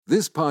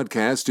This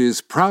podcast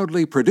is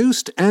proudly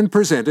produced and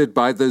presented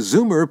by the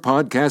Zoomer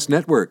Podcast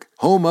Network,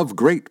 home of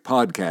great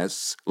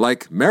podcasts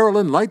like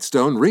Marilyn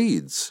Lightstone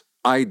Reads,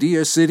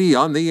 Idea City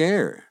on the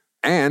Air,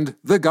 and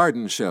The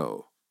Garden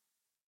Show.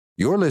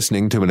 You're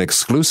listening to an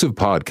exclusive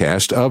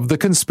podcast of The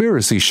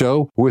Conspiracy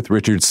Show with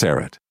Richard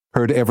Serrett.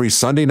 Heard every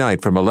Sunday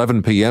night from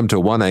 11 p.m. to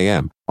 1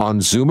 a.m. on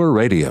Zoomer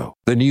Radio,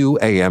 the new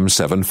AM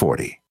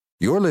 740.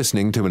 You're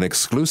listening to an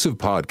exclusive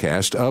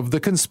podcast of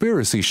The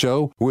Conspiracy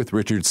Show with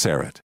Richard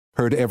Serrett.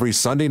 Heard every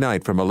Sunday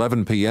night from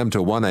 11 p.m.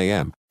 to 1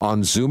 a.m.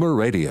 on Zoomer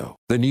Radio,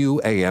 the new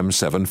AM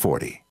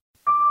 740.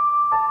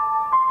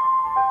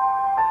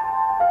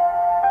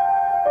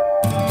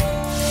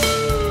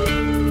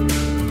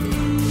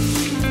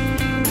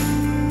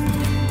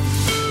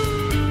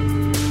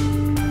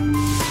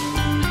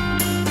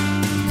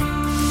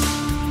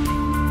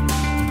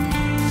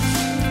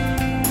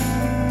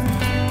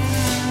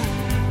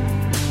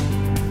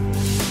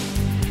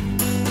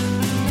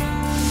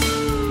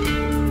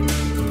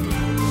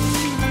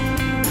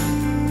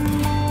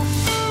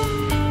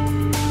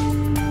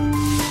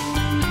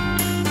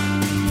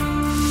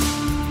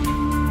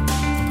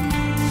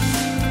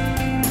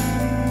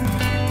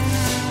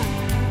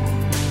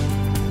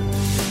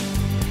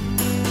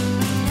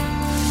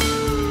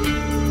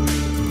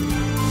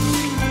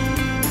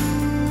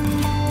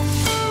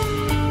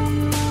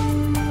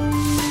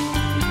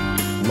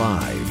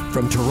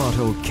 From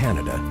Toronto,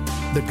 Canada,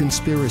 The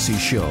Conspiracy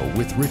Show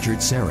with Richard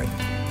Serrett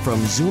from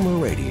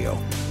Zoomer Radio,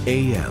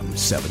 AM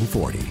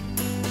 740.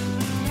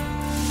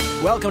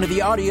 Welcome to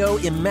the Audio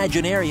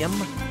Imaginarium.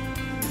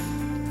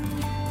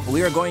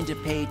 We are going to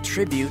pay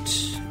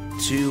tribute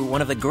to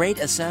one of the great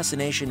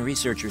assassination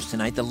researchers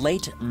tonight, the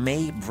late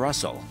Mae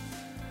Brussell.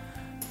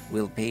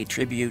 We'll pay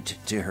tribute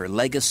to her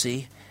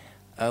legacy,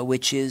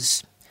 which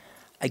is,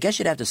 I guess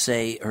you'd have to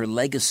say, her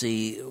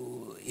legacy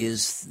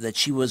is that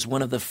she was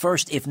one of the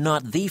first, if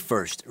not the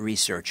first,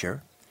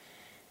 researcher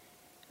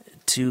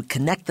to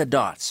connect the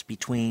dots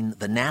between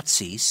the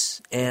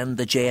Nazis and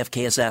the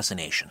JFK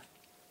assassination.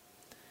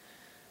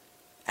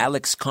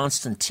 ALEX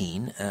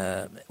Constantine,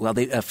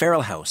 the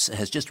Feral House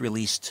has just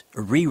re-released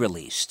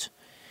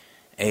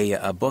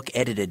a book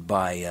edited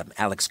by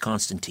ALEX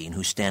Constantine,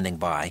 who's standing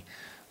by.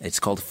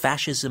 It's called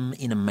Fascism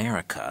in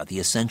America, The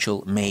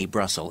Essential Mae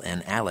Brussell.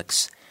 And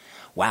Alex,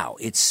 wow,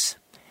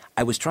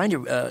 I was trying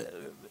to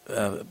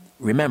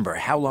remember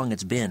how long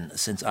it's been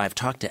since I've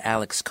talked to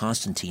ALEX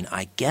Constantine.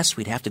 I guess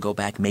we'd have to go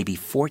back maybe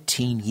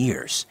 14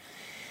 years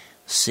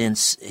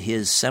since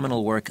his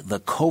seminal work, The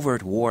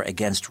Covert War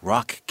Against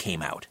Rock,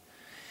 came out.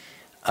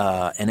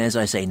 And as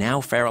I say, now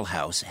Feral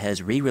House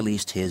has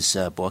re-released his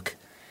book,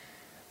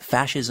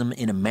 Fascism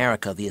in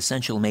America, The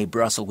Essential Mae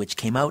Brussell, which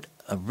came out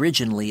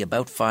originally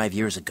about 5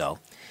 years ago.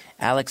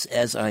 Alex,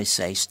 as I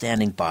say,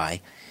 standing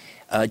by.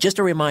 Just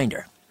a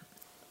reminder,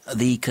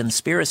 The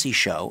Conspiracy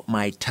Show,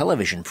 my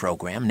television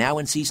program, now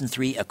in Season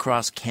 3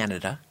 across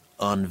Canada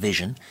on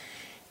Vision,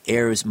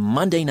 airs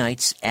Monday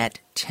nights at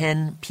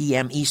 10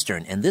 p.m.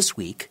 Eastern. And this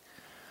week,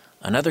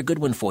 another good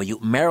one for you,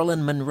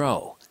 Marilyn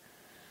Monroe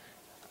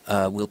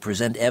will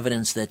present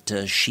evidence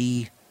that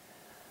she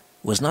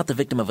was not the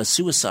victim of a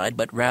suicide,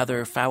 but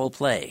rather foul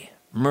play,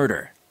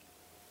 murder,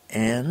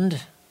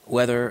 and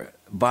whether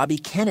Bobby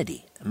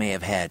Kennedy may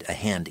have had a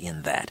hand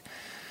in that.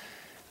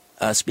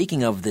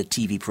 Speaking of the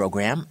TV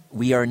program,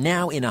 we are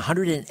now in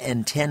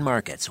 110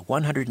 markets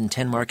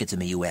in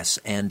the U.S.,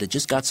 and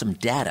just got some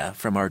data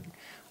from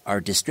our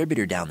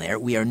distributor down there.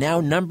 We are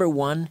now number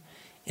one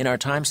in our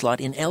time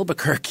slot in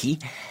Albuquerque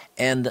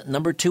and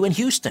number two in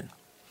Houston.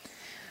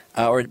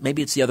 Or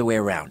maybe it's the other way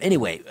around.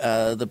 Anyway,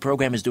 the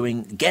program is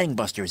doing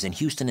gangbusters in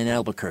Houston and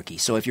Albuquerque.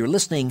 So if you're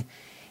listening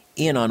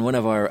in on one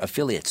of our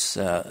affiliates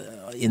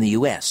in the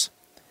U.S.,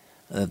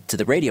 to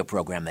the radio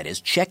program, that is,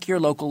 check your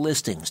local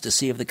listings to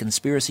see if The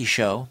Conspiracy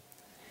Show,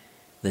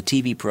 the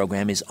TV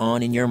program, is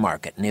on in your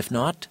market. And if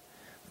not,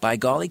 by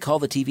golly, call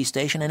the TV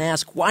station and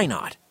ask, why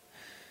not?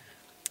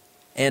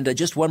 And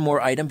just one more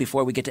item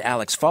before we get to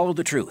Alex. Follow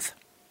the Truth.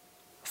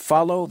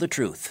 Follow the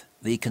Truth.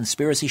 The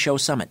Conspiracy Show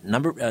Summit,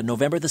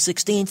 November the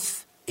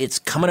 16th. It's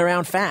coming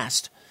around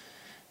fast.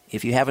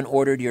 If you haven't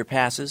ordered your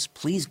passes,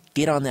 please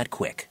get on that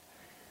quick.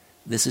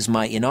 This is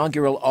my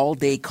inaugural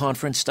all-day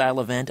conference-style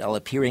event. I'll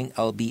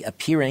be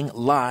appearing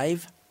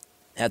live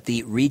at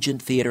the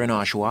Regent Theatre in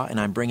Oshawa,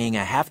 and I'm bringing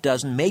a half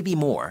dozen, maybe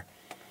more.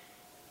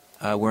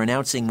 We're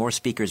announcing more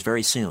speakers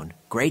very soon.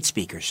 Great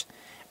speakers.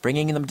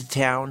 Bringing them to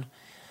town.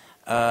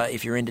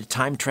 If you're into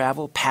time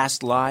travel,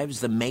 past lives,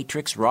 the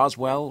Matrix,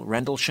 Roswell,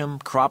 Rendlesham,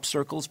 crop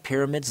circles,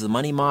 pyramids, the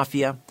money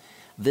mafia,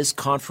 this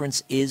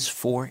conference is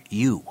for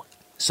you.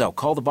 So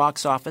call the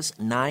box office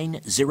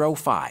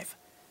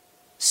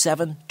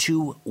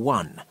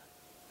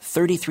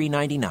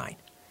 905-721-3399.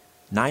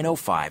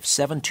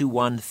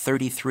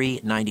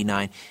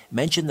 905-721-3399.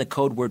 Mention the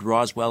code word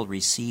Roswell.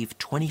 Receive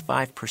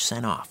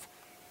 25% off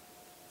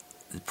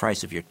the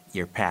price of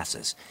your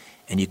passes.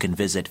 And you can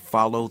visit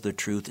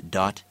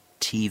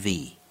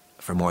followthetruth.tv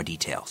for more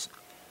details.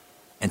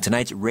 And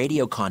tonight's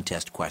radio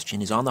contest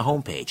question is on the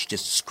homepage.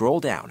 Just scroll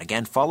down.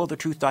 Again,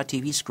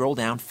 followthetruth.tv, scroll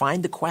down,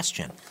 find the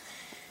question.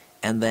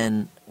 And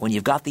then when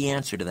you've got the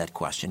answer to that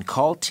question,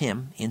 call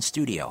Tim in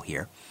studio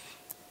here,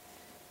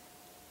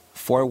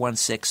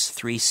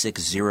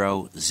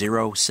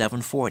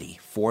 416-360-0740,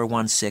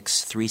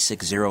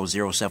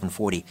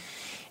 416-360-0740,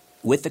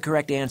 with the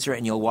correct answer,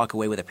 and you'll walk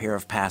away with a pair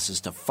of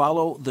passes to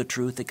Follow the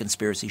Truth, the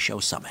Conspiracy Show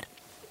Summit.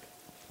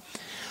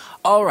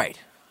 All right,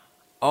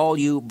 all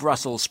you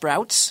Brussels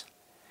sprouts,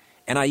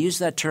 and I use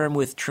that term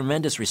with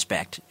tremendous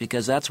respect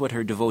because that's what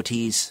her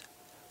devotees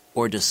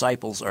or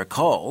disciples are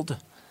called.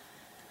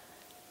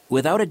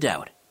 Without a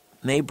doubt,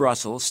 Mae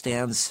Brussell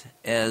stands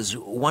as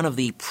one of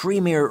the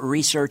premier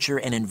researcher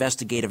and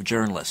investigative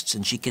journalists,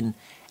 and she can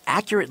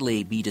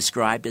accurately be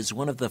described as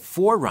one of the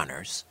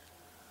forerunners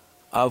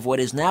of what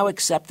is now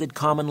accepted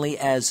commonly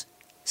as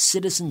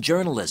citizen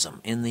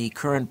journalism in the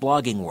current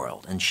blogging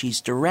world. And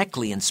she's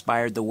directly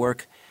inspired the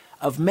work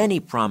of many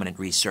prominent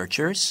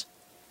researchers,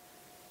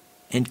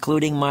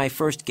 including my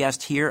first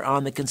guest here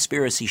on The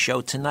Conspiracy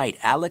Show tonight,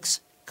 ALEX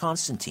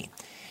Constantine.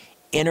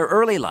 In her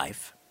early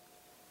life,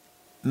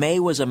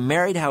 Mae was a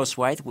married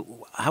housewife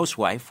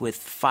with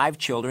 5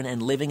 children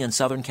and living in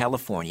Southern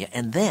California.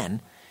 And then,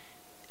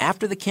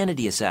 after the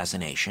Kennedy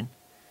assassination,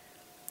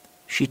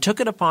 she took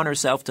it upon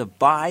herself to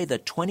buy the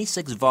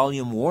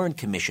 26-volume Warren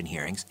Commission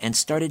hearings and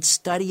started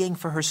studying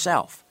for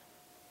herself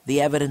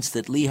the evidence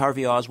that Lee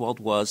Harvey Oswald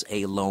was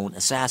a lone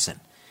assassin.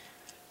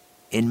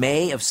 In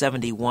May of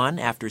 '71,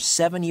 after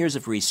 7 years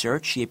of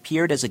research, she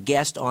appeared as a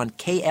guest on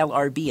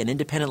KLRB, an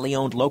independently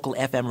owned local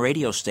FM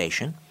radio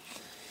station.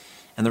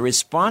 And the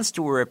response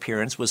to her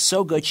appearance was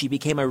so good she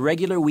became a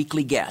regular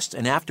weekly guest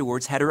and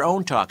afterwards had her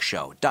own talk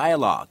show,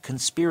 Dialogue,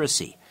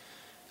 Conspiracy,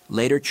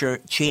 later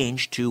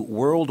changed to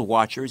World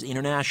Watchers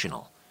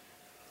International.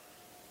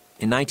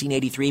 In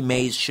 1983,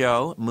 Mae's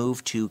show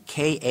moved to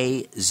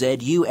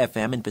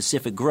KAZU-FM in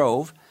Pacific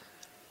Grove,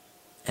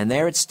 and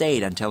there it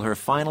stayed until her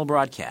final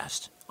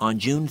broadcast on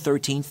June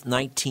 13th,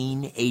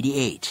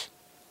 1988.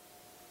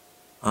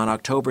 On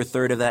October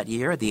 3rd of that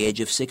year, at the age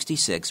of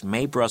 66,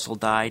 Mae Brussell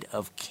died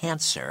of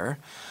cancer,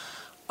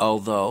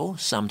 although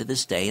some to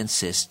this day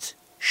insist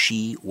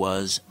she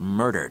was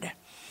murdered.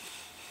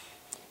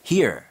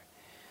 Here,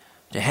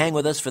 to hang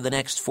with us for the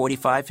next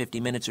 45,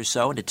 50 minutes or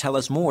so, and to tell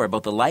us more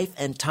about the life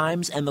and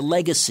times and the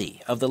legacy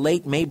of the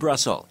late Mae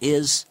Brussell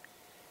is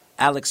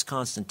ALEX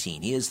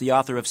Constantine. He is the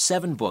author of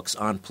 7 books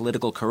on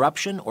political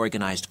corruption,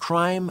 organized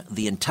crime,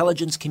 the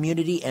intelligence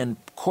community, and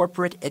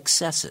corporate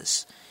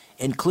excesses,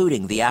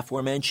 including the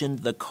aforementioned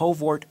The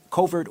Covert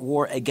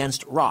War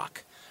Against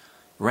Rock,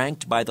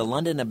 ranked by the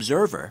London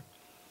Observer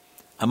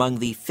among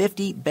the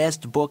 50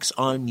 best books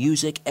on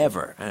music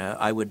ever.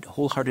 I would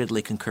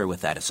wholeheartedly concur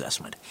with that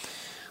assessment.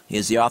 He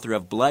is the author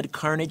of Blood,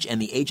 Carnage,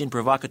 and the Agent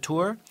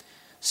Provocateur,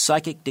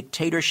 Psychic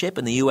Dictatorship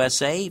in the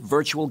USA,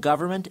 Virtual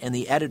Government, and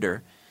the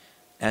editor,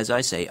 as I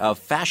say, of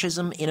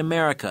Fascism in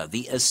America,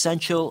 The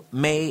Essential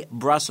Mae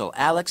Brussell.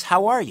 Alex,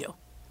 how are you?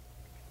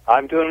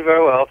 I'm doing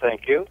very well,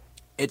 thank you.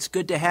 It's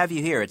good to have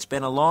you here. It's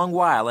been a long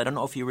while. I don't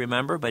know if you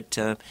remember, but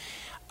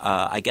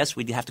I guess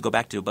we'd have to go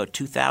back to about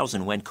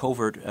 2000 when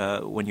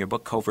when your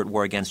book Covert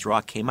War Against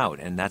Rock came out,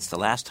 and that's the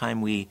last time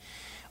we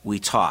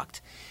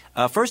talked.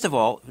 First of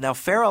all, now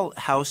Feral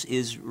House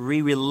is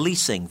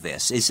re-releasing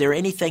this. Is there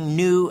anything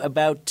new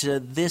about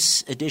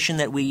this edition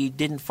that we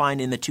didn't find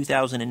in the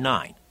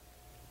 2009?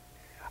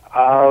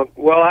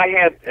 Well, I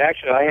had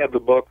the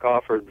book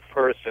offered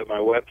first at my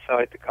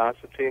website, the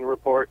Constantine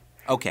Report.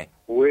 Okay.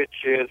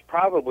 Which is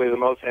probably the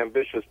most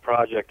ambitious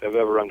project I've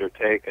ever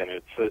undertaken.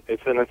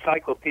 It's an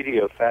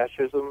encyclopedia of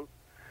fascism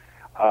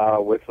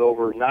with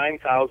over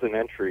 9,000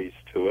 entries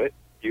to it.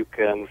 You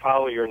can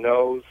follow your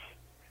nose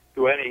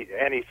to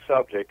any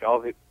subject.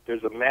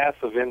 There's a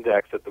massive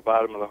index at the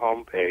bottom of the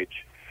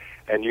homepage,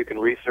 and you can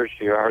research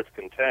to your heart's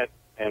content.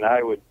 And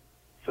I would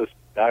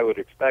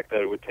expect that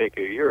it would take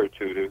a year or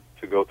two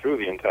to go through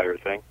the entire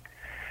thing.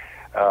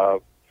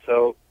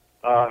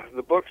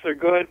 The books are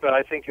good, but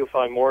I think you'll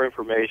find more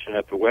information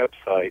at the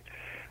website.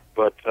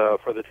 But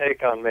for the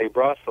take on Mae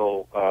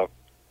Brussell,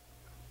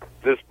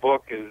 this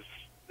book is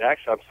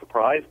actually, I'm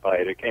surprised by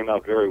it. It came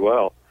out very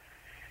well,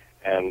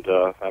 and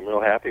I'm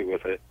real happy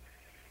with it.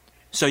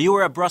 So you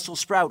were a Brussels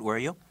sprout, were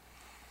you?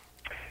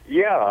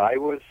 Yeah, I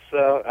was.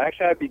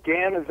 I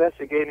began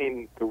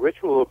investigating the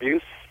ritual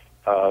abuse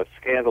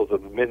scandals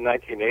of the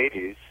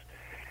mid-1980s,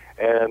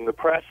 and the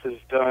press has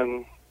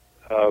done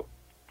a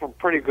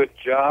pretty good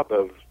job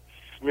of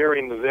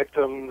smearing the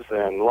victims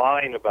and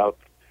lying about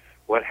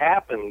what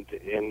happened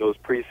in those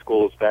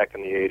preschools back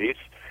in the 80s.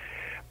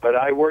 But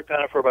I worked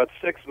on it for about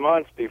 6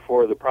 months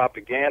before the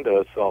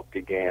propaganda assault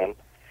began.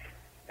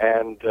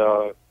 And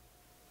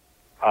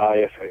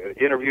I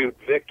interviewed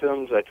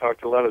victims. I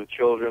talked to a lot of the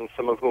children,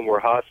 some of whom were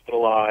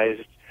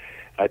hospitalized.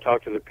 I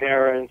talked to the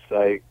parents.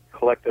 I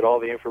collected all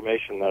the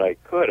information that I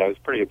could. I was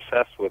pretty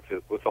obsessed with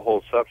the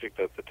whole subject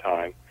at the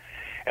time.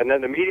 And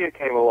then the media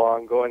came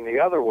along going the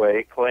other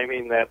way,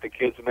 claiming that the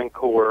kids had been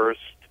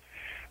coerced,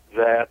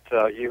 that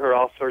you heard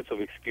all sorts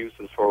of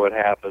excuses for what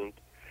happened.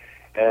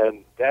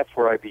 And that's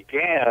where I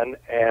began,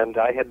 and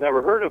I had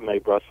never heard of Mae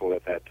Brussell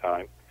at that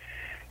time.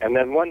 And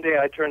then one day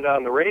I turned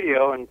on the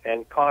radio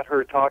and caught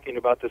her talking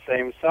about the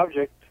same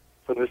subject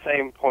from the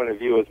same point of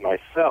view as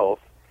myself.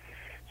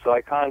 So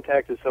I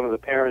contacted some of the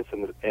parents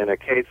in a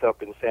case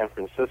up in San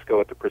Francisco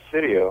at the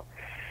Presidio,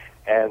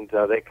 and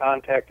they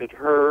contacted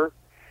her.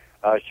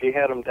 She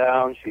had them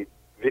down. She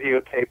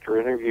videotaped her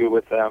interview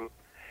with them.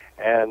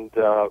 And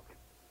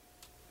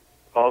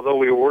although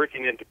we were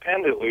working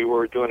independently, we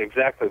were doing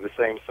exactly the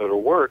same sort of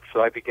work.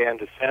 So I began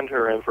to send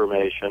her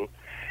information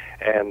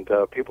and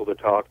people to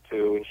talk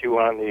to. And she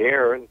went on the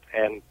air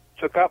and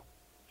took up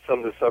some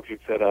of the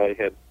subjects that I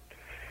had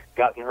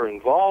gotten her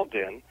involved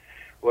in.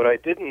 What I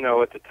didn't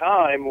know at the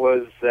time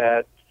was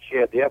that she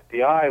had the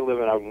FBI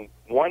living on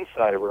one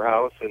side of her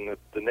house, and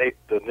the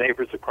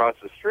neighbors across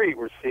the street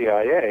were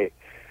CIA.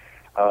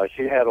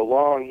 She had a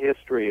long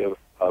history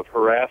of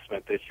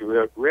harassment that she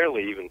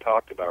rarely even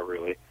talked about,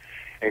 really,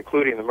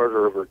 including the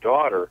murder of her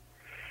daughter.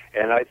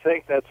 And I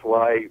think that's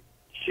why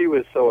she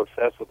was so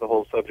obsessed with the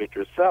whole subject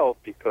herself,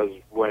 because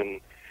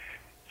when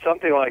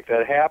something like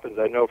that happens,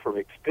 I know from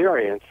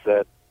experience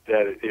that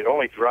it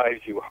only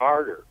drives you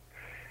harder.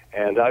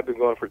 And I've been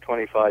going for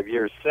 25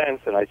 years since,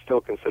 and I still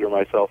consider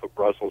myself a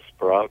Brussels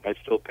sprout. I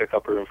still pick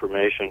up her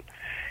information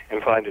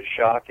and find it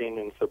shocking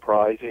and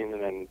surprising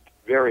and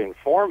very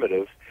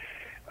informative.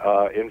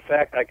 In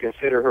fact, I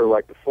consider her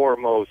like the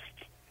foremost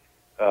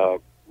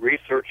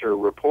researcher,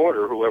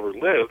 reporter who ever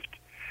lived.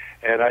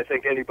 And I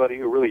think anybody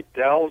who really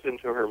delves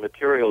into her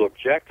material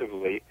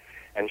objectively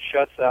and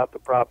shuts out the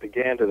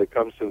propaganda that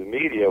comes to the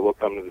media will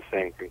come to the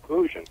same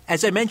conclusion.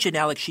 As I mentioned,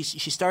 Alex,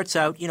 she starts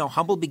out,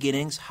 humble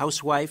beginnings,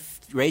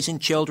 housewife, raising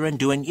children,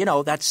 doing,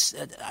 that's,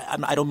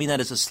 I don't mean that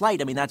as a slight.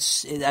 I mean,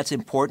 that's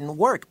important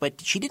work.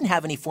 But she didn't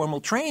have any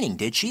formal training,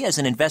 did she, as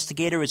an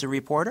investigator, as a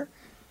reporter?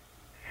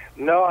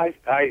 No, I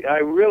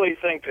really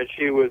think that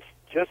she was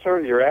just sort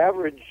of your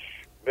average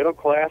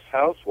middle-class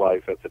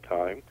housewife at the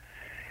time.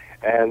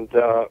 And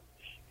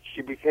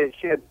she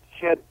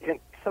had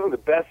some of the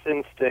best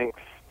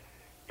instincts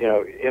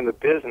in the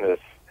business,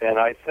 and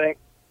I think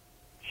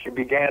she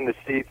began to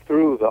see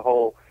through the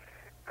whole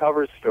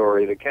cover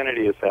story, the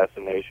Kennedy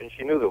assassination.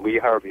 She knew that Lee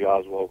Harvey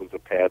Oswald was a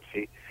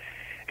patsy,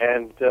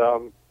 and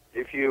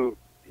if you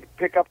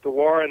pick up the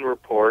Warren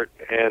Report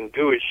and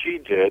do as she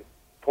did,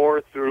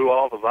 pour through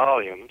all the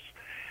volumes,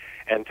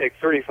 and take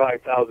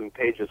 35,000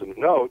 pages of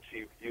notes,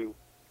 you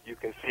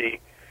can see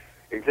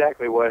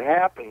exactly what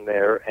happened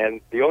there.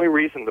 And the only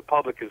reason the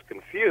public is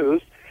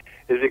confused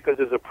is because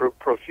there's a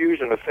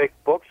profusion of fake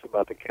books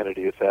about the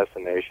Kennedy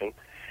assassination,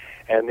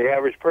 and the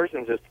average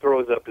person just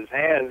throws up his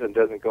hands and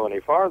doesn't go any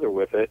farther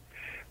with it.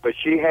 But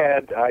she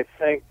had, I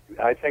think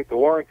the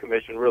Warren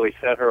Commission really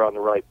set her on the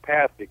right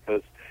path,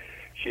 because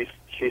she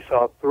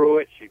saw through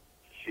it. She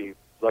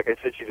like I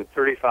said, she did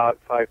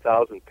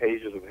 35,000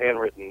 pages of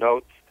handwritten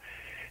notes.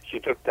 She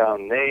took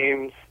down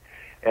names,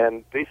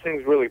 and these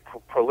things really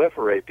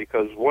proliferate,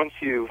 because once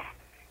you've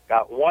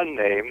got one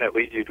name, that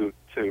leads you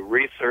to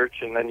research,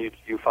 and then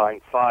you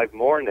find 5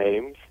 more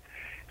names,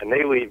 and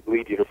they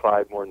lead you to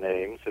 5 more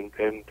names, and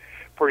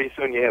pretty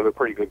soon you have a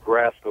pretty good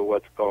grasp of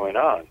what's going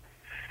on.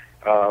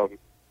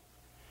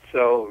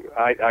 So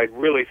I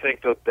really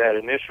think that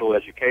initial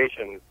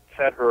education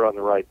set her on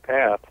the right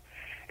path,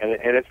 and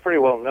it's pretty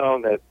well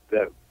known that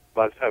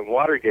by the time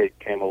Watergate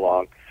came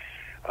along,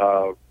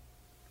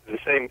 the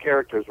same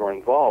characters were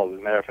involved. As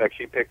a matter of fact,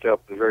 she picked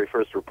up the very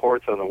first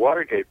reports on the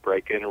Watergate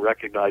break-in and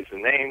recognized the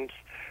names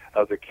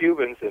of the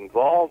Cubans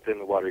involved in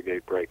the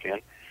Watergate break-in,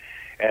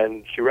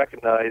 and she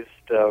recognized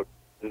the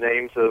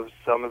names of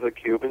some of the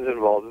Cubans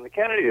involved in the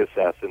Kennedy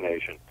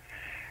assassination.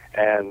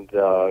 And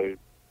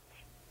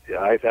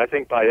I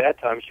think by that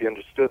time she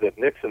understood that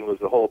Nixon was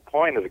the whole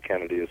point of the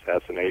Kennedy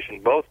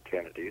assassination, both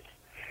Kennedys,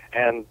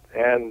 and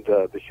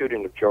the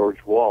shooting of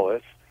George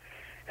Wallace,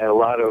 and a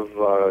lot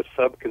of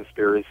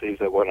sub-conspiracies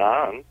that went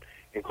on,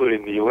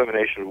 including the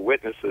elimination of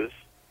witnesses,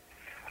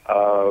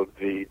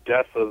 the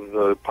death of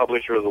the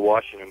publisher of the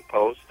Washington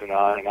Post, and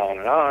on and on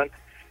and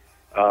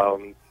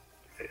on.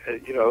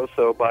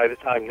 So by the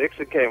time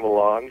Nixon came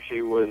along,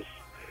 she was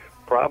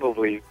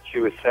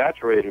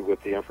saturated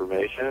with the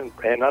information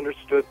and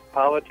understood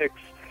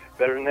politics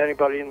better than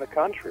anybody in the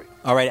country.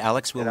 All right,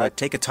 Alex, we'll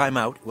take a time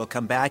out. We'll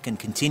come back and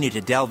continue to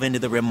delve into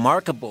the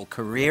remarkable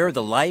career,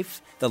 the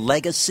life, the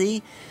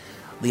legacy,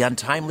 the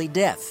untimely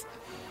death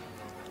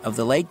of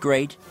the late,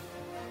 great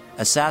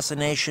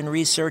assassination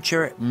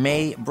researcher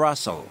Mae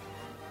Brussell.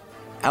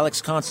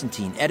 Alex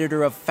Constantine,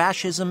 editor of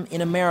Fascism in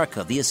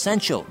America, the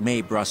essential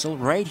Mae Brussell,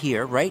 right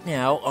here, right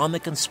now on The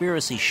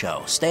Conspiracy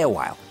Show. Stay a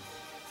while.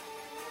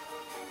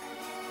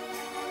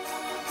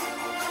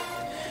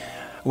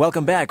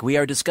 Welcome back. We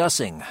are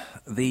discussing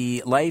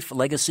the life,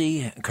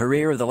 legacy,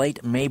 career of the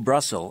late Mae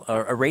Brussell,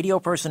 a radio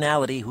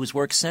personality whose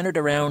work centered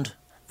around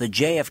the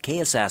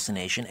JFK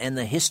assassination and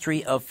the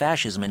history of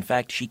fascism. In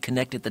fact, she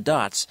connected the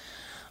dots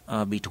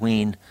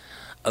between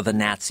the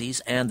Nazis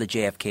and the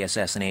JFK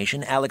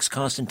assassination. Alex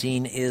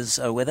Constantine is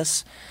with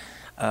us,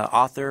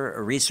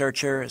 author,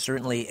 researcher,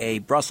 certainly a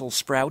Brussels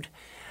sprout.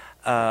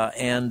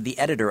 and the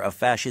editor of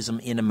Fascism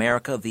in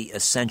America, the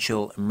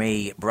essential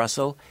Mae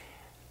Brussell,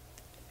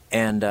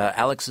 and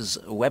Alex's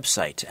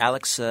website.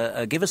 Alex,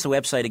 give us the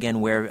website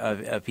again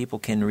where people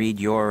can read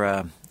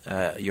your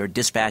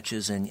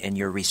dispatches and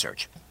your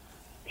research.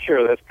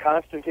 Sure, that's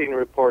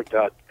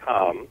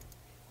ConstantineReport.com.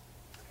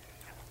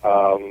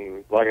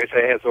 Like I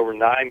say, it has over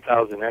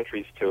 9,000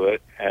 entries to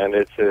it, and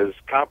it's as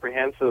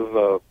comprehensive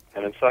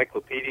an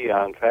encyclopedia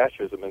on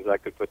fascism as I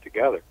could put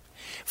together.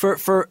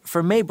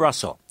 For Mae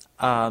Brussell,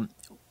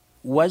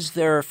 was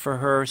there for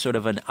her sort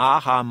of an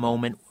aha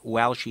moment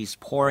while she's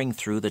pouring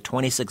through the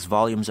 26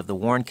 volumes of the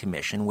Warren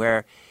Commission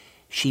where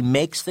she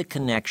makes the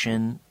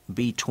connection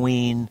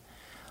between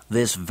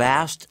this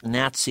vast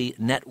Nazi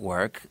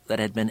network that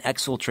had been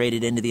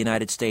exfiltrated into the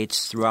United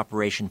States through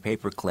Operation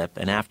Paperclip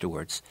and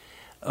afterwards?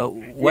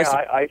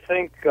 I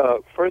think,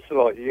 first of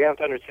all, you have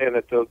to understand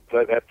that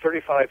that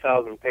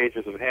 35,000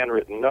 pages of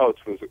handwritten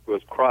notes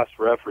was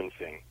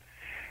cross-referencing.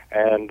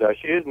 And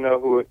she didn't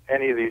know who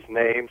any of these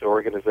names,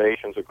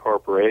 organizations, or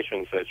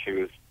corporations that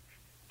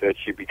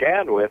she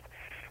began with,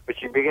 but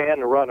she began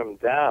to run them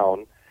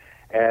down,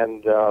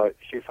 and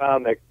she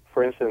found that,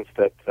 for instance,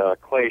 that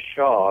Clay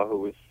Shaw, who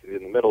was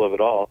in the middle of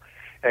it all,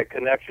 had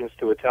connections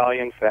to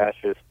Italian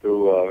fascists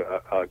through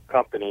a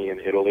company in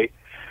Italy.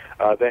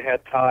 They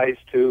had ties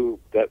to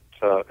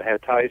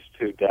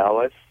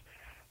Dallas,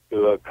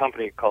 through a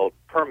company called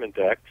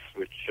Permandex,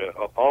 which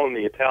owned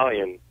the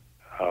Italian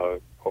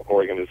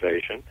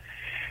organization.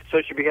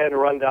 So she began to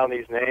run down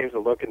these names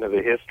and look into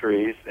the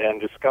histories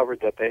and discovered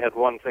that they had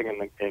one thing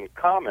in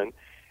common,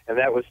 and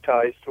that was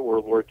ties to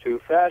World War II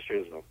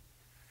fascism.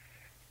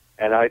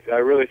 And I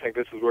really think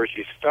this is where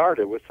she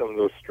started, with some of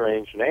those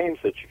strange names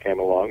that she came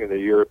along and the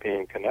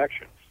European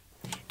connections.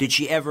 Did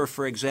she ever,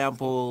 for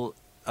example,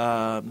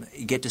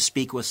 get to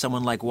speak with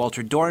someone like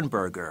Walter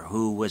Dornberger,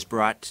 who was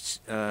brought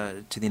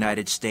to the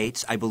United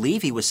States? I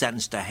believe he was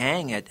sentenced to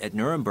hang at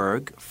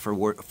Nuremberg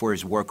for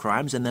his war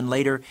crimes, and then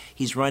later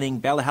he's running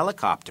Bell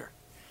Helicopter.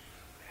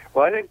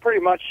 Well, I think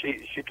pretty much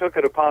she took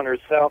it upon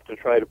herself to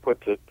try to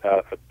put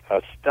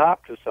a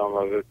stop to some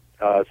of it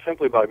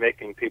simply by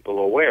making people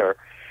aware.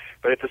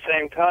 But at the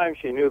same time,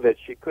 she knew that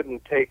she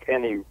couldn't take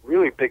any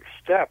really big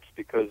steps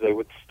because they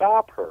would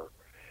stop her.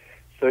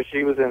 So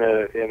she was in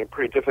a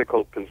pretty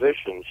difficult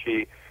position.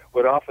 She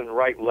would often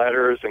write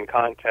letters and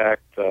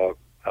contact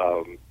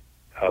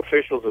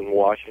officials in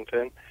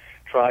Washington,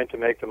 trying to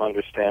make them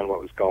understand what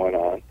was going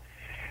on.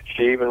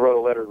 She even wrote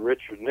a letter to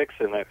Richard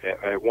Nixon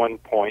at one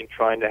point,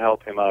 trying to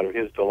help him out of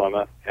his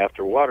dilemma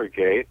after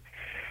Watergate.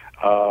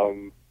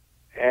 And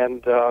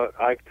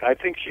I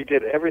think she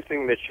did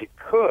everything that she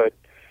could,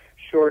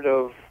 short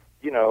of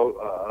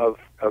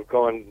of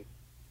going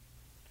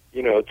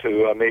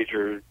to a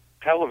major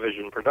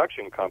television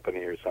production company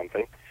or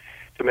something,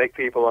 to make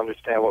people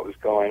understand what was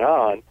going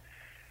on.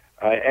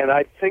 And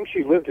I think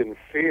she lived in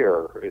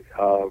fear.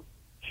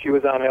 She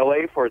was on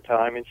L.A. for a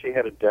time, and she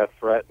had a death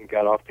threat and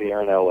got off the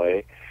air in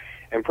L.A.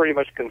 and pretty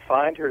much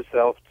confined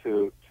herself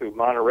to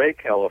Monterey,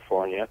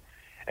 California,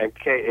 and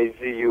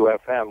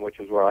KAZUFM, which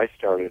is where I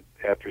started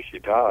after she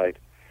died.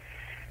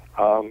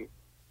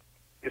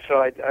 So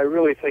I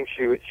really think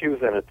she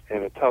was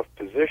in a tough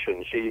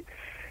position. She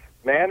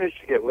managed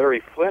to get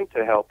Larry Flint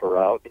to help her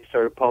out. He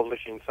started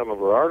publishing some of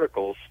her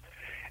articles.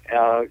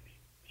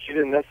 She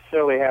didn't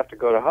necessarily have to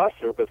go to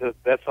Hustler, but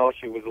that's all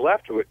she was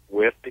left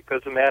with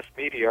because the mass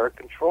media are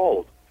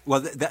controlled.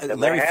 Well,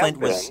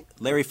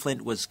 Larry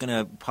Flint was going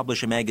to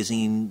publish a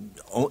magazine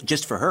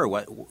just for her.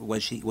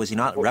 Was he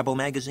not? Rebel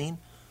magazine?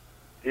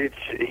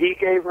 He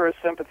gave her a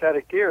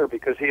sympathetic ear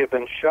because he had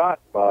been shot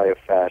by a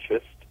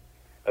fascist,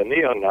 a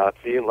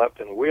neo-Nazi, and left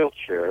in a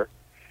wheelchair.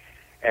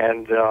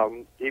 And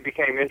he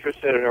became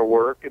interested in her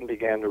work and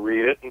began to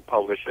read it and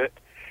publish it.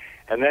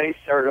 And then he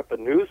started up a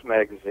news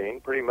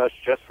magazine, pretty much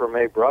just for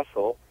Mae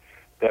Brussell,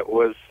 that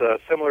was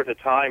similar to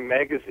Time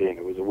magazine.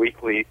 It was a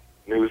weekly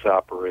news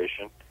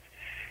operation.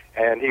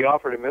 And he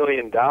offered $1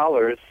 million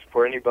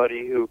for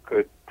anybody who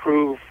could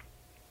prove,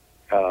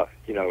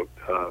 who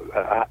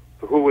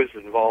was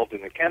involved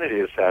in the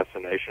Kennedy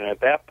assassination. At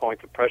that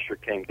point, the pressure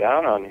came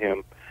down on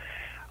him.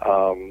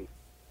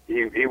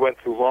 He went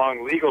through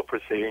long legal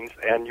proceedings,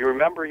 and you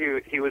remember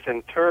he was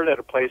interred at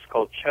a place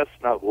called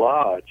Chestnut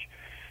Lodge,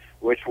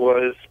 which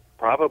was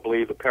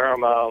probably the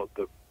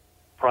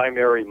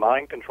primary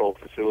mind control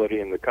facility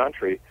in the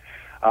country,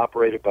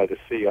 operated by the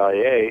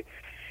CIA.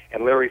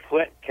 And Larry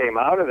Flint came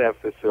out of that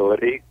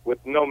facility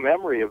with no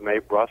memory of Mae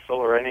Brussell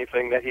or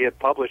anything that he had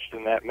published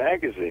in that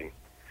magazine.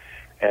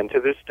 And to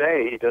this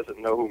day, he doesn't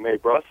know who Mae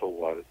Brussell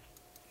was.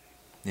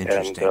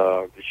 Interesting.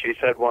 And she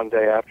said one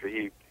day after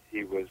he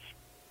was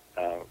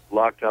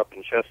locked up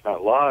in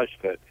Chestnut Lodge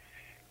that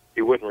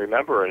he wouldn't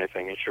remember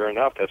anything, and sure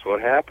enough, that's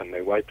what happened.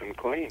 They wiped him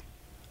clean.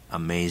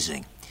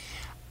 Amazing.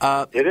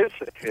 It is.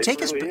 It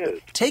really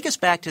is. Take us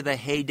back to the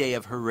heyday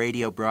of her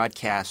radio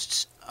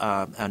broadcasts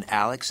on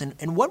ALEX,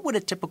 and what would a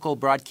typical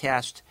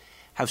broadcast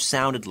have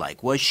sounded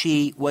like? Was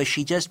she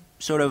just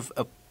sort of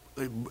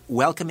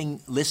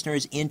welcoming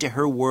listeners into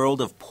her world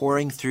of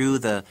pouring through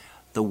the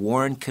the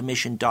Warren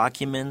Commission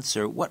documents,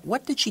 or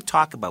what did she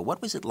talk about?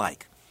 What was it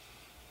like?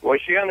 Well,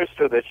 she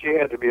understood that she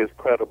had to be as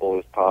credible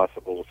as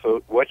possible.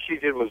 So what she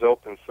did was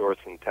open source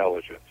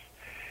intelligence.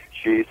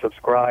 She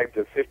subscribed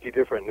to 50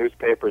 different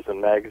newspapers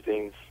and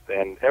magazines,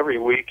 and every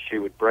week she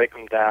would break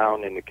them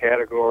down into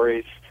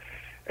categories.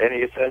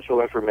 Any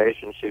essential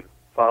information she'd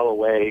file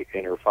away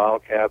in her file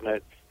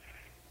cabinets.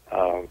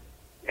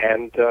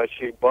 And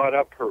she bought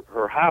up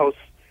her house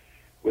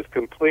with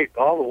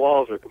all the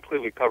walls are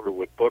completely covered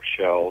with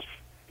bookshelves,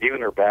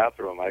 even her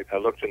bathroom. I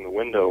looked in the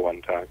window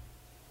one time.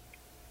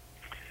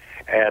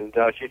 And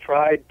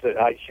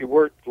she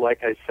worked, like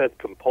I said,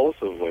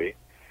 compulsively.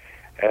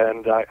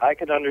 And I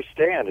can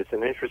understand. It's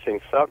an interesting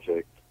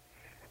subject.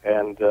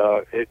 And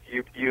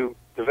you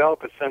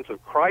develop a sense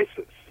of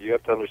crisis. You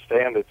have to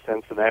understand that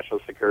since the National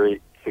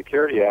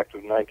Security Act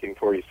of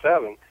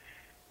 1947,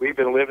 we've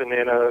been living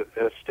in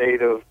a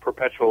state of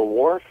perpetual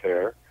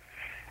warfare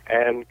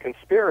and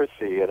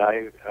conspiracy. And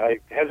I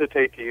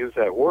hesitate to use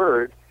that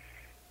word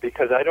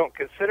because I don't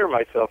consider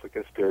myself a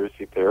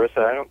conspiracy theorist.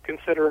 I don't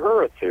consider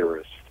her a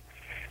theorist.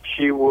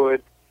 She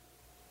would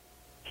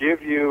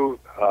give you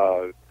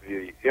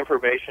the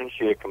information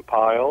she had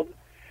compiled,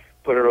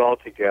 put it all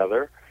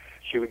together.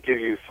 She would give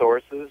you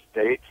sources,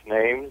 dates,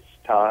 names,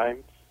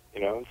 times,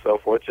 and so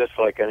forth, just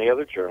like any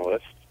other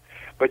journalist.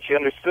 But she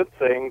understood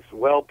things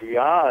well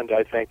beyond,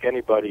 I think,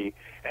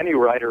 any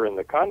writer in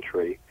the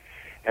country.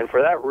 And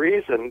for that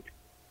reason,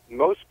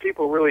 most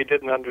people really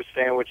didn't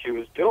understand what she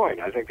was doing.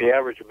 I think the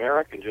average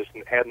American just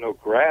had no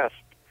grasp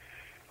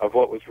of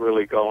what was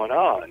really going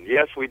on.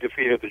 Yes, we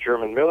defeated the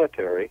German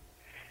military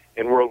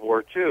in World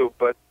War II,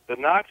 but the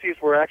Nazis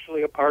were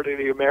actually a part of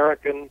the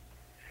American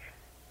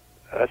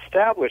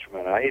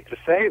establishment. I hate to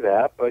say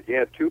that, but you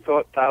had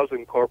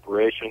 2,000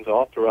 corporations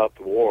all throughout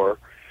the war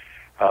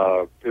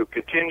who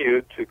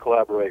continued to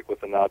collaborate with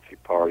the Nazi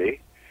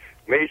Party.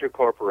 Major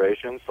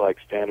corporations like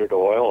Standard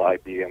Oil,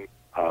 IBM,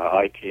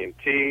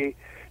 IT&T,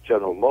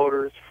 General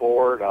Motors,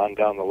 Ford, on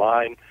down the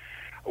line,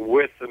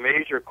 with the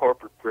major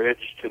corporate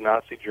bridge to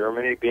Nazi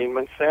Germany being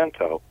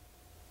Monsanto.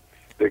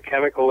 The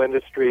chemical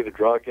industry, the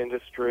drug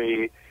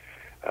industry,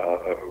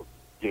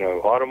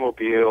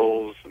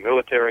 automobiles, the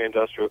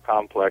military-industrial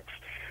complex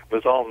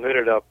was all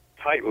knitted up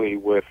tightly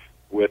with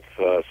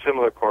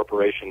similar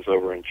corporations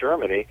over in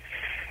Germany.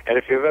 And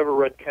if you've ever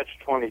read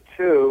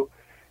Catch-22,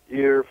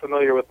 you're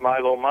familiar with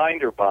Milo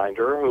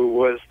Minderbinder, who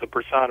was the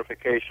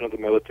personification of the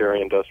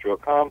military-industrial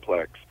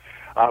complex,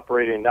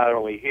 operating not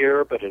only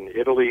here but in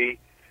Italy,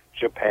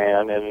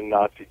 Japan, and in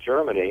Nazi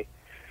Germany.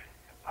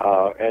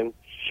 And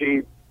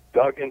she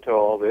dug into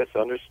all this,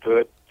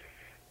 understood,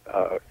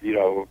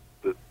 the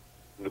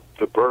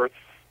birth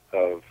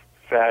of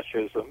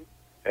fascism,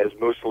 as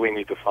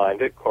Mussolini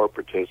defined it,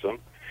 corporatism,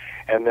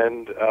 and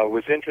then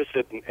was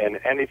interested in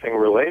anything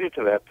related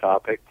to that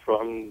topic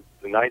from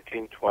the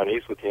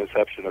 1920s with the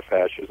inception of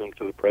fascism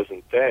to the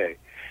present day.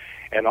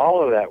 And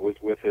all of that was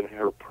within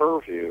her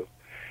purview.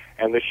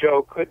 And the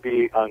show could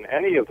be on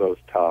any of those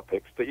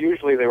topics, but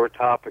usually they were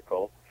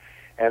topical.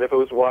 And if it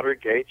was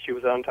Watergate, she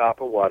was on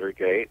top of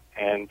Watergate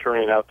and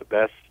turning out the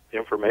best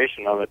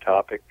information on the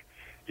topic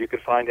you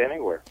could find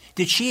anywhere.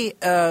 Did she,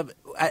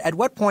 at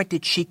what point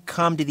did she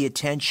come to the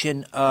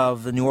attention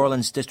of the New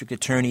Orleans District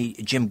Attorney,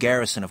 Jim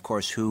Garrison, of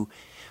course, who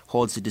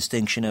holds the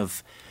distinction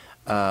of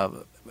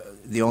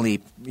the only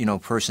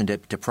person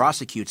to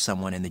prosecute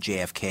someone in the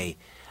JFK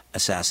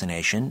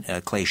assassination,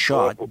 Clay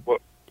Shaw?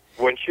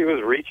 When she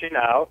was reaching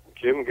out,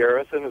 Jim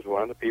Garrison is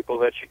one of the people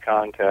that she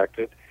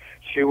contacted.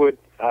 She would,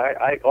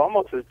 I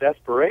almost as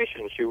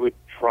desperation, she would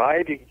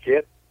try to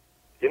get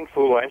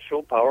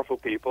influential, powerful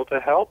people to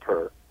help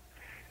her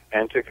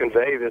and to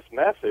convey this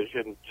message,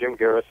 and Jim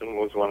Garrison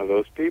was one of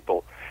those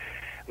people.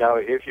 Now,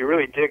 if you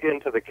really dig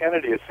into the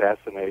Kennedy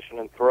assassination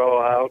and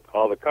throw out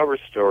all the cover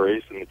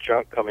stories and the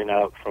junk coming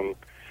out from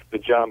the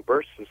John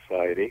Birch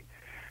Society,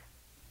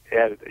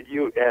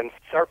 and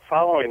start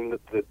following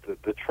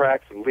the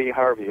tracks of Lee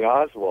Harvey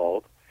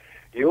Oswald,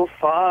 you'll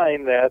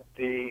find that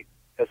the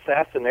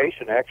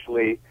assassination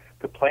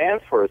the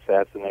plans for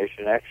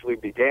assassination actually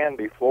began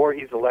before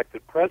he's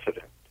elected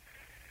president.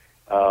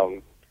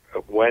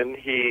 When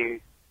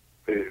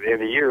in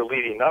the year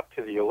leading up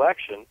to the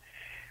election,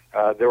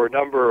 there were a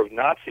number of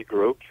Nazi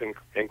groups,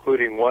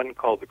 including one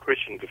called the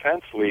Christian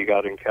Defense League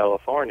out in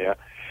California.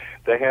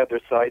 They had their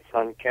sights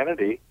on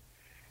Kennedy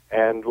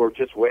and were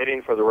just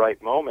waiting for the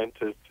right moment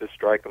to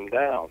strike him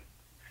down.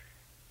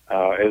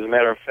 As a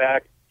matter of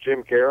fact,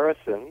 Jim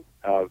Garrison,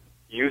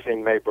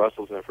 using Mae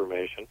Brussell's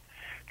information,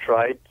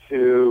 tried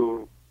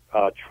to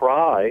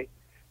try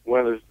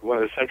one of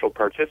the central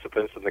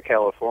participants in the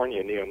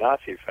California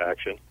neo-Nazi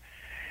faction,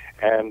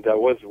 and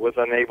was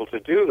unable to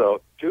do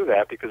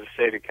that because the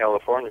state of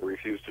California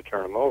refused to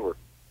turn him over.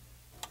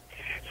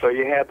 So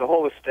you had the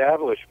whole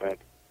establishment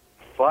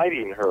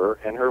fighting her,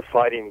 and her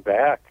fighting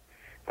back,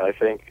 I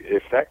think,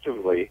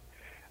 effectively,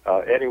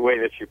 any way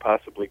that she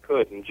possibly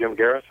could. And Jim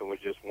Garrison was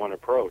just one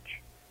approach.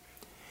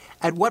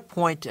 At what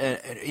point,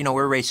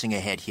 we're racing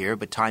ahead here,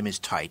 but time is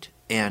tight.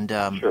 And,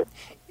 sure.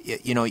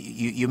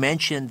 You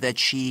mentioned that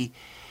she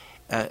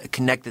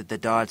connected the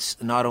dots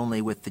not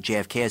only with the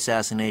JFK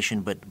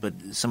assassination, but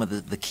some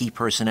of the key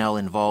personnel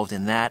involved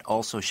in that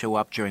also show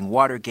up during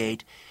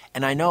Watergate.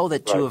 And I know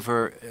that two of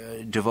her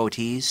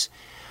devotees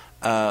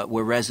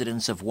were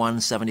residents of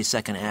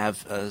 172nd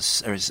Ave,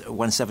 or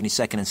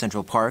 172nd in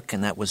Central Park,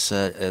 and that was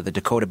the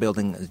Dakota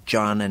building,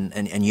 John and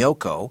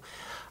Yoko.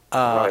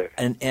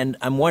 And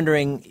I'm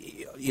wondering,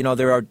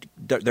 there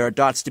are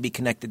dots to be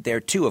connected there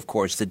too. Of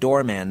course, the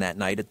doorman that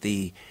night at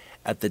the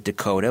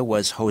Dakota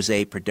was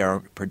Jose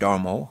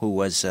Perdomo, who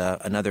was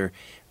another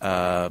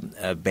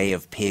Bay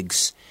of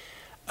Pigs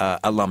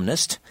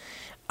alumnist.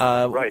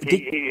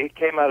 He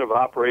came out of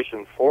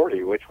Operation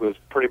 40, which was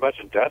pretty much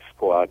a death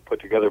squad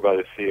put together by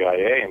the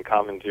CIA and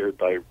commandeered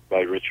by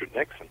Richard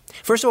Nixon.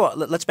 First of all,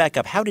 let's back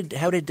up. How did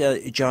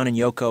John and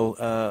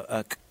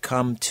Yoko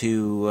come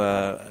to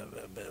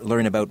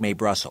learn about Mae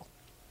Brussell?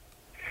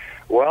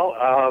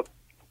 Well,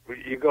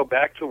 you go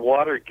back to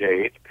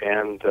Watergate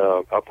and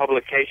a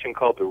publication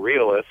called The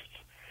Realists,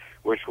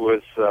 which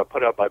was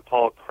put out by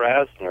Paul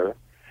Krasner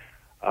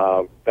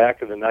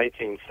back in the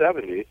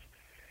 1970s.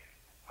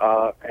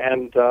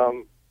 And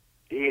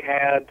he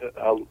had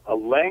a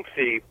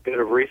lengthy bit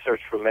of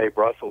research from Mae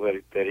Brussell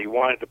that he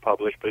wanted to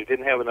publish, but he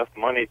didn't have enough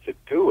money to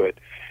do it.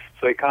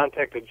 So he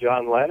contacted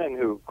John Lennon,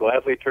 who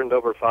gladly turned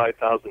over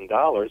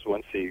 $5,000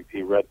 once he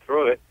read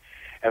through it,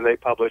 and they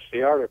published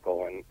the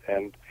article.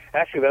 And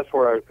actually, that's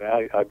where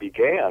I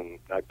began.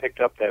 I picked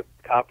up that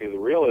copy of The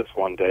Realist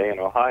one day in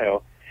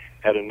Ohio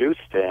at a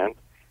newsstand,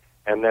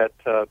 and that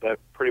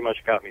pretty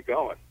much got me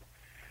going.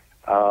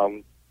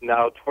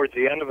 Now, towards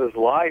the end of his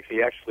life,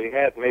 he actually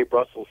had Mae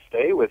Brussell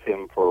stay with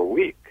him for a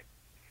week,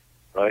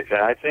 right? And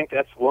I think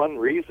that's one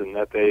reason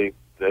that they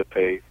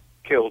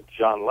killed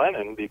John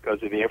Lennon,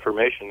 because of the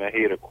information that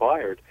he had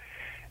acquired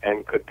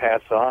and could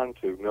pass on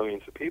to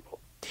millions of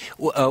people.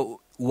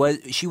 Well,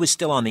 she was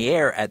still on the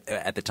air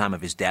at the time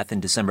of his death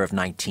in December of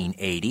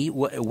 1980.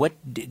 What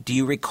do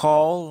you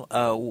recall?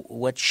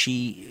 What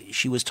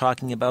she was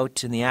talking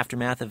about in the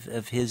aftermath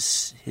of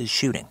his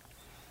shooting?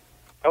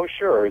 Oh,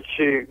 sure.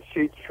 She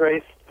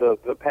traced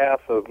the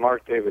path of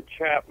Mark David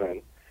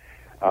Chapman,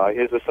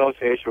 his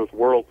association with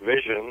World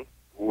Vision,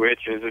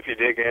 which is, if you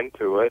dig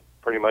into it,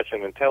 pretty much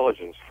an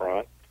intelligence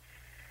front.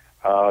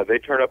 They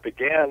turn up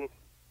again.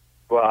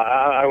 Well,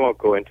 I won't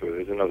go into it.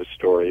 There's another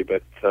story,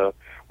 but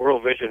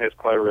World Vision has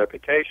quite a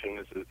reputation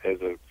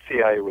as a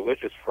CIA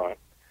religious front.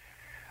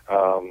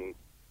 And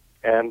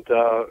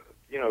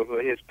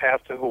his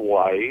path to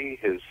Hawaii,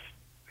 his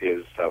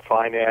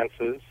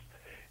finances,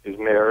 his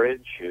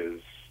marriage,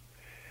 he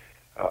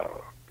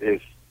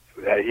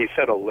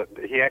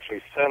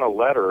actually sent a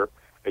letter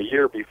a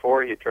year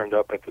before he turned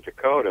up at the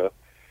Dakota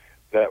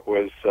that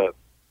was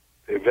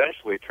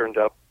eventually turned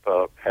up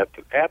at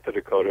the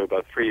Dakota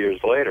about 3 years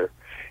later,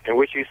 in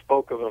which he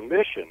spoke of a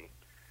mission.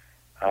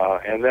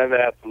 And then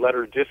that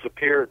letter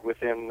disappeared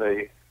within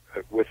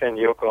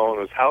Yoko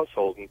Ono's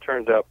household and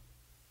turned up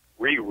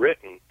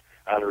rewritten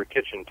on her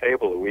kitchen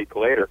table a week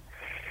later.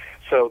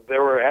 So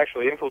there were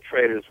actually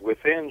infiltrators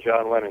within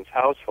John Lennon's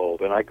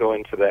household, and I go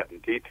into that in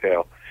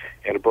detail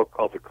in a book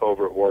called The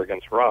Covert War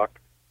Against Rock.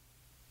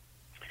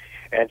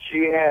 And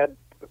she had,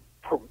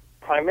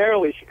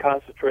 primarily she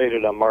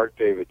concentrated on Mark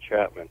David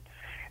Chapman.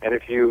 And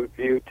if you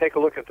take a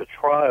look at the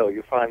trial,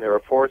 you find there are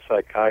 4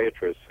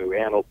 psychiatrists who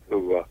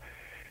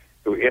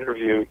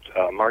interviewed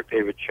Mark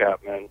David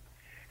Chapman,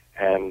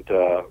 and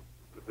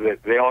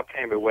they all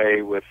came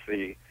away with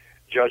the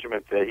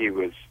judgment that he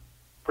was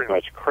pretty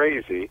much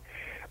crazy.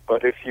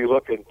 But if you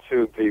look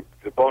into the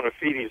bona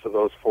fides of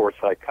those 4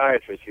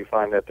 psychiatrists, you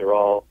find that they were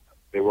all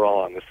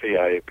on the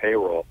CIA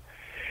payroll.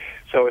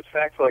 So it's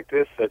facts like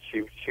this that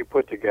she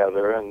put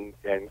together and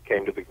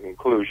came to the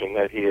conclusion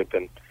that he had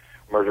been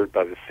murdered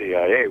by the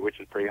CIA, which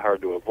is pretty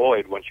hard to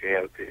avoid once you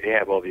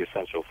have all the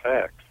essential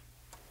facts.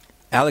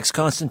 ALEX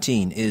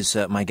CONSTANTINE is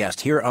my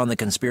guest here on The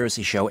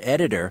Conspiracy Show,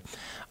 editor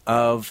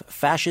of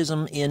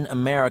Fascism in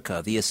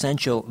America, The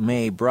Essential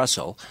Mae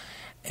Brussell.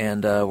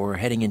 And we're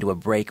heading into a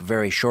break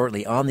very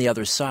shortly. On the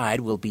other side,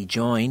 we'll be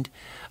joined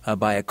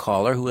by a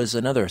caller who is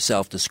another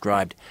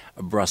self-described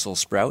Brussels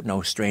sprout,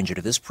 no stranger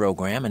to this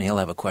program, and he'll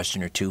have a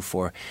question or two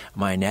for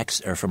my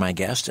guest,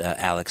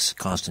 ALEX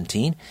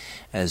CONSTANTINE,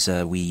 as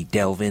we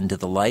delve into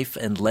the life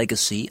and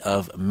legacy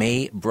of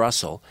Mae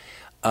Brussell.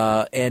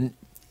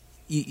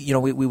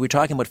 We were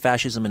talking about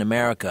fascism in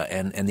America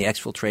and the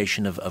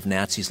exfiltration of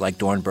Nazis like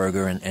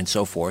Dornberger and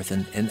so forth,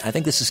 and I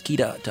think this is key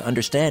to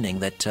understanding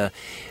that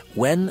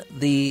when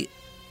the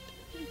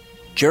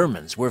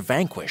Germans were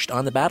vanquished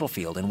on the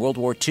battlefield in World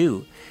War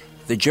II,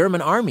 the German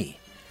army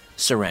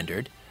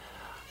surrendered,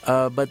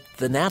 but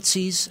the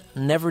Nazis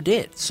never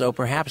did. So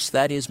perhaps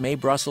that is Mae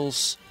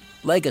Brussell's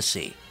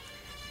legacy.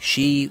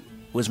 She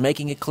was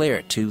making it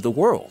clear to the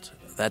world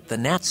that the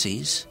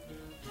Nazis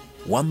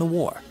won the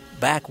war.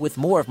 Back with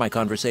more of my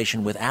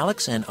conversation with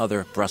Alex and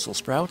other Brussels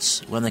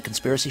sprouts when The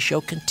Conspiracy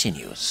Show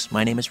continues.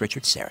 My name is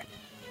Richard Serrett.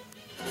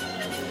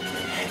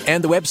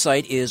 And the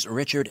website is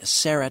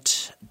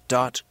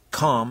richardsserrett.com.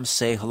 com.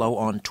 Say hello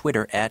on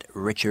Twitter at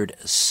Richard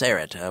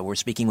Syrett. We're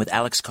speaking with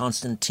ALEX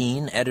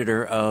CONSTANTINE,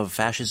 editor of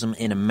Fascism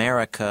in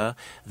America,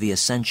 The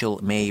Essential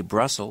Mae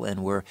Brussell,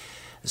 and we're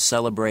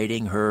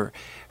celebrating her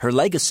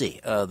legacy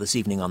this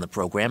evening on the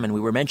program. And we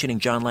were mentioning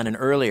John Lennon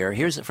earlier.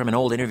 Here's from an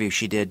old interview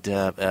she did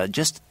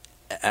just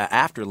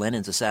after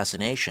Lennon's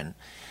assassination.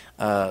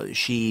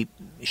 She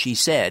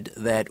said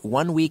that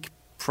 1 week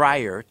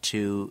prior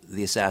to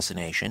the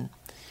assassination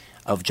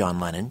of John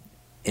Lennon,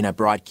 in a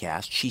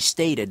broadcast, she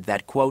stated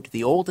that, quote,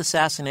 "The old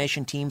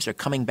assassination teams are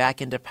coming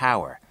back into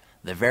power.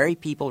 The very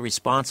people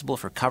responsible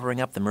for covering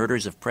up the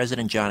murders of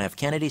President John F.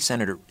 Kennedy,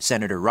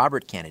 Senator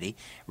Robert Kennedy,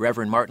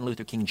 Reverend Martin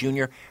Luther King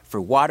Jr.,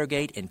 for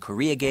Watergate and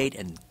Koreagate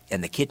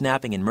and the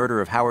kidnapping and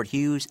murder of Howard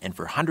Hughes, and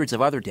for hundreds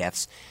of other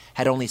deaths,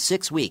 had only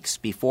 6 weeks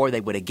before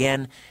they would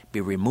again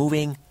be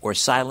removing or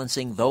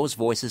silencing those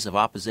voices of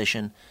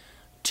opposition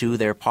to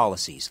their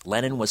policies.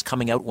 Lennon was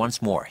coming out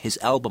once more. His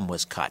album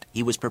was cut.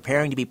 He was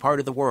preparing to be part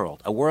of the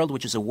world, a world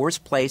which is a worse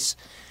place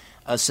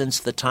since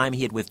the time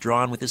he had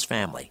withdrawn with his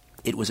family.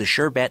 It was a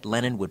sure bet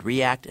Lennon would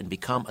react and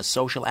become a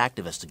social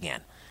activist again.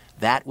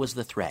 That was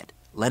the threat.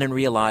 Lennon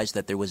realized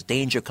that there was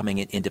danger coming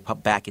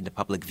back into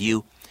public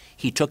view.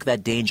 He took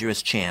that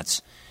dangerous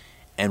chance,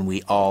 and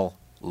we all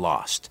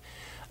lost."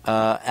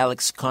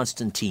 ALEX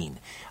CONSTANTINE,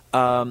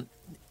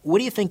 what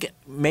do you think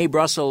Mae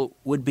Brussell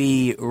would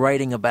be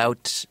writing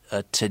about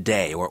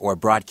today, or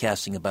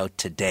broadcasting about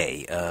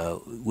today?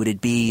 Would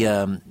it be,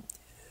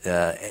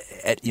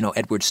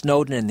 Edward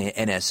Snowden and the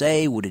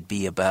NSA? Would it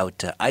be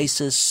about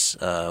ISIS?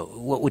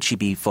 What would she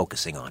be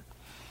focusing on?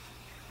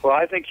 Well,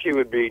 I think she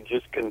would be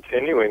just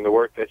continuing the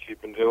work that she's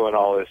been doing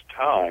all this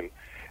time.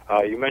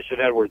 You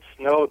mentioned Edward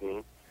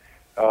Snowden.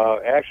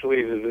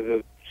 Actually,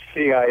 the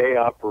CIA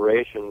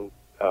operation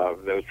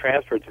that was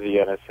transferred to the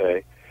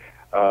NSA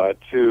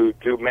to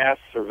do mass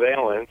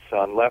surveillance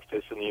on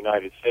leftists in the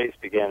United States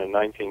began in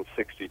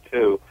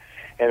 1962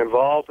 and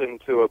evolved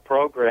into a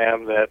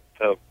program that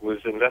was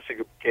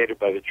investigated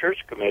by the Church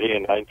Committee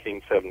in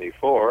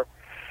 1974,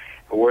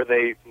 where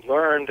they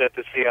learned that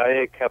the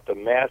CIA kept a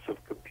massive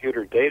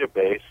computer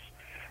database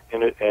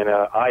in an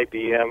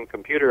IBM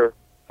computer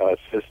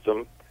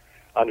system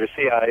under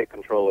CIA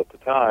control at the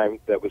time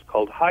that was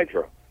called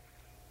Hydra,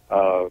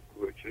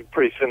 which is a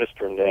pretty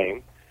sinister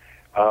name.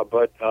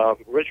 But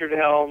Richard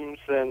Helms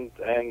and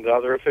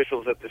other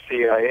officials at the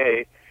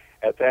CIA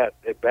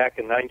back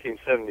in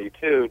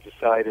 1972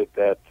 decided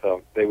that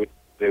they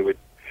would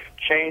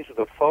change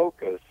the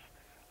focus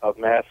of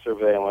mass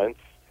surveillance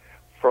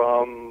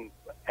from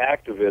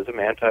activism,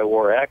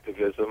 anti-war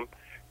activism,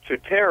 to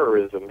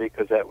terrorism,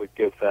 because that would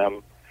give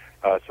them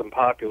some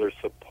popular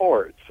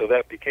support. So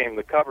that became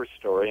the cover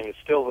story, and it's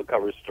still the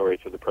cover story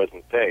to the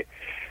present day.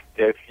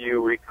 If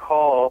you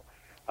recall,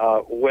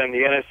 when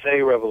the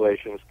NSA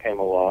revelations came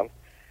along,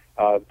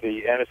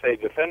 the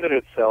NSA defended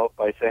itself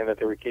by saying that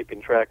they were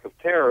keeping track of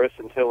terrorists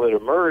until it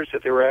emerged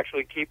that they were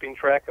actually keeping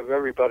track of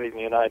everybody in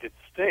the United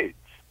States.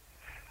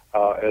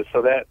 And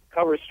so that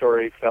cover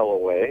story fell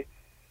away,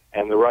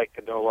 and the right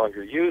could no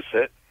longer use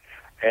it.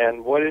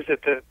 And what is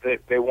it that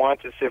they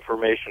want this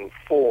information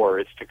for?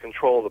 It's to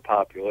control the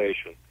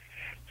population.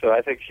 So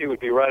I think she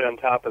would be right on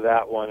top of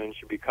that one, and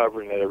she'd be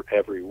covering it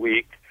every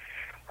week.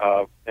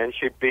 And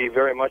she'd be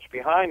very much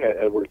behind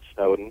Edward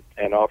Snowden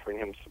and offering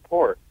him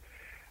support.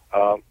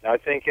 I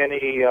think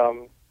any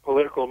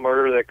political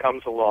murder that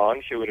comes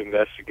along, she would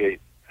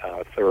investigate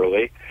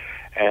thoroughly.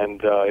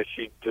 And if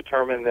she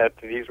determined that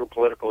these were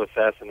political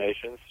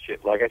assassinations,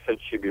 like I said,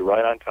 she'd be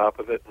right on top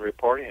of it and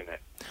reporting it.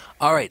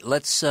 All right,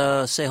 let's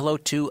say hello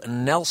to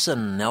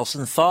Nelson.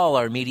 Nelson Thal,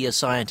 our media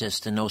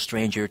scientist and no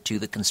stranger to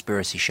the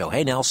Conspiracy Show.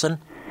 Hey, Nelson.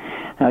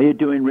 How you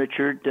doing,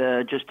 Richard?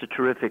 Just a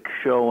terrific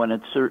show, and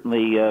it's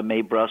certainly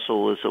Mae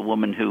Brussell is a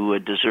woman who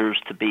deserves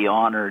to be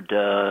honored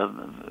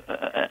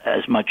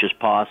as much as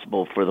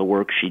possible for the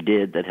work she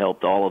did that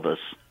helped all of us.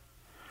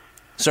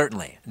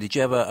 Certainly. Did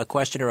you have a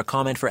question or a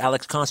comment for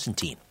ALEX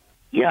CONSTANTINE?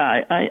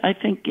 Yeah, I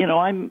think,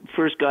 I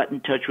first got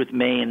in touch with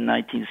Mae in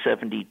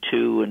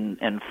 1972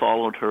 and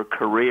followed her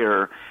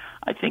career.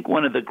 I think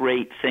one of the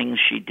great things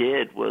she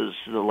did was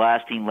the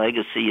lasting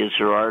legacy is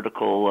her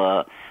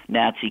article,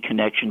 Nazi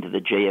Connection to the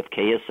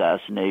JFK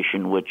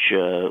Assassination, which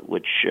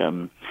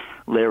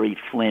Larry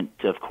Flint,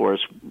 of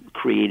course,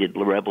 created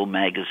the Rebel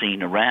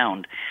magazine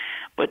around.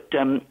 But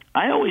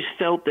I always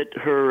felt that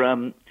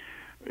her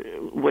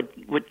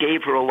what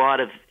gave her a lot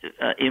of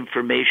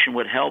information,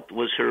 what helped,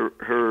 was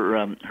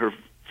her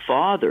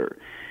father,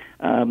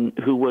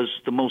 who was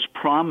the most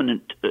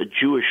prominent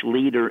Jewish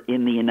leader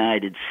in the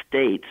United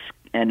States,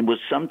 and was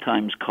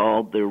sometimes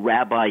called the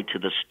rabbi to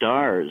the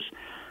stars.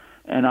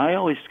 And I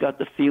always got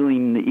the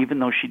feeling, even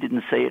though she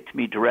didn't say it to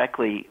me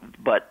directly,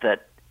 but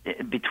that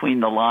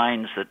between the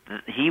lines, that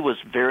he was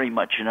very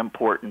much an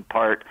important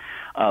part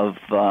of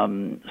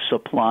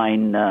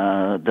supplying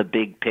the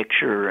big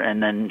picture,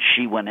 and then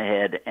she went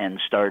ahead and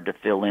started to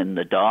fill in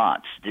the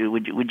dots.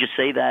 Would you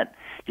say that?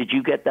 Did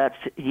you get that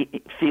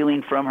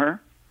feeling from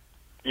her?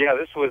 Yeah,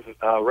 this was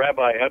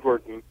Rabbi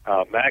Edward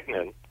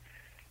Magnin.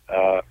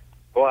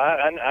 Well,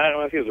 I don't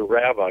know if he was a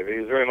rabbi, but he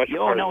was very much. He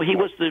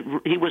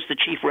was the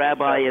chief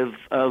rabbi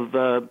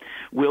of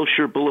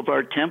Wilshire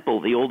Boulevard Temple,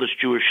 the oldest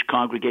Jewish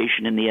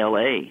congregation in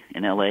L.A.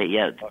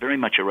 Yeah, very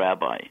much a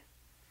rabbi.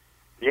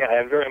 Yeah,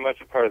 and very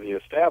much a part of the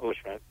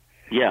establishment.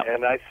 Yeah,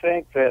 and I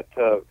think that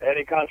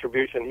any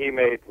contribution he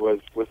made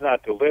was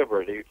not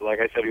deliberate. Like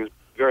I said, he was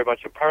very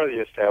much a part of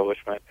the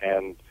establishment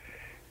and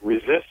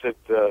resisted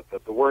the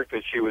work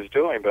that she was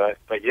doing.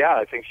 But yeah,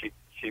 I think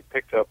she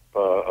picked up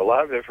a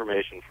lot of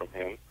information from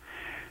him.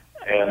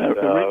 And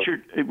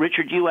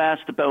Richard, you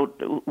asked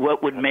about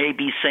what would Mae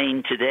be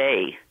saying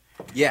today.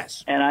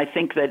 Yes. And I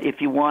think that if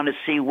you want to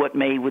see what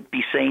Mae would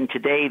be saying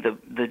today,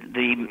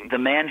 the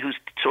man who's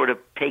sort of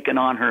taken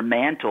on her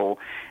mantle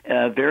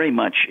very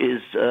much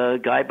is a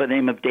guy by the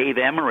name of Dave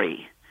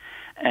Emery,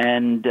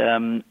 and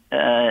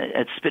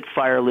at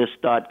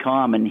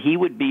Spitfirelist.com, and he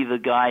would be the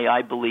guy,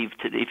 I believe,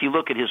 if you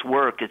look at his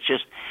work, it's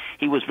just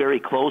he was very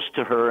close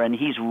to her, and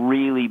he's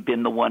really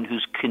been the one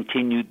who's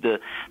continued the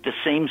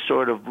same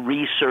sort of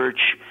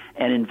research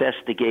and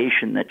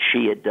investigation that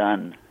she had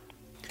done.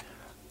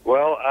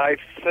 Well, I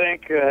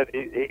think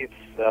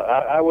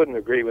I wouldn't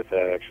agree with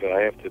that, actually.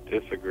 I have to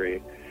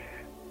disagree.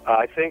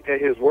 I think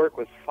that his work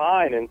was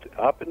fine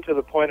up until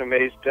the point of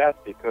Mae's death,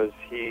 because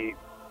he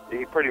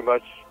pretty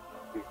much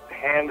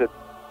handed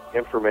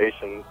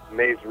information,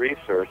 Mae's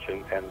research,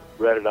 and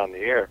read it on the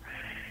air.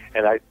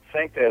 And I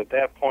think that at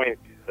that point,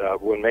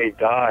 when Mae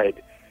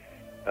died,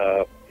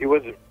 he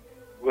wasn't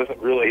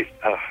really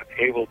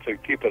able to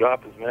keep it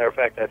up. As a matter of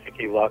fact, I think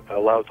he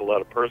allows a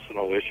lot of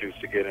personal issues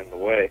to get in the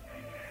way.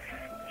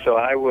 So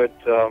I would,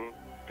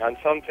 on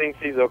some things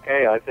he's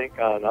okay. I think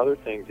on other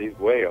things he's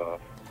way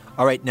off.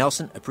 All right,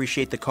 Nelson,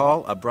 appreciate the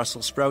call.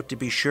 Brussels Sprout, to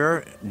be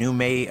sure. New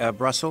Mae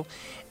Brussell.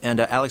 And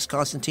ALEX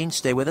CONSTANTINE,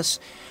 stay with us.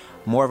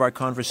 More of our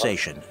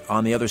conversation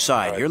on the other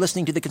side. Right. You're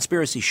listening to The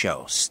Conspiracy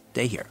Show.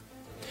 Stay here.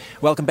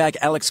 Welcome back.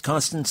 ALEX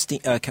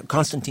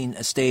Constantine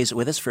stays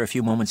with us for a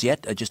few moments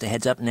yet. Just a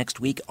heads up, next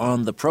week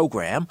on the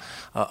program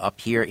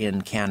up here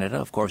in Canada.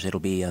 Of course, it'll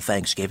be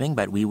Thanksgiving,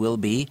 but we will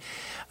be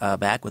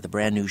back with a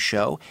brand new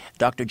show.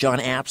 Dr. John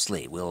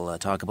Apsley will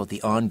talk about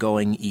the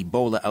ongoing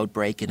Ebola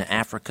outbreak in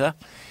Africa.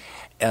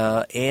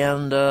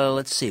 And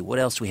let's see, what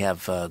else we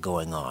have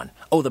going on?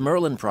 Oh, the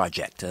Merlin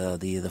Project.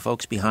 The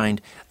folks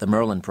behind the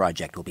Merlin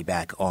Project will be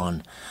back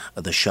on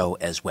the show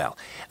as well.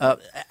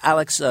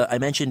 Alex, I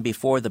mentioned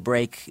before the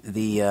break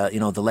the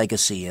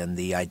legacy and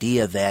the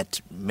idea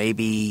that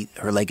maybe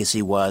her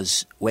legacy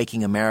was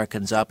waking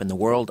Americans up and the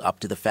world up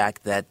to the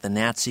fact that the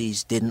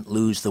Nazis didn't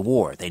lose the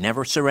war. They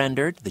never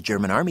surrendered. The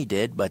German army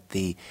did, but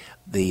the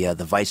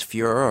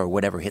Weissführer, or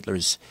whatever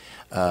Hitler's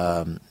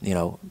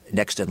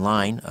next in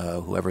line,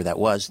 whoever that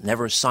was,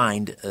 never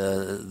signed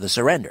the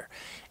surrender.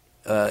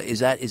 Is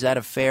that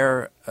a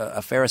fair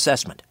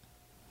assessment?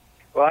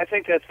 Well, I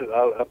think that's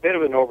a bit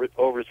of an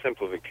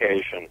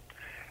oversimplification.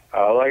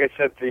 Like I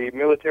said, the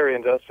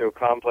military-industrial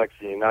complex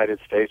in the United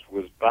States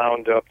was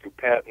bound up through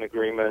patent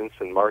agreements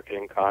and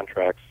marketing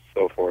contracts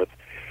and so forth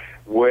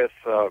with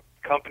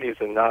companies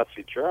in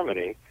Nazi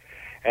Germany,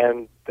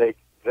 and they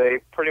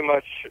pretty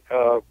much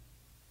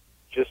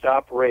just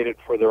operated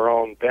for their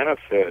own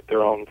benefit,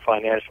 their own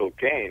financial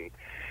gain.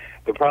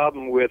 The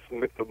problem with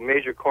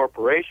major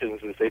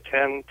corporations is they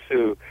tend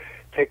to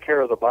take care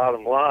of the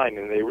bottom line,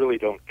 and they really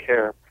don't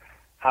care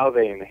how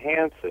they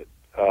enhance it.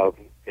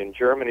 In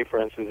Germany, for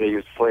instance, they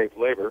use slave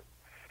labor.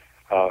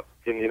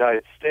 In the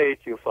United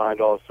States, you'll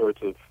find all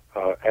sorts of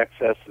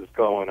excesses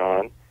going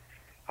on.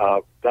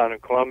 Down in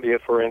Colombia,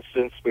 for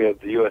instance, we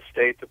have the U.S.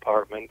 State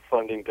Department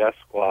funding death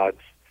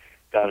squads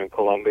down in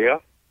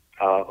Colombia,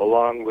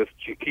 along with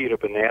Chiquita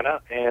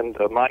Banana and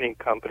a mining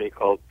company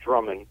called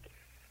Drummond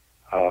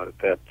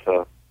that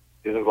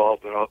is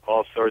involved in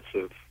all sorts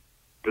of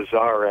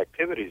bizarre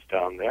activities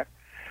down there.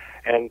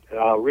 And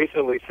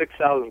recently,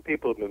 6,000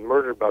 people have been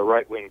murdered by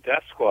right-wing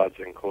death squads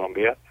in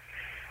Colombia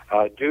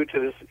due to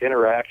this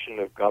interaction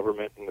of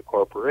government and the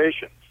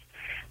corporations.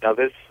 Now,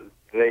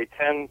 they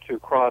tend to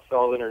cross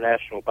all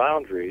international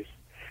boundaries,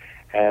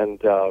 and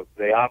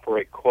they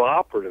operate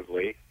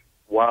cooperatively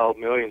while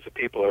millions of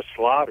people are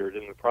slaughtered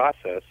in the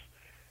process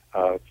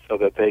so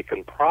that they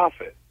can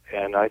profit.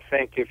 And I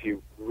think if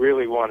you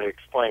really want to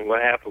explain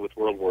what happened with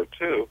World War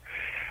II,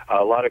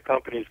 a lot of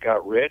companies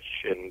got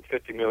rich and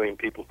 50 million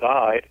people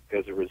died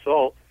as a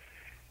result,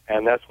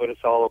 and that's what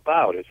it's all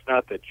about. It's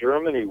not that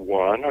Germany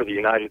won or the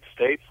United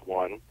States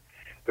won.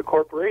 The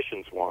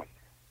corporations won.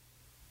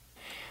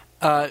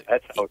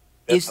 That's how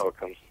it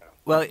comes down.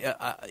 Well,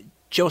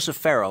 Joseph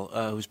Farrell,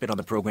 who's been on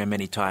the program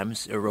many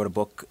times, wrote a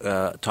book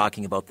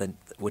talking about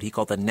what he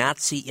called the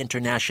Nazi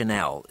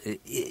Internationale.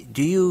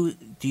 Do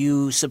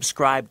you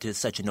subscribe to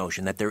such a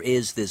notion that there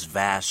is this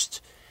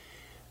vast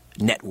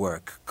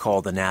network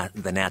called the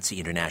Nazi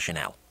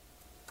Internationale?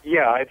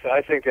 Yeah,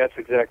 I think that's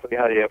exactly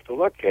how you have to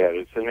look at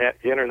it. It's an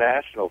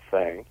international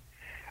thing.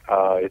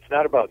 It's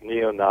not about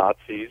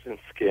neo-Nazis and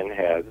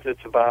skinheads.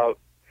 It's about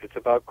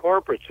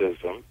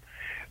corporatism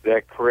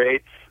that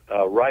creates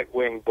a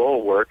right-wing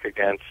bulwark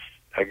against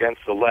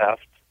the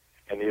left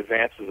and the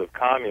advances of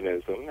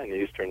communism in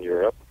Eastern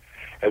Europe.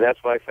 And that's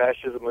why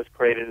fascism was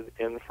created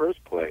in the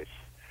first place,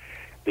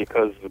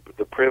 because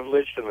the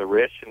privileged and the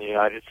rich in the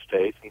United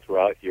States and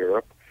throughout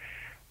Europe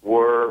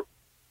were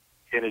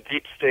in a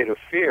deep state of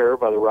fear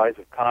by the rise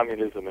of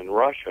communism in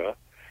Russia,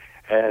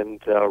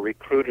 and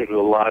recruited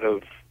a lot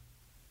of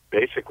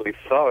basically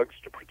thugs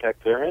to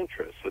protect their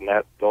interests, and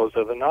those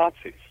are the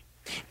Nazis.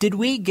 Did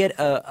we get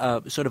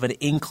a sort of an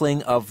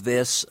inkling of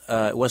this?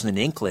 It wasn't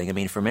an inkling. I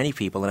mean, for many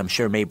people, and I'm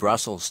sure Mae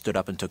Brussell stood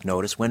up and took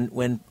notice,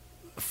 when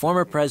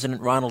former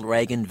President Ronald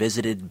Reagan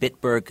visited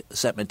Bitburg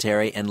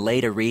Cemetery and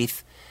laid a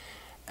wreath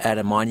at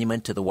a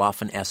monument to the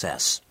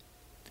Waffen-SS.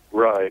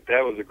 Right.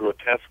 That was a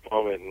grotesque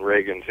moment in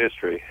Reagan's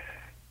history.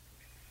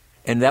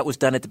 And that was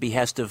done at the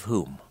behest of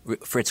whom?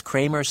 Fritz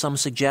Kramer, some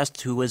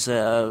suggest, who was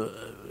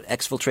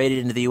exfiltrated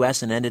into the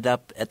U.S. and ended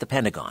up at the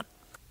Pentagon.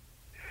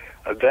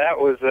 That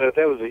was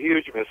a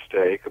huge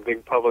mistake, a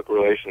big public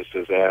relations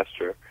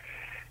disaster.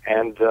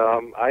 And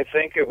I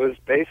think it was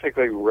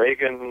basically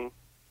Reagan's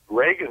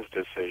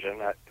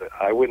decision.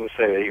 I wouldn't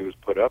say that he was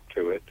put up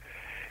to it.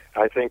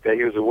 I think that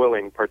he was a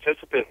willing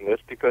participant in this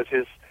because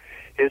his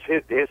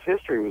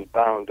history was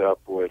bound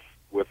up with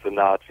the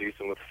Nazis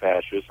and with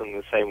fascism, and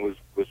the same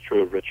was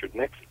true of Richard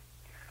Nixon.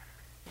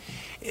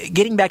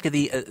 Getting back to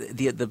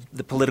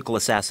the political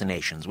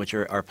assassinations, which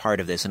are part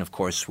of this, and of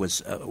course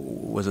was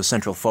a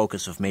central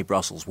focus of Mae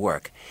Brussell's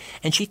work,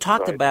 and she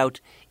talked about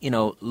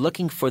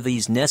looking for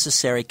these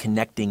necessary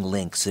connecting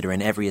links that are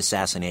in every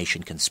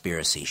assassination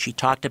conspiracy. She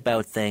talked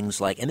about things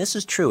like, and this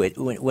is true,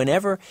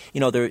 whenever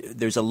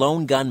there's a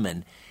lone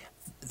gunman,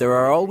 there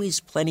are always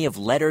plenty of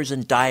letters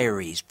and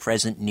diaries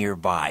present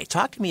nearby.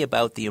 Talk to me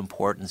about the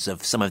importance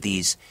of some of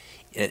these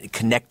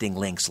connecting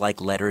links, like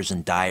letters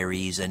and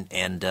diaries and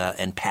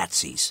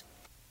patsies.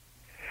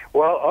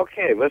 Well,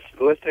 okay, let's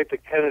take the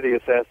Kennedy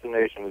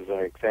assassination as an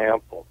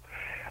example.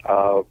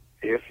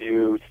 If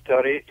you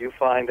study it, you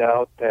find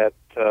out that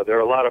there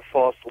are a lot of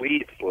false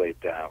leads laid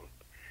down,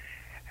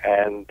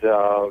 and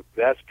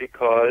that's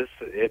because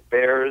it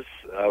bears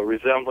a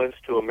resemblance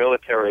to a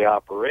military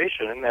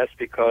operation, and that's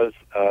because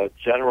a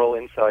general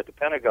inside the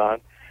Pentagon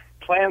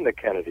planned the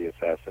Kennedy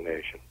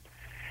assassination.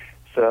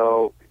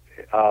 So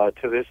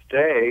to this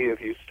day,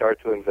 if you start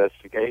to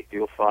investigate,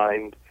 you'll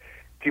find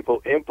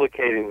people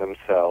implicating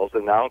themselves,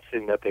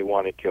 announcing that they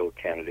want to kill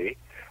Kennedy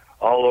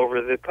all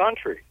over the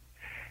country.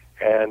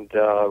 And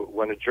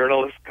when a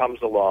journalist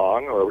comes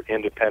along, or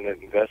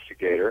independent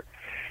investigator,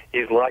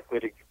 he's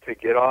likely to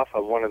get off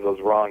on one of those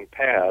wrong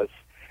paths,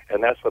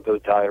 and that's what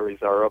those diaries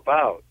are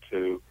about,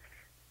 to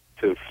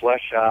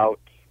flesh out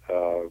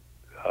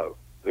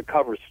the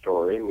cover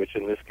story, which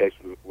in this case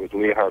was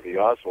Lee Harvey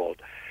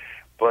Oswald.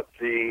 But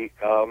the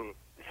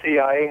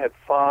CIA had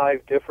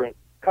 5 different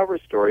cover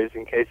stories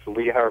in case the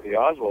Lee Harvey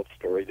Oswald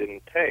story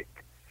didn't take.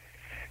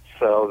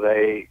 So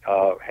they,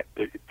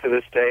 to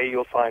this day,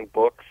 you'll find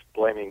books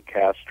blaming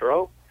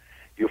Castro,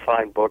 you'll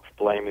find books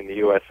blaming the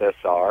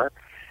USSR,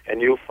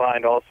 and you'll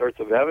find all sorts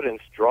of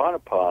evidence drawn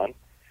upon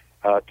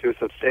to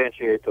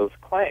substantiate those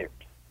claims.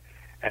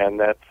 And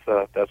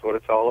that's what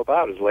it's all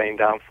about, is laying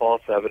down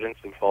false evidence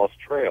and false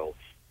trails.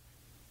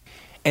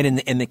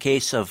 And in the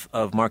case of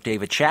Mark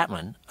David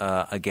Chapman,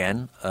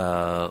 again,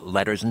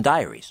 letters and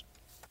diaries.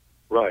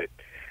 Right.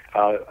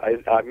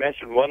 I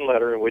mentioned one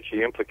letter in which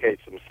he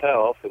implicates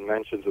himself and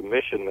mentions a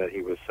mission that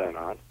he was sent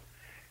on,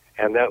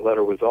 and that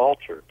letter was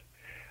altered.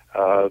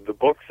 The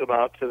books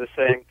amount to the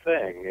same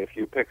thing. If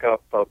you pick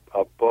up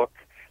a book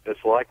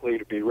that's likely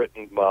to be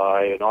written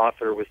by an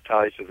author with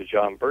ties to the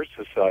John Birch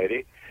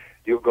Society,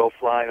 you'll go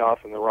flying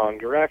off in the wrong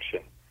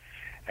direction.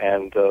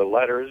 And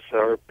letters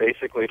are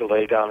basically to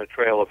lay down a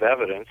trail of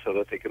evidence so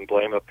that they can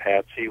blame a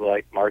patsy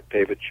like Mark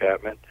David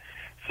Chapman,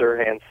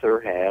 Sirhan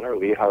Sirhan, or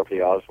Lee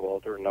Harvey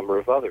Oswald, or a number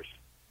of others.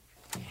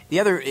 The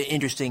other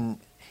interesting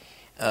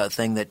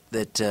thing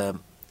that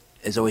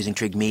has always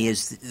intrigued me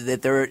is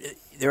that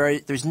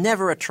there's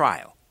never a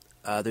trial.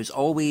 There's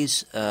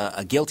always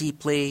a guilty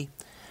plea,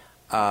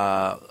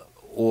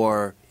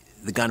 or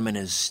the gunman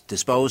is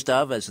disposed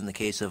of, as in the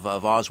case of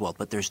Oswald,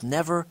 but there's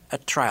never a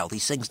trial.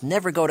 These things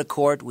never go to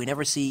court. We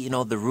never see,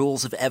 the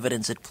rules of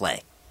evidence at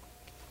play.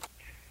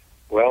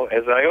 Well,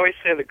 as I always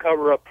say, the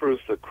cover-up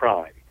proves the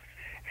crime.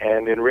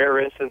 And in rare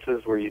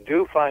instances where you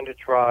do find a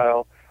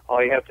trial,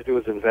 all you have to do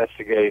is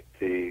investigate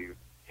the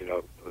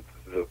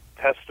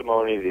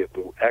testimony, the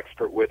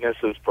expert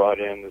witnesses brought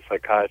in, the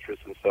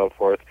psychiatrists and so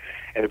forth,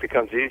 and it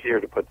becomes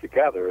easier to put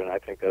together, and I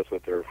think that's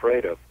what they're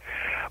afraid of.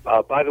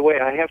 By the way,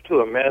 I have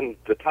to amend,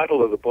 the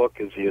title of the book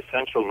is The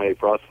Essential Mae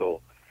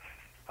Brussell.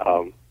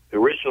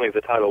 Originally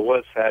the title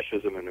was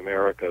Fascism in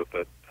America,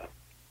 but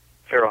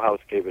Farrow House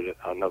gave it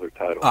another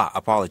title.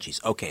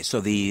 Apologies. Okay, so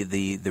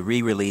the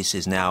re-release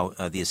is now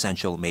The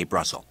Essential Mae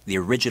Brussell. The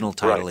original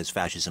title is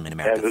Fascism in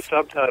America. And the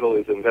subtitle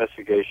is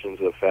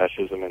Investigations of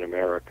Fascism in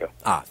America.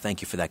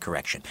 Thank you for that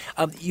correction.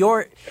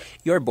 Your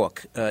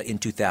book in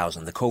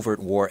 2000, The Covert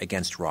War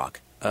Against Rock,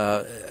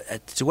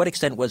 to what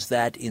extent was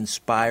that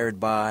inspired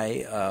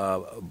by,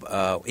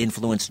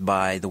 influenced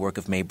by the work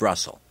of Mae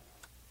Brussell?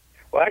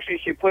 Well, actually,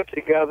 she put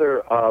together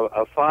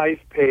a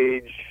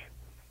 5-page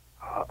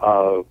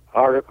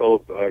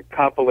article, a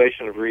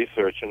compilation of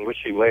research in which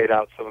he laid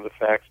out some of the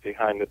facts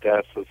behind the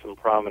deaths of some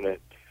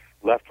prominent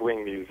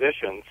left-wing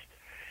musicians.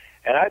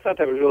 And I thought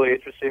that was really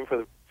interesting.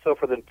 So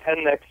for the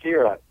 10 next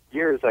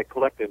years, I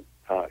collected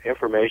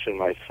information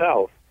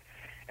myself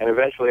and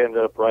eventually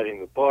ended up writing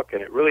the book.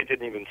 And it really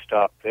didn't even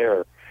stop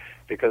there,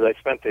 because I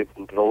spent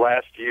the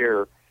last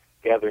year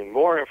gathering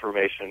more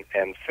information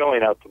and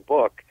filling out the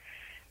book.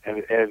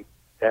 And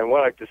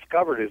what I've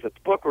discovered is that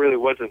the book really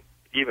wasn't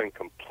even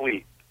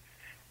complete.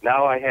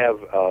 Now I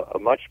have a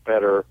much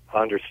better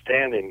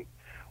understanding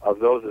of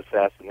those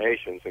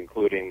assassinations,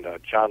 including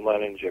John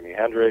Lennon, Jimi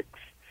Hendrix,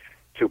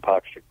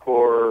 Tupac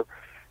Shakur,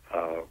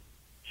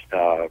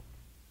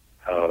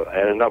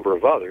 and a number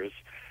of others,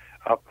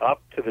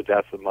 up to the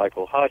death of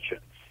Michael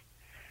Hutchins.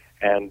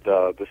 And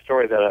the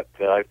story that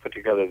I put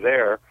together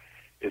there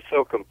is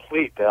so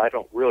complete that I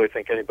don't really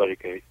think anybody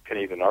can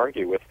even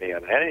argue with me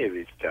on any of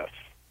these deaths.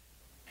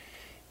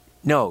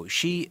 No,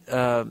 she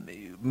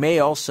may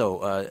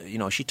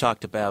also, she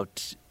talked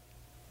about,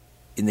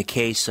 in the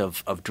case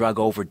of drug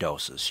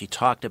overdoses, she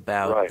talked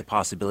about the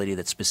possibility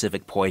that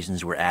specific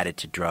poisons were added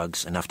to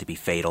drugs enough to be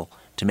fatal,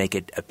 to make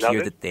it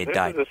appear that they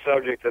died. This is a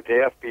subject that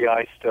the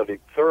FBI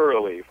studied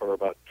thoroughly for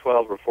about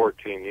 12 or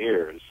 14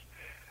 years,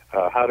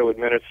 how to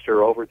administer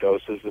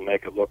overdoses and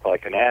make it look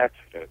like an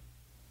accident.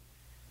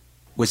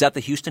 Was that the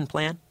Houston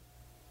plan?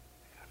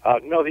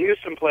 No, the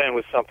Houston plan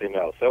was something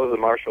else. That was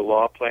a martial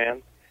law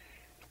plan.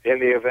 In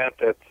the event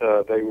that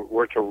they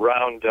were to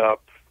round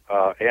up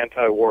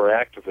anti-war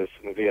activists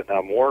in the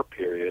Vietnam War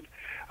period,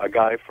 a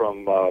guy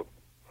from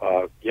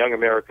Young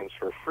Americans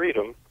for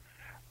Freedom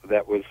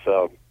that was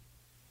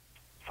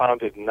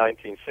founded in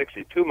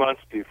 1960, 2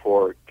 months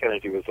before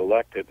Kennedy was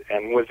elected,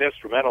 and was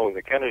instrumental in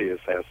the Kennedy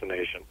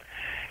assassination.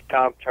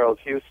 Tom Charles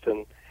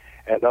Houston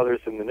and others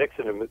in the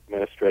Nixon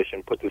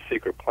administration put the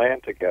secret plan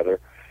together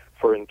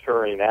for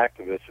interring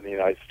activists in the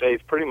United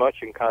States, pretty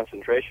much in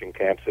concentration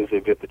camps as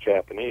they did the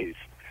Japanese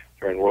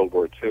during World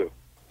War II.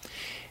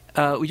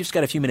 We just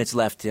got a few minutes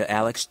left,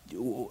 Alex.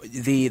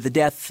 The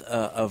death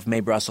of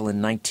Mae Brussell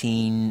in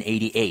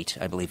 1988,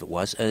 I believe it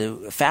was,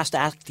 a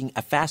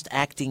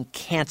fast-acting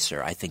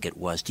cancer, I think it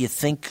was. Do you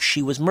think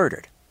she was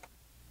murdered?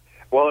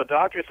 Well, a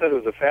doctor said it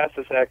was the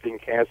fastest-acting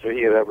cancer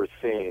he had ever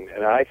seen,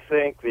 and I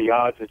think the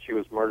odds that she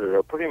was murdered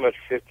are pretty much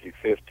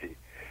 50-50.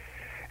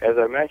 As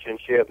I mentioned,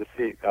 she had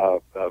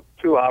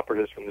two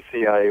operatives from the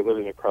CIA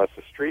living across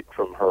the street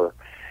from her,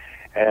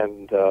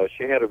 and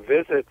she had a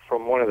visit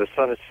from one of the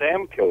Son of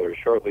Sam killers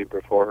shortly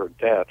before her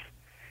death,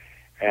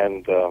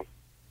 and a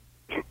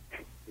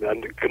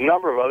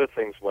number of other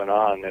things went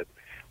on that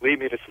lead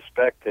me to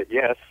suspect that,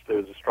 yes,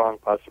 there's a strong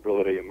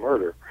possibility of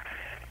murder.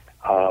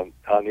 On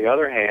the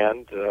other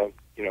hand,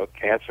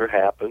 cancer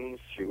happens.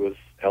 She was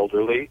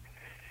elderly.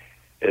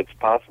 It's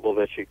possible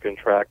that she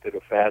contracted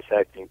a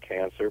fast-acting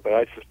cancer, but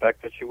I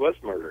suspect that she was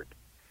murdered.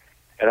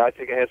 And I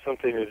think it has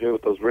something to do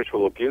with those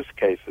ritual abuse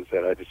cases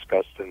that I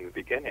discussed in the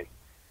beginning.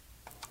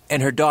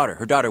 And her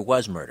daughter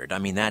was murdered. I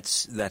mean,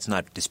 that's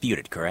not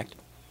disputed, correct?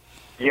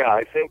 Yeah,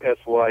 I think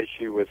that's why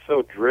she was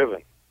so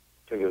driven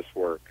to this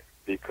work,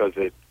 because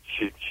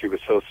she was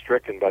so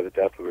stricken by the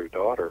death of her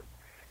daughter.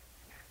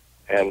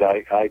 And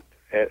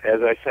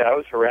as I said, I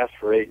was harassed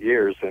for 8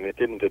 years, and it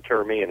didn't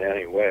deter me in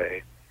any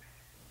way.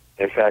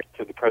 In fact,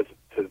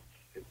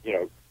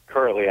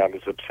 currently I'm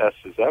as obsessed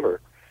as ever.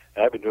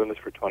 And I've been doing this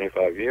for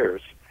 25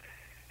 years,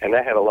 and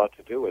that had a lot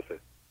to do with it.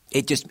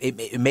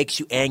 It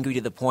makes you angry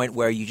to the point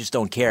where you just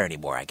don't care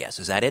anymore, I guess.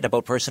 Is that it,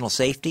 about personal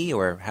safety,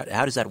 or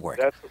how does that work?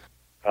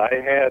 I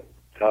had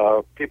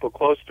people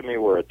close to me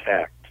were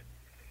attacked,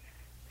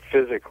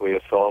 physically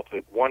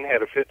assaulted. One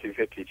had a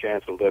 50-50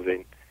 chance of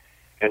living,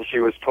 and she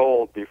was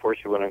told before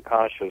she went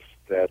unconscious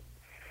that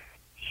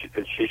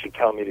she should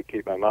tell me to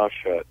keep my mouth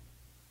shut.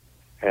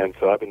 And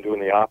so I've been doing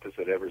the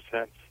opposite ever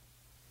since.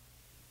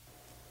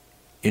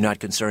 You're not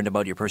concerned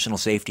about your personal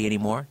safety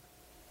anymore?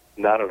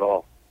 Not at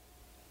all.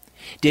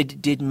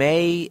 Did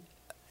Mae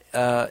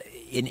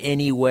in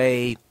any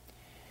way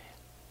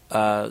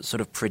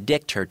sort of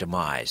predict her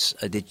demise?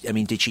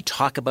 Did she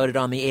talk about it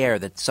on the air,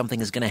 that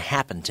something is going to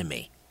happen to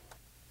me?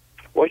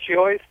 Well, she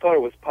always thought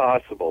it was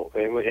possible,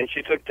 and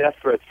she took death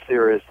threats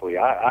seriously.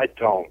 I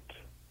don't.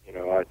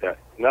 I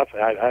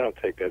don't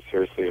take that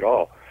seriously at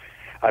all.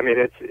 I mean,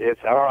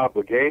 it's our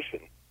obligation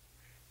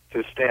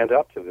to stand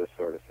up to this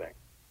sort of thing.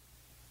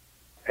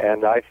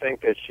 And I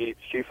think that she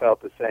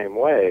felt the same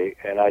way,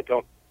 and I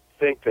don't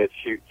think that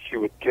she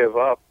would give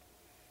up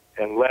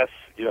unless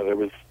there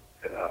was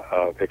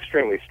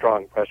extremely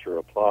strong pressure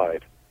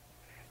applied.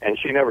 And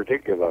she never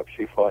did give up.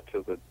 She fought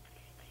till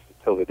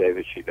the day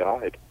that she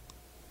died.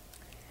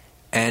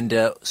 And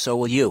so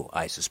will you,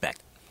 I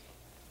suspect.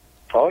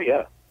 Oh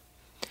yeah,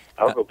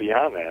 I'll go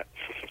beyond that.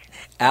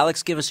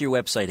 Alex, give us your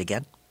website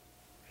again.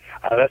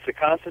 That's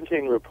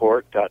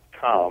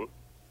theconstantinereport.com.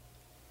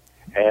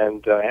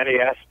 And any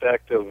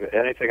aspect of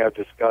anything I've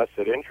discussed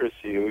that interests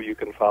you, you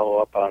can follow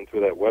up on through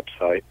that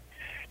website.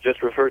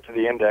 Just refer to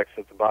the index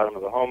at the bottom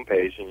of the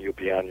homepage, and you'll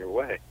be on your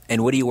way.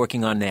 And what are you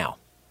working on now,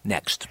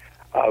 next?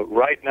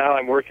 Right now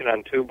I'm working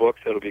on 2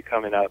 books that will be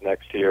coming out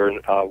next year.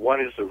 And, one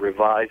is a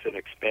revised and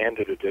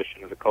expanded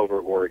edition of The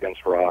Covert War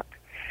Against Iraq.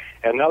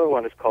 And another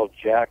one is called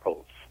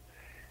Jackals.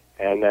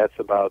 And that's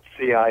about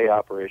CIA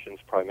operations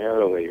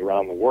primarily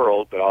around the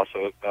world, but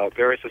also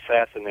various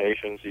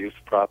assassinations, use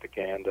of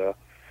propaganda,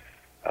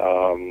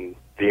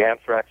 the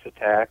anthrax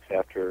attacks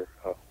after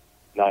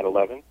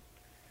 9/11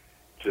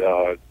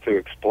 to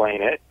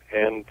explain it.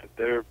 And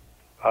there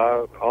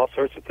are all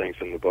sorts of things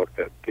in the book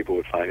that people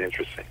would find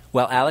interesting.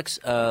 Well, Alex,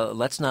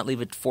 let's not leave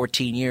it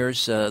 14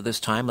 years this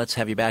time. Let's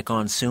have you back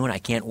on soon. I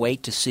can't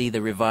wait to see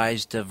the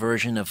revised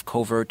version of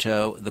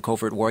The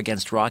Covert War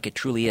Against Iraq. It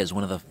truly is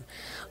one of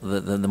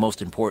the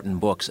most important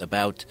books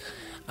about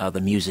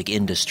the music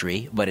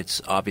industry, but it's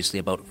obviously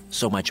about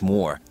so much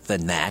more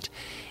than that.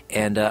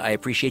 And I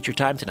appreciate your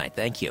time tonight.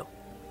 Thank you.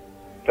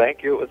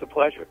 Thank you. It was a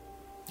pleasure.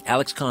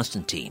 ALEX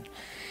CONSTANTINE.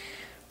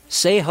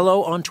 Say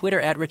hello on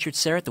Twitter at Richard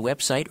Syrett, the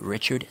website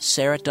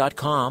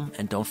richardsyrett.com,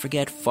 and don't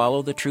forget,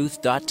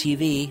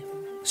 followthetruth.tv.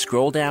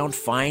 Scroll down,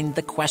 find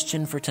the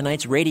question for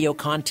tonight's radio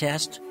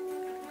contest.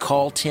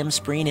 Call Tim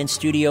Spreen in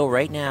studio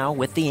right now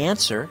with the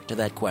answer to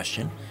that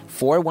question,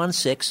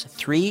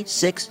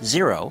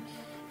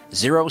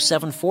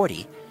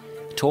 416-360-0740,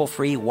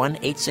 toll-free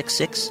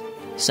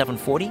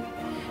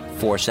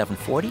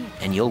 1-866-740-4740,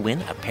 and you'll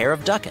win a pair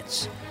of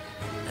ducats.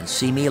 And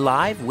see me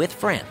live with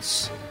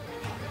friends.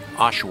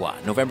 Oshawa,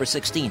 November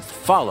 16th.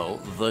 Follow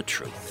the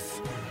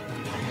truth.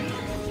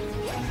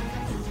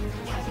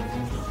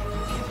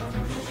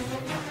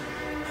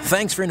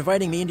 Thanks for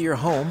inviting me into your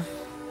home.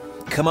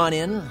 Come on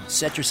in,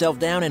 set yourself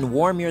down, and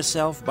warm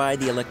yourself by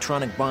the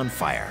electronic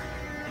bonfire.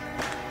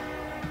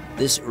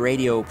 This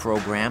radio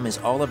program is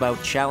all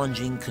about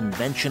challenging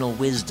conventional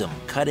wisdom,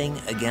 cutting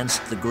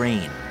against the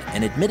grain.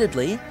 And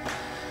admittedly,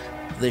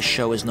 this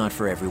show is not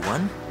for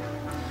everyone,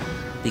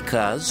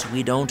 because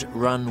we don't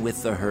run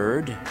with the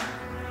herd.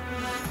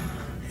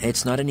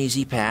 It's not an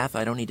easy path,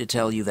 I don't need to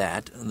tell you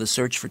that. The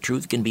search for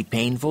truth can be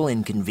painful,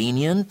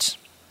 inconvenient.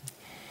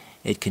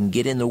 It can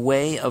get in the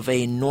way of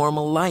a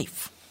normal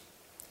life.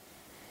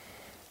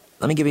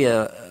 Let me give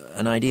you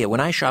an idea. When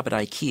I shop at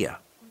IKEA,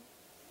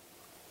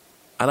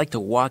 I like to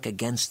walk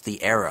against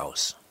the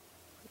arrows.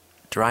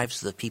 It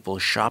drives the people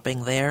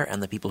shopping there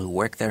and the people who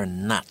work there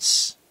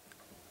nuts.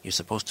 You're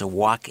supposed to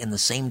walk in the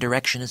same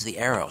direction as the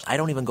arrows. I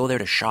don't even go there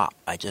to shop.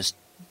 I just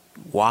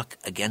walk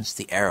against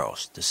the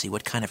arrows to see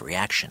what kind of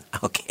reaction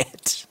I'll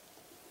get.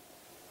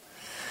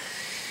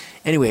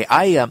 Anyway,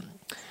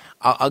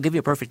 I'll give you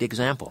a perfect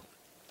example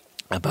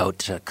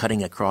about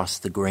cutting across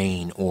the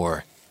grain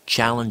or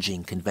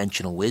challenging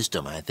conventional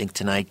wisdom. I think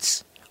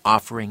tonight's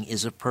offering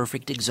is a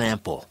perfect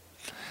example.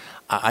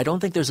 I don't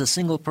think there's a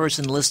single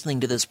person listening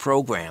to this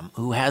program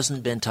who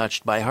hasn't been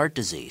touched by heart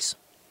disease.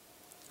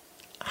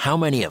 How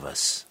many of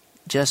us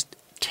just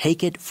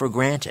take it for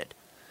granted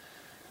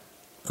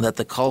that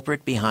the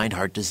culprit behind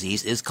heart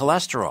disease is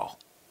cholesterol?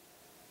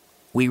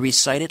 We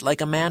recite it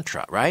like a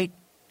mantra, right?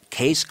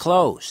 Case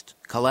closed.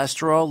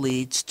 Cholesterol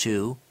leads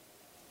to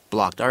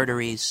blocked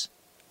arteries,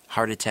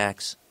 heart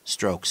attacks,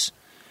 strokes.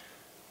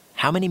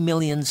 How many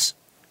millions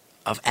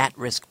of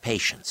at-risk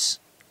patients,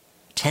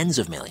 tens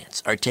of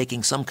millions, are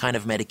taking some kind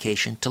of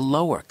medication to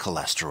lower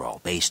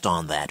cholesterol based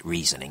on that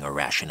reasoning or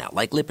rationale,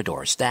 like Lipitor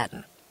or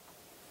statin?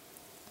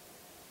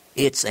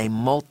 It's a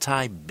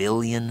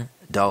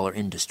multi-billion-dollar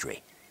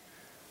industry.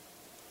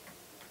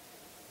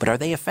 But are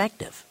they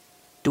effective?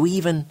 Do we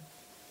even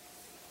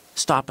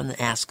stop and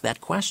ask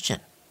that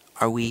question?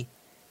 Are we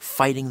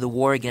fighting the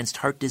war against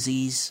heart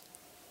disease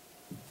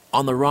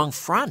on the wrong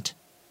front?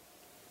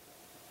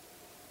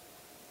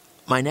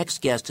 My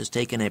next guest has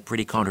taken a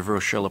pretty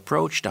controversial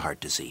approach to heart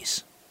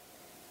disease.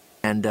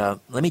 And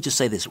let me just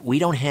say this. We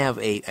don't have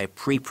a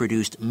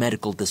pre-produced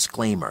medical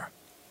disclaimer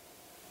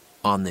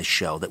on this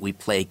show that we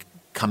play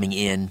coming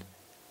in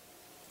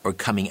or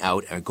coming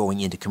out or going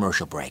into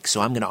commercial breaks.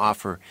 So I'm going to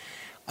offer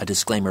a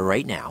disclaimer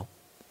right now,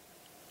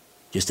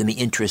 just in the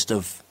interest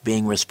of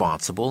being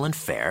responsible and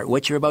fair.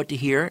 What you're about to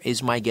hear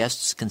is my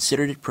guest's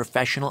considered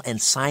professional and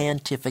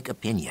scientific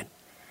opinion.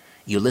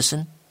 You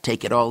listen,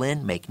 take it all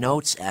in, make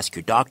notes, ask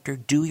your doctor,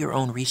 do your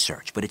own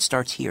research. But it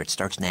starts here. It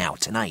starts now,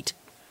 tonight.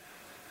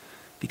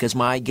 Because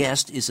my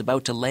guest is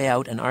about to lay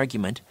out an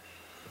argument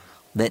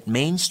that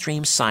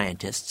mainstream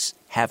scientists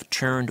have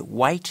turned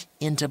white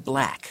into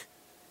black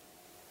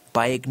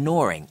by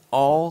ignoring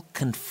all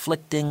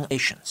conflicting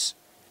nations,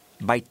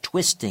 by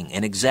twisting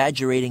and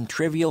exaggerating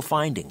trivial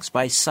findings,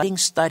 by citing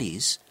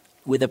studies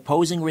with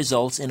opposing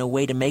results in a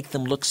way to make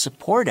them look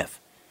supportive,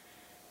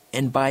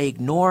 and by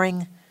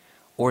ignoring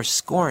or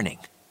scorning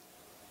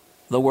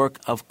the work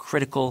of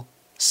critical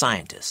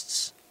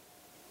scientists.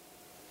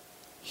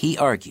 He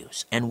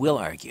argues, and will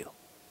argue,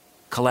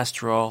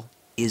 cholesterol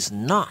is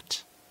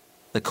not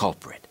the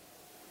culprit.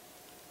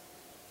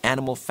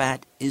 Animal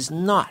fat is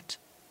not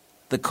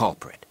the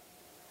culprit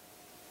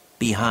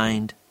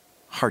behind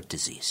heart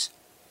disease.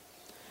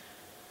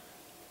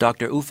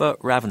 Dr. UFFE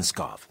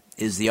RAVNSKOV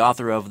is the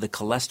author of The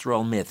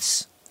Cholesterol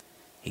Myths.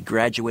 He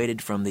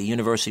graduated from the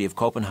University of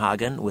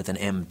Copenhagen with an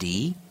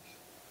MD.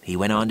 He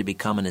went on to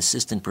become an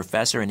assistant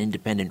professor and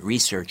independent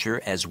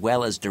researcher, as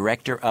well as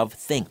director of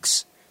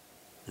THINKS,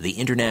 the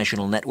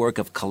International Network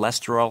of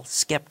Cholesterol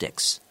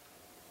Skeptics.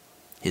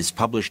 His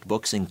published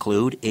books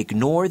include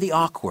Ignore the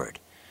Awkward,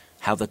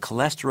 How the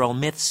Cholesterol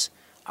Myths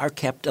Are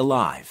Kept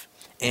Alive,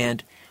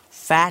 and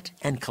Fat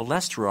and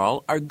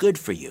Cholesterol Are Good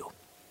for You.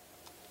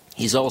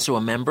 He's also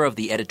a member of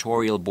the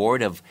editorial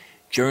board of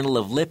Journal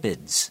of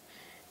Lipids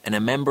and a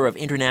member of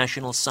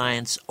International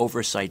Science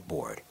Oversight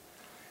Board.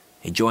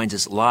 He joins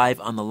us live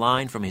on the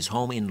line from his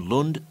home in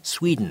Lund,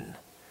 Sweden,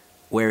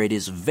 where it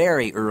is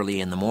very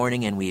early in the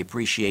morning, and we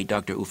appreciate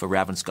Dr. UFFE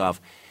RAVNSKOV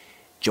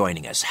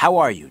joining us. How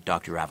are you,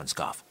 Dr.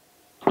 RAVNSKOV?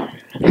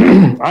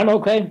 I'm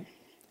okay.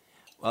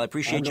 Well, I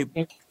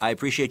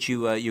appreciate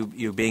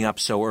you being up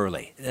so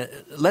early.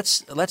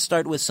 Let's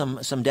start with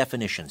some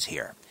definitions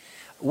here.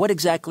 What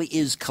exactly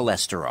is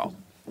cholesterol?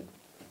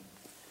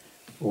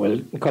 Well,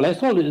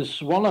 cholesterol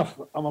is one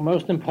of our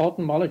most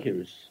important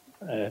molecules.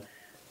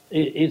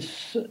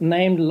 It's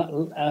named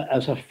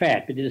as a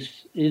fat, but it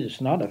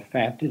is not a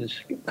fat. It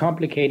is a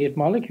complicated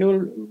molecule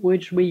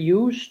which we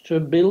use to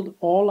build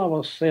all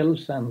our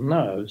cells and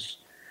nerves.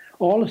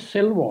 All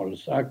cell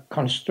walls are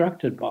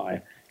constructed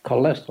by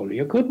cholesterol.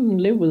 You couldn't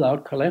live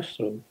without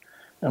cholesterol,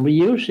 and we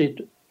use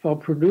it for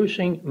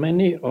producing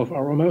many of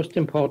our most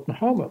important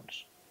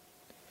hormones.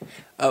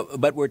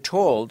 But we're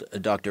told,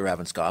 Dr.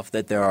 RAVNSKOV,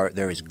 that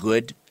there is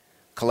good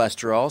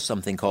cholesterol,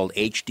 something called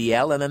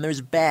HDL, and then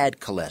there's bad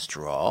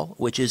cholesterol,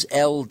 which is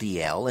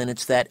LDL, and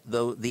it's the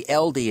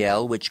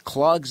LDL which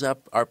clogs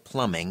up our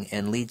plumbing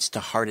and leads to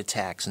heart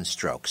attacks and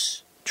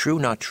strokes. True,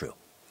 not true?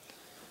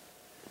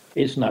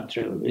 It's not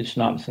true. It's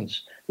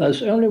nonsense.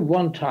 There's only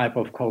one type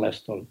of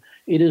cholesterol.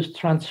 It is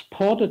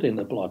transported in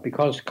the blood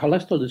because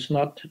cholesterol is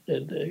not,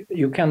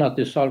 you cannot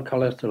dissolve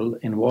cholesterol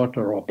in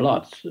water or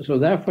blood. So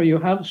therefore you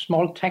have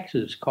small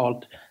taxes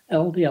called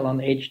LDL and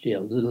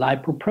HDL, the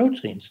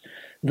lipoproteins.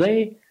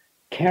 They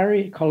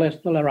carry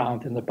cholesterol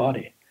around in the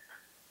body.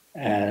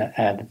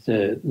 And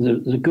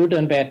the good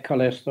and bad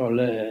cholesterol,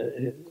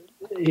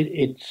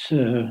 it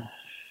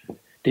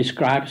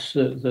describes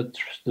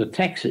the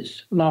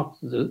taxes, not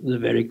the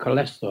very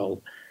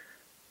cholesterol.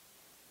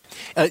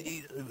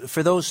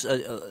 For those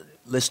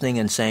listening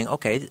and saying,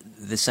 okay,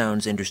 this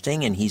sounds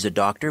interesting, and he's a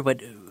doctor,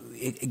 but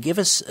give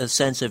us a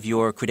sense of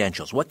your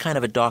credentials. What kind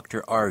of a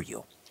doctor are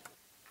you?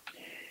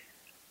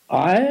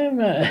 I'm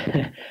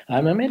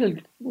a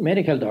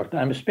medical doctor.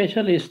 I'm a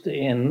specialist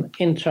in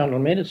internal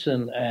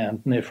medicine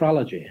and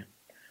nephrology.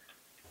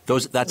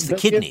 That's the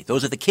kidney.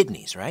 Those are the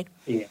kidneys, right?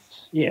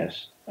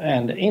 Yes.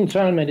 And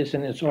internal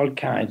medicine is all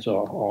kinds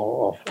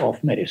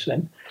of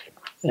medicine.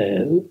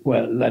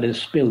 That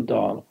is built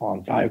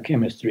on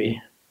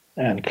biochemistry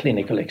and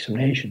clinical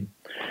examination.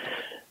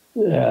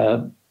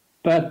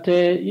 But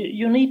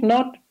you need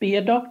not be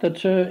a doctor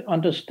to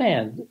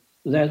understand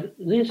that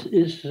this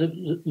is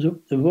the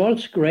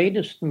world's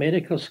greatest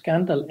medical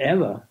scandal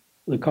ever,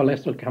 the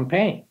cholesterol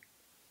campaign.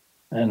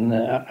 And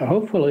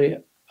hopefully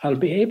I'll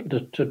be able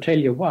to tell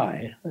you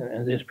why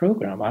in this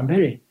program. I'm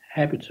very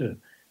happy to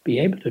be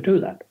able to do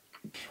that.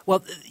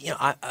 Well,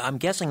 I'm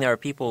guessing there are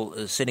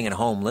people sitting at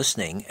home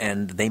listening,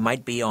 and they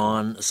might be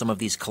on some of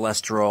these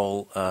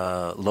cholesterol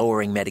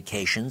lowering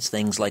medications,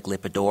 things like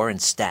Lipitor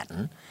and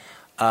statin.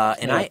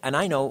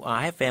 I know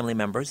I have family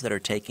members that are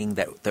taking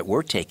that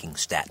were taking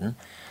statin,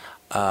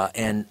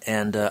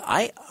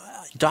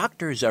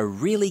 doctors are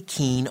really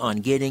keen on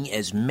getting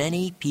as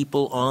many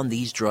people on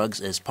these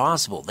drugs as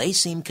possible. They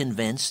seem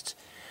convinced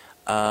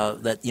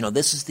that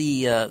this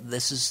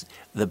is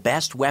the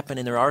best weapon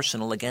in their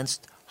arsenal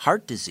against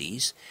heart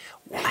disease.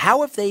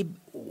 How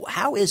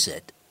is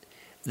it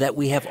that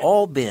we have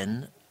all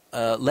been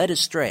led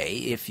astray,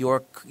 if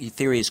your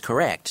theory is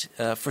correct,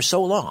 for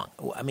so long?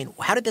 I mean,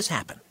 how did this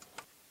happen?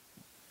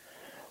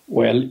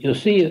 Well, you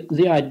see,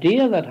 the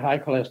idea that high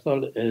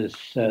cholesterol is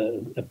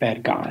a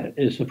bad guy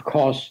is, of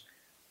course,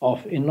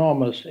 of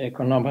enormous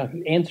economic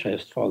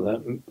interest for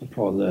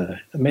the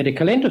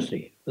medical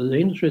industry, the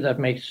industry that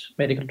makes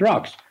medical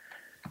drugs.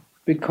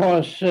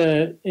 Because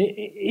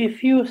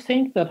if you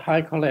think that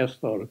high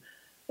cholesterol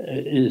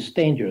is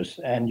dangerous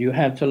and you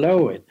have to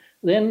lower it,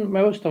 then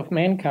most of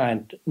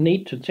mankind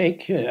need to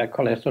take a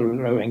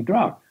cholesterol-lowering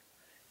drug.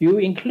 You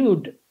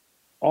include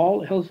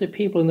all healthy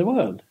people in the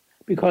world,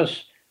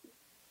 because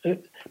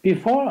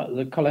before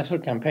the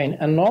cholesterol campaign,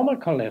 a normal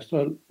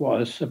cholesterol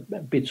was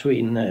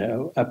between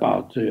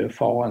about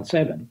 4 and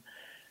 7.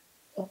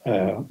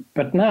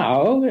 But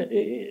now,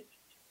 if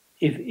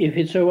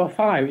it's over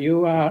 5,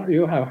 you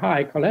have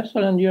high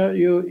cholesterol and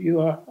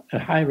you are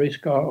at high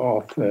risk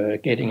of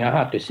getting a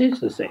heart disease,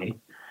 they say.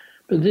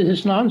 But this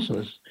is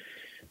nonsense.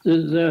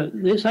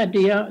 This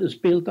idea is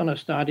built on a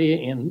study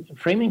in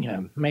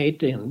Framingham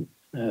made in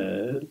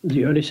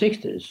the early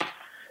 60s.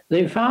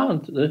 They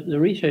found, the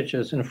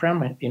researchers in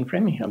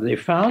Framingham, they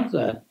found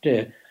that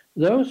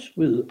those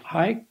who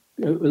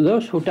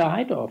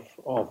died of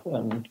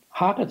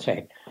heart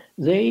attack,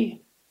 they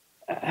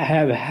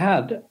have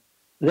had,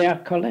 their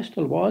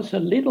cholesterol was a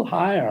little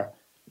higher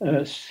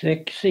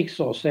 6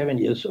 or 7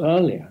 years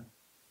earlier.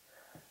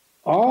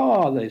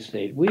 They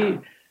say,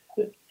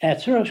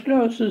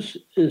 atherosclerosis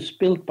is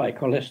built by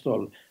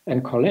cholesterol,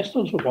 and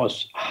cholesterol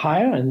was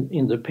higher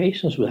in the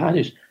patients with heart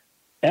disease.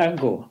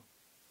 Ergo,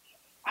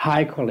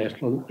 high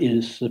cholesterol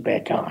is the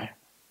bad guy.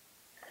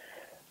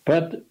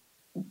 But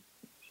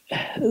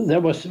there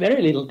was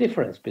very little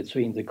difference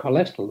between the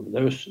cholesterol,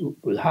 those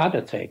with heart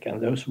attack and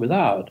those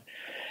without.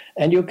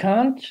 And you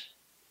can't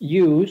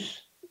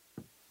use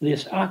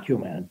this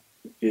argument.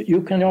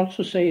 You can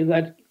also say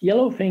that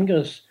yellow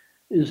fingers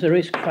is a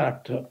risk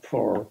factor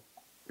for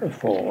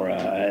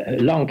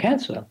lung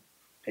cancer.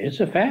 It's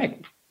a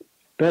fact.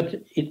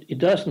 But it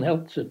doesn't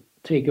help to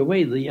take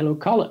away the yellow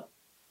color.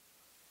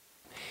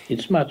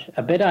 It's much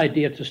a better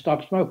idea to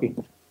stop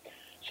smoking.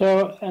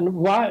 So, and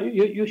why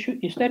you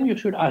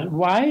should ask,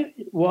 why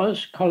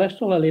was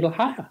cholesterol a little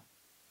higher?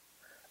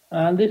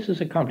 And this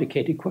is a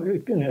complicated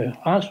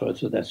answer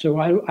to that, so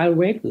I'll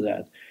wait with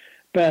that.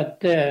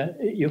 But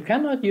you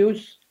cannot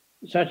use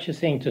such a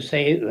thing to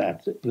say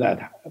that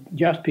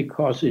just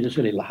because it is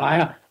a little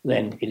higher,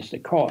 then it's the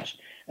cause.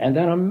 And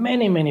there are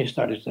many, many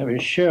studies that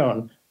have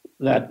shown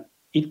that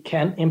it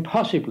can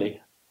impossibly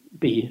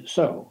be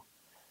so.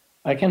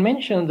 I can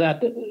mention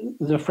that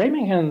the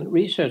Framingham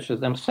researchers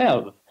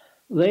themselves,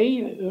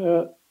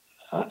 they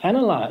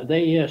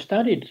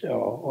studied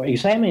or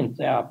examined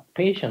their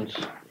patients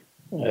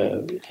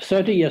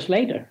 30 years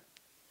later.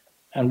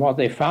 And what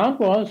they found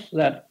was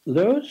that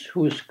those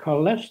whose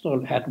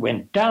cholesterol had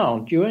went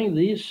down during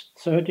these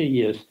 30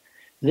 years,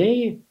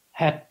 they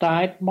had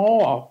died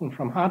more often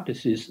from heart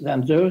disease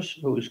than those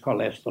whose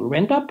cholesterol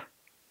went up.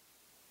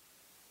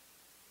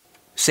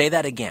 Say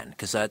that again,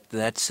 because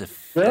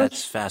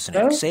that's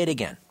fascinating. Say it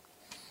again.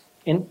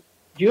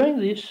 During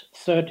these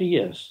 30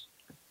 years,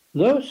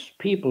 those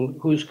people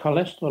whose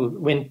cholesterol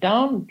went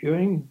down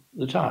during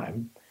the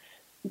time,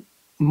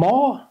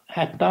 more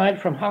had died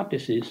from heart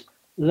disease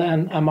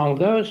than among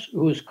those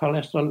whose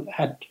cholesterol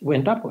had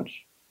went upwards.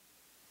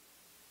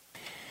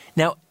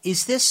 Now,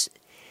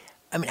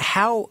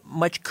 how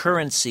much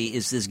currency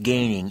is this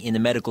gaining in the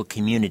medical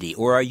community?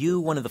 Or are you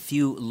one of the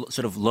few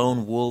sort of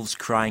lone wolves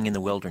crying in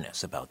the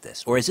wilderness about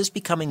this? Or is this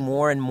becoming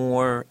more and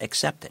more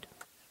accepted?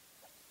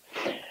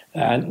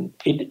 And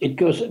it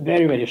goes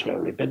very, very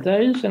slowly. But there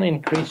is an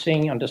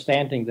increasing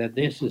understanding that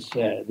this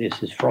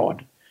is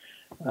fraud.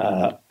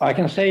 I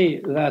can say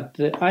that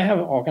I have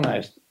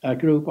organized a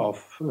group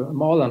of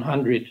more than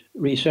 100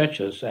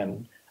 researchers,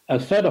 and a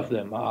third of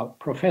them are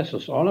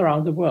professors all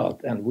around the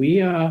world. And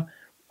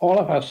all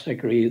of us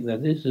agree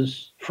that this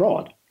is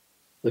fraud.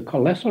 The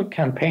cholesterol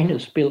campaign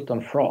is built on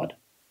fraud.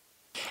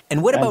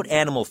 And what about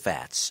animal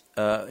fats?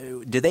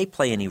 Do they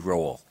play any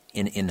role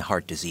in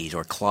heart disease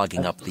or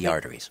clogging up the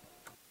arteries?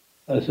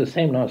 It's the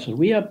same nonsense.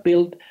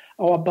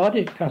 Our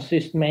body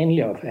consists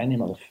mainly of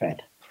animal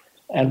fat,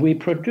 and we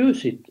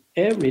produce it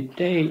every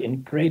day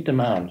in great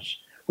amounts.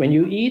 When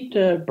you eat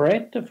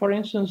bread, for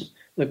instance,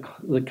 the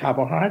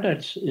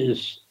carbohydrates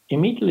is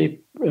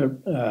immediately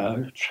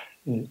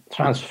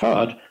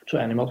transferred to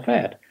animal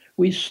fat.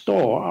 We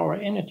store our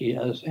energy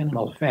as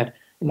animal fat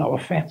in our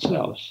fat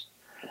cells.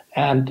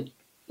 And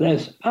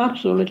there's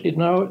absolutely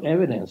no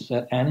evidence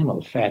that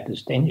animal fat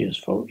is dangerous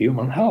for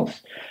human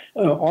health.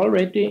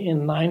 Already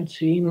in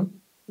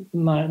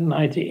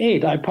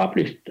 1998, I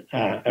published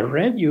a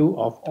review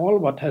of all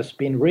what has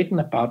been written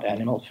about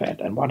animal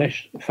fat. And what I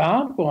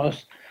found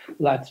was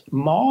that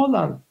more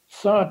than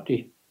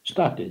 30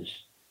 studies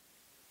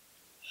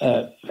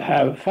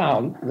have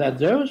found that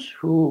those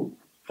who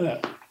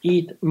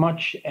eat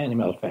much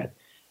animal fat,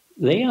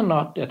 they are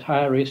not at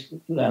higher risk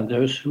than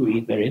those who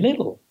eat very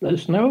little.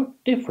 There's no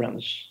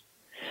difference.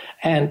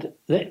 And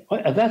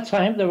at that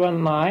time, there were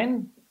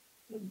 9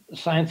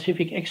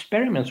 scientific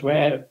experiments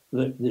where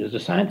the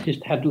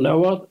scientists had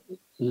lowered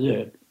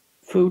the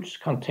food's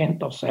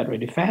content of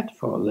saturated fat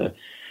for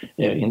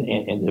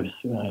in the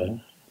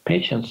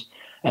patients,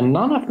 and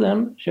none of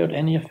them showed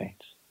any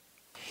effect.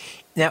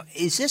 Now,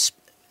 is this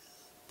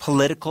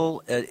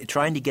political,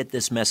 trying to get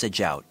this message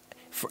out?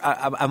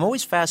 I'm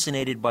always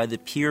fascinated by the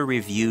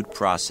peer-reviewed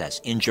process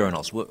in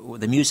journals.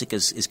 The music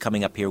is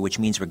coming up here, which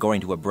means we're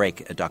going to a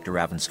break, Dr.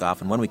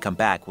 Ravnskov, and when we come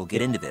back, we'll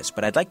get into this.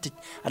 But I'd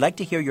like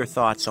to hear your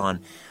thoughts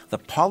on the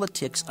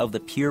politics of the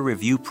peer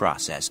review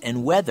process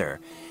and whether,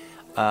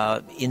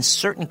 in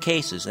certain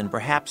cases, and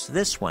perhaps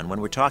this one,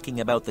 when we're talking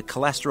about the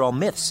cholesterol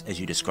myths, as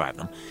you describe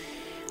them,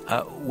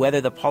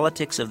 whether the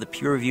politics of the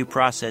peer review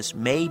process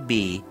may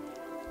be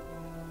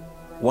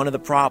one of the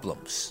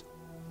problems.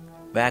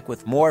 Back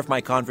with more of my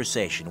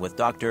conversation with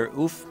Dr.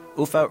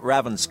 UFFE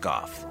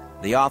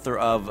RAVNSKOV, the author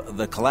of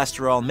The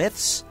Cholesterol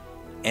Myths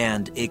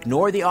and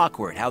Ignore the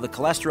Awkward, How the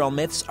Cholesterol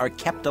Myths Are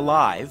Kept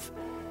Alive,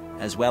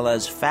 as well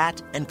as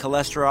Fat and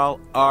Cholesterol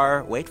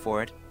Are, wait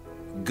for it,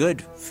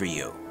 Good for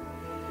You.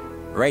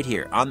 Right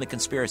here on The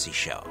Conspiracy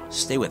Show.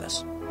 Stay with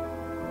us.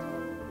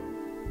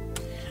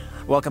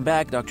 Welcome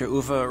back. Dr.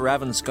 UFFE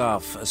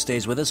RAVNSKOV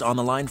stays with us on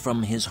the line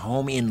from his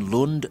home in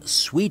Lund,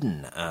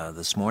 Sweden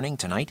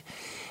tonight.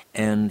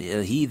 And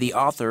he, the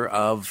author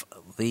of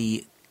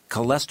The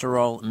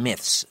Cholesterol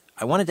Myths.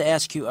 I wanted to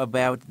ask you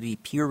about the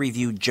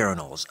peer-reviewed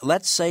journals.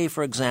 Let's say,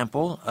 for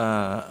example,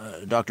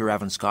 Dr.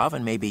 Ravnskov,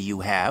 and maybe you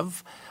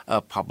have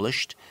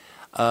published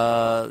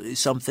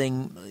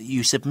something,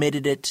 you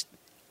submitted it,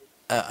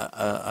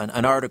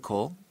 an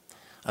article,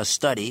 a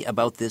study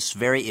about this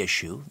very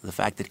issue, the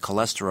fact that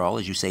cholesterol,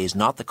 as you say, is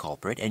not the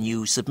culprit, and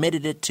you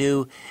submitted it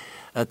to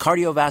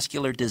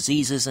Cardiovascular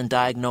Diseases and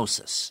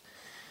Diagnosis,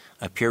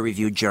 a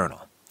peer-reviewed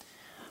journal.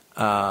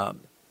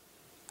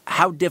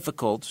 How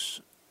difficult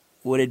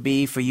would it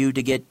be for you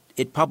to get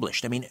it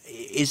published? I mean,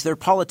 is there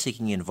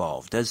politicking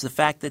involved? Does the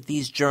fact that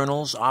these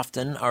journals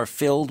often are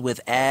filled with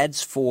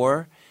ads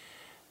for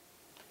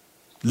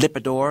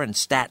Lipitor and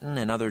statin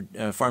and other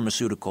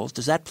pharmaceuticals,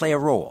 does that play a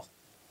role?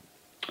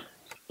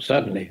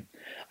 Certainly.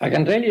 I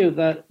can tell you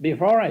that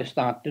before I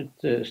started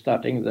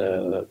studying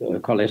the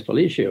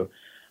cholesterol issue,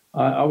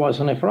 I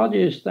was a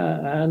nephrologist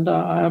and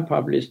I have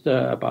published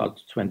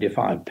about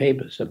 25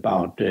 papers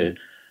about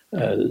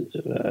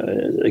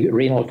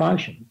renal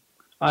function.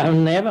 I have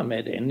never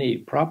made any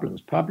problems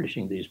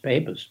publishing these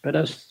papers, but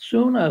as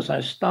soon as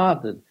I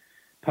started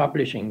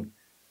publishing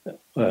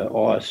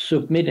or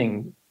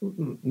submitting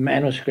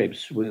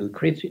manuscripts with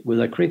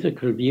a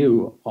critical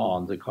view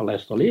on the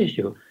cholesterol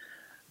issue,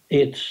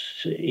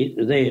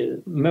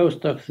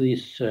 most of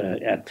these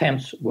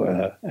attempts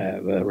were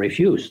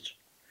refused.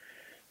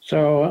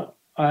 So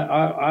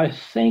I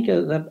think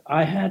that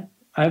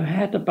I've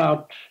had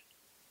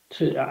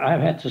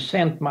to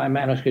send my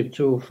manuscript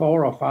to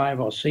 4 or 5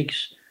 or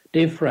 6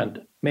 different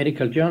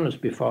medical journals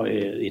before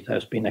it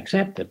has been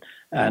accepted,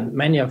 and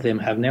many of them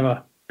have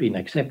never been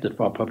accepted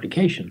for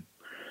publication.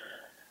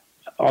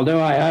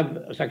 Although I have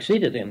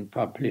succeeded in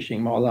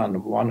publishing more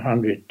than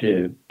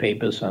 100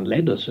 papers and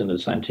letters in the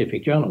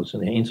scientific journals,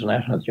 in the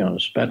international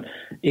journals, but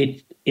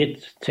it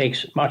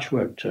takes much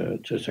work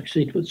to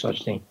succeed with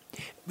such things.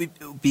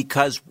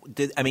 Because,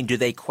 do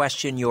they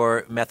question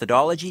your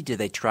methodology? Do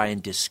they try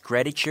and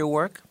discredit your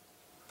work?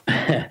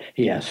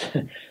 Yes,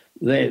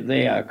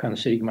 they are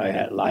considering me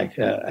like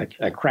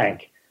a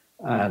crank.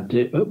 And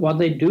what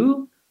they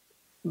do,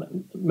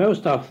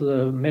 most of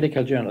the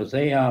medical journals,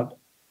 they are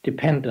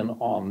dependent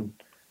on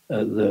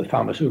the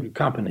pharmaceutical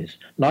companies,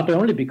 not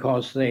only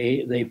because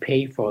they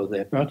pay for the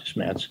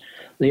advertisements,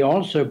 they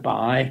also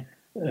buy,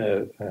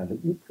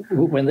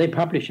 when they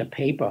publish a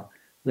paper,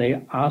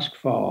 they ask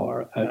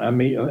for a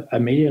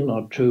million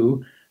or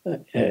two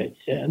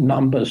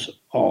numbers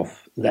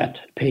of that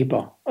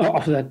paper,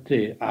 of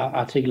that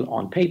article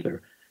on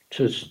paper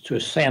to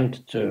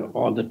send to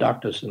all the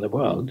doctors in the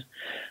world.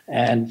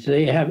 And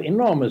they have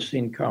enormous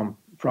income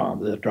from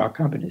the drug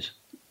companies,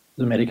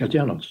 the medical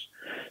journals.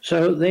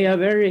 So they are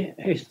very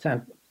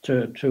hesitant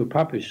to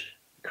publish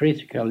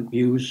critical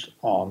views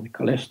on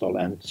cholesterol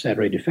and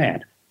saturated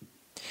fat.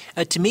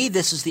 To me,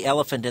 this is the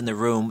elephant in the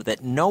room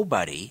that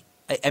nobody,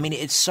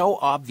 it's so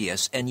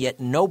obvious, and yet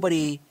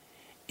nobody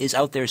is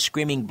out there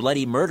screaming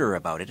bloody murder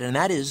about it, and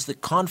that is the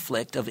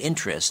conflict of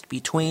interest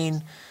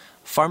between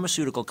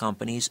pharmaceutical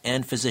companies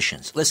and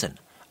physicians. Listen,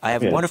 I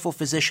have wonderful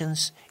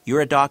physicians.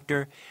 You're a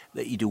doctor.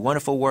 You do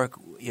wonderful work.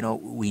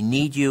 We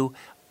need you.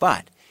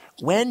 But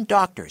when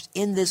doctors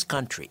in this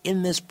country,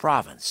 in this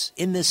province,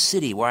 in this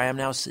city where I am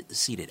now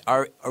seated,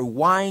 are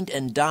wined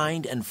and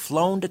dined and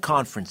flown to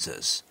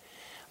conferences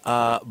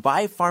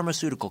by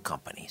pharmaceutical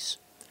companies,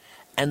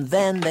 and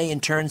then they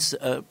in turn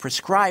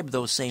prescribe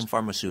those same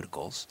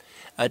pharmaceuticals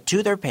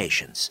to their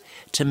patients,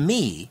 to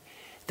me,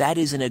 that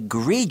is an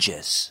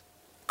egregious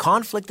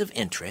conflict of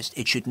interest.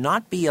 It should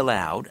not be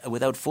allowed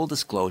without full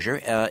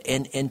disclosure,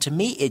 and to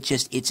me,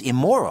 it's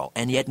immoral,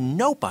 and yet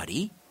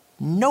nobody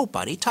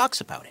talks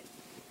about it.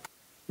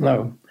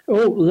 No.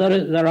 Oh,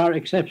 there are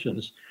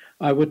exceptions.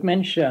 I would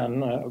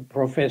mention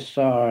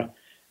Professor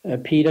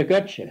Peter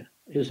Goethe.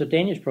 He's a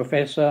Danish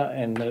professor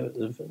in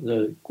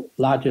the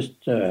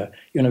largest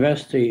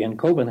university in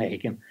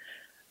Copenhagen,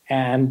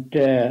 and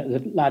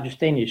the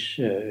largest Danish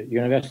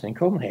university in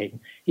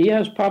Copenhagen. He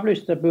has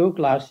published a book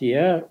last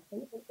year,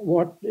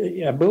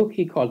 a book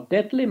he called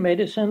Deadly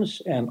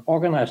Medicines and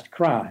Organized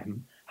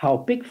Crime, How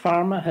Big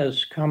Pharma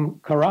Has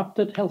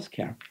Corrupted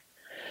Healthcare.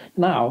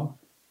 Now,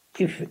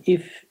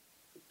 if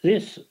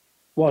this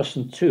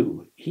wasn't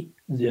true,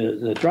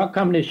 the drug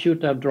companies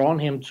should have drawn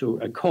him to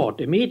a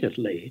court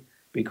immediately,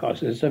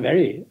 because it's a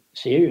very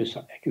serious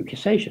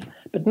accusation.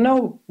 But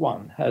no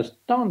one has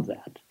done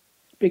that,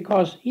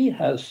 because he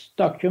has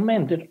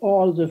documented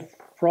all the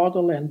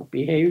fraudulent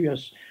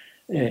behaviors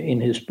in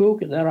his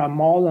book. There are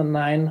more than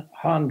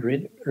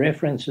 900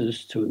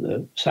 references to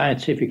the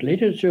scientific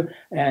literature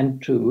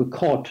and to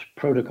court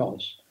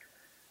protocols.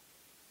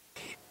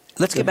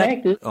 Let's get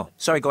back.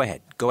 Sorry, go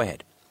ahead.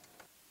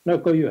 No,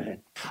 go you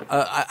ahead.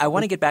 I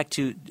want to get back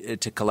to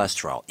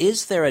cholesterol.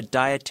 Is there a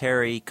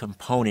dietary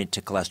component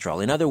to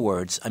cholesterol? In other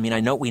words,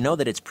 we know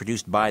that it's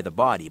produced by the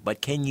body,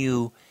 but can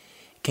you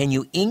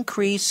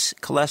increase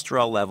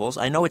cholesterol levels?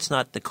 I know it's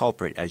not the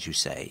culprit, as you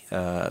say,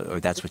 or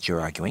that's what you're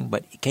arguing,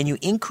 but can you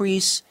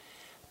increase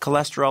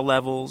cholesterol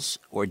levels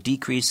or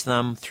decrease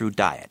them through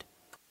diet?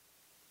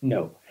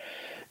 No.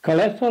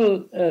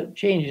 Cholesterol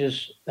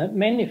changes,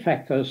 many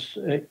factors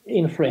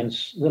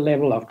influence the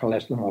level of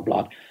cholesterol in our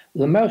blood.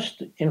 The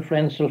most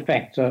influential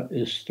factor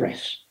is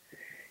stress.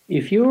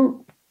 If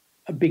you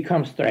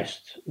become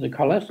stressed, the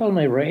cholesterol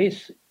may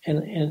raise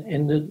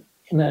in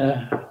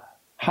a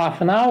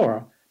half an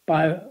hour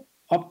by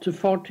up to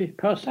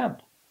 40%.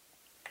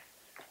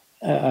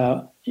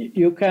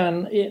 You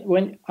can,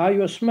 when are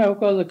you a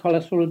smoker, the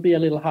cholesterol will be a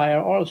little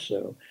higher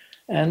also.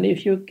 And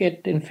if you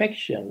get an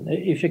infection,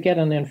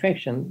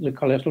 the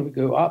cholesterol will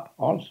go up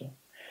also.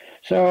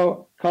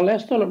 So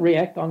cholesterol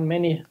react on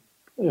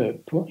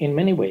in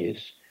many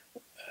ways,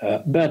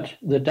 but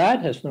the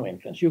diet has no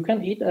influence. You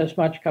can eat as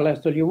much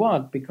cholesterol you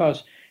want,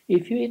 because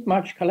if you eat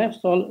much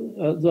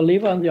cholesterol, the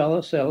liver and the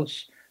other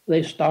cells,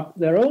 they stop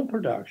their own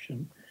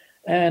production.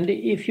 And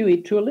if you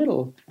eat too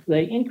little,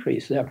 they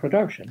increase their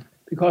production,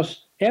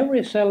 because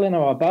every cell in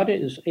our body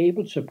is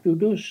able to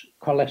produce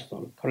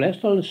cholesterol.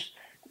 Cholesterol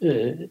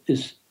you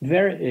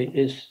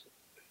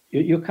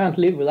can't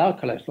live without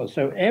cholesterol.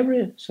 So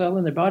every cell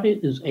in the body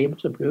is able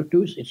to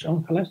produce its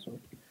own cholesterol.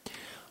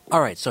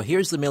 All right, so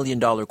here's the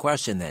million-dollar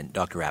question then,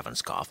 Dr.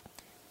 Ravnskov.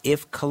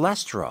 If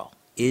cholesterol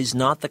is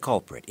not the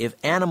culprit, if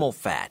animal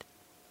fat,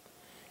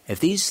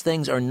 if these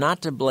things are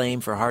not to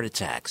blame for heart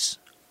attacks,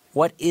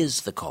 what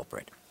is the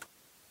culprit?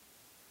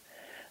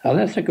 Well,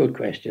 that's a good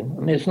question,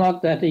 and it's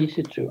not that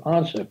easy to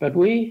answer. But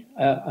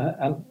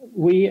I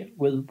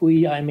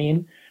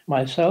mean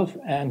myself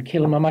and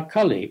Kilmer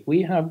McCulley,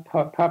 we have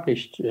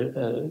published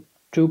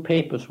 2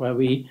 papers where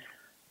we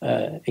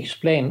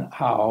explain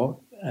how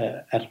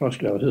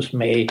atherosclerosis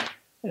may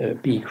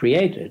be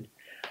created.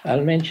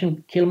 I'll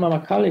mention Kilmer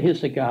McCulley.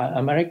 He's a guy,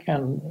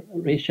 American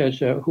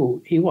researcher,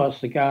 he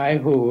was the guy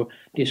who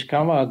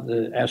discovered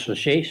the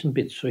association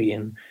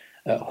between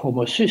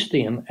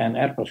homocysteine and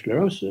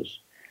atherosclerosis.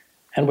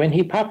 And when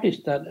he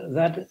published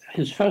that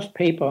his first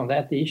paper on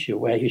that issue,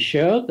 where he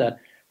showed that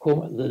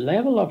the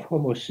level of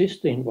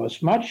homocysteine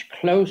was much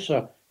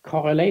closer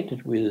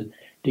correlated with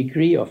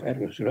degree of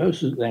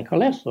atherosclerosis than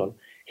cholesterol,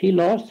 he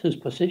lost his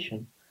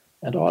position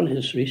and all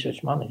his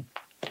research money.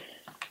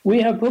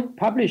 We have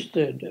published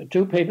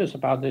 2 papers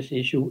about this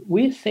issue.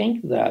 We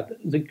think that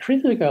the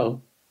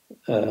critical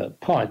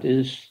point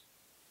is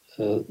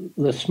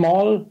the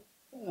small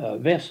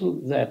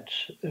vessel that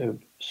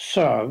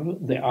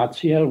serve the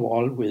arterial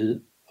wall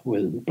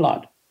with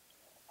blood.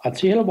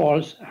 Arterial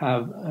walls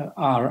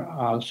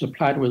are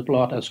supplied with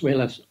blood as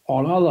well as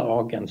all other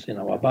organs in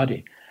our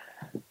body.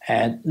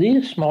 And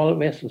these small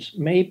vessels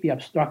may be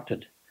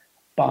obstructed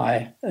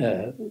by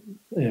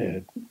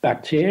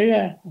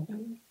bacteria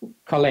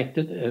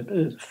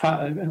collected.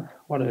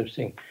 What do I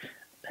say?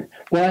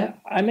 Well,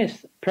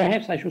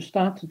 perhaps I should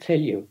start to tell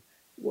you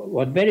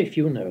what very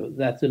few know,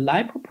 that the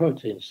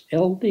lipoproteins,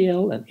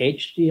 LDL and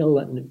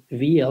HDL and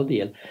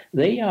VLDL,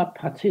 they are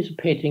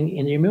participating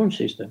in the immune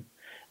system.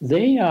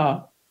 They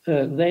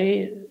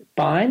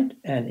bind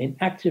and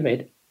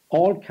inactivate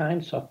all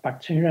kinds of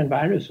bacteria and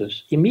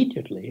viruses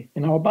immediately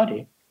in our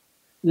body.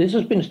 This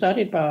has been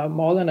studied by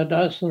more than a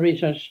dozen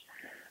research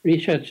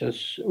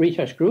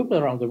groups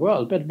around the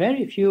world, but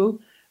very few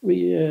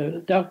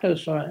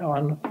doctors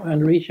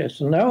and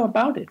researchers know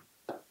about it.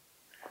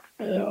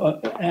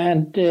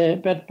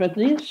 But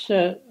these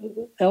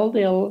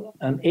LDL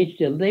and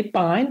HDL, they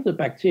bind the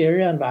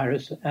bacteria and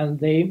virus, and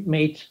they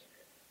make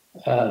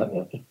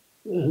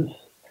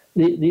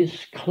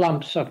these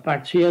clumps of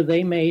bacteria.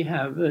 They may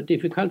have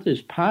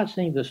difficulties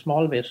passing the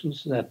small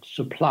vessels that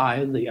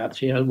supply the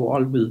arterial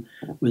wall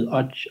with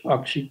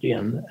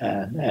oxygen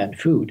and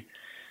food.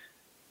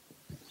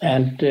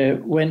 And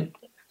when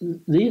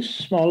these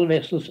small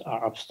vessels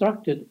are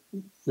obstructed,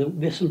 the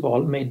vessel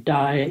wall may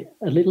die,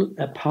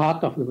 a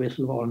part of the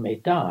vessel wall may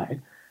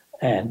die.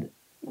 And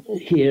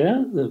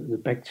here the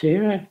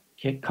bacteria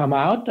can come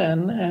out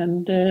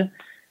and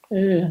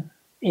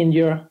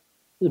injure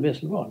the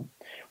vessel wall.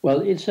 Well,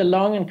 it's a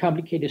long and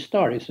complicated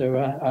story, so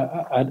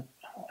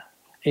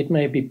it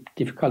may be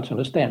difficult to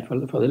understand for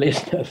the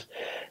listeners.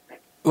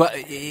 Well,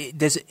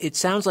 it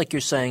sounds like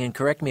you're saying, and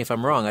correct me if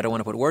I'm wrong, I don't want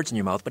to put words in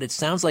your mouth, but it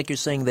sounds like you're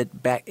saying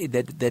that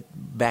that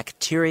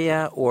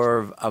bacteria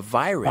or a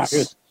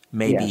virus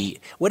may be...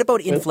 What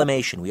about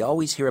inflammation? We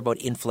always hear about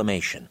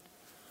inflammation.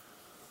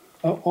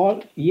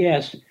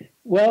 Yes.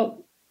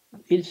 Well,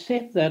 it's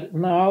said that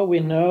now we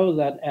know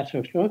that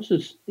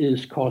atherosclerosis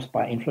is caused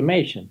by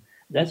inflammation.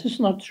 That is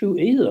not true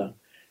either,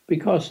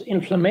 because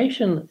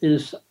inflammation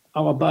is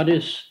our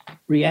body's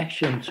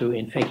reaction to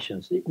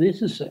infections.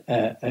 This is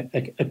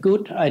a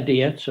good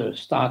idea to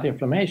start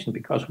inflammation,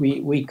 because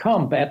we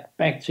combat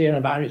bacteria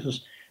and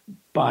viruses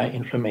by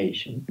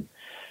inflammation.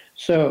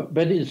 So,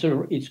 but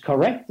it's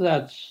correct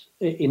that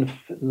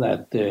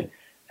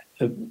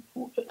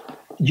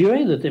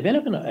during the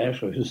development of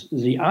atherosclerosis,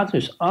 the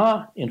arteries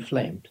are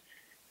inflamed,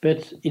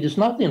 but it is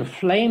not the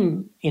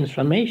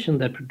inflammation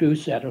that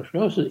produces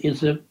atherosclerosis.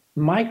 It's the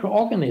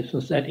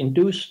microorganisms that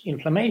induce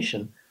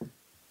inflammation.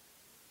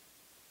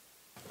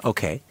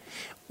 Okay.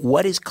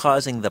 What is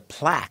causing the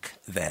plaque,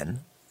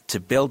 then, to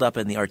build up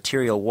in the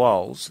arterial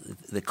walls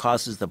that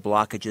causes the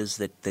blockages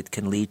that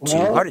can lead to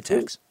heart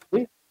attacks.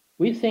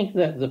 We think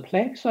that the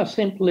plaques are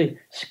simply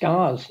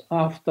scars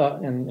after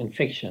an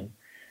infection.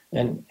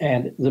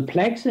 And the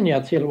plaques in the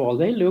arterial wall,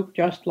 they look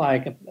just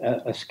like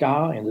a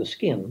scar in the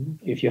skin.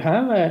 If you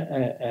have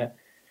a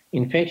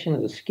infection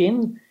in the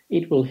skin,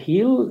 it will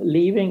heal,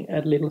 leaving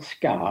a little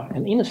scar.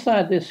 And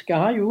inside this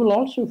scar, you will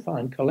also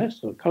find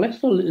cholesterol.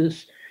 Cholesterol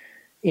is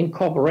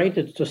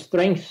incorporated to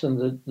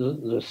strengthen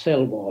the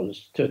cell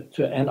walls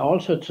and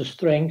also to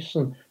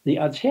strengthen the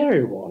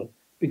arterial wall.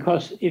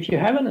 Because if you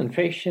have an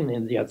infection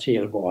in the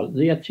arterial wall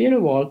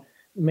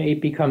may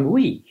become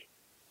weak.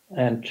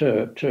 And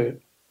to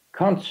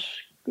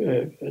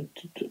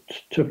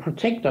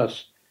protect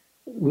us,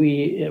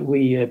 we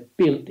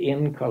built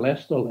in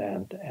cholesterol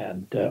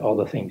and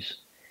other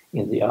things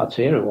in the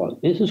arterial wall.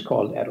 This is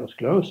called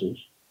atherosclerosis.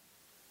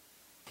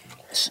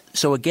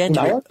 So again,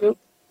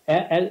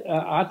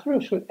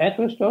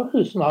 atherosclerosis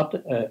is not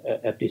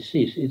a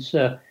disease.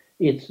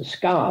 It's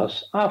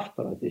scars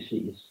after a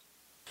disease.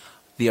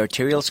 The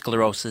arterial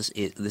sclerosis,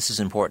 this is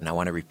important, I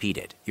want to repeat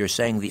it. You're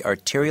saying the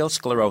arterial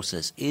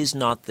sclerosis is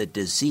not the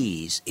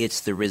disease,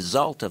 it's the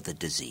result of the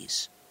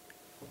disease.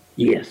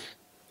 Yes.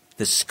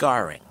 The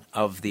scarring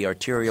of the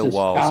arterial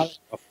walls.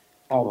 Of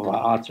our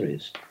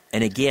arteries.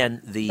 And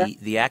again,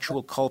 the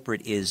actual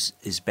culprit is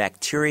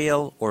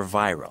bacterial or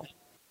viral.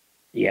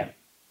 Yeah.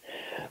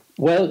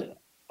 Well,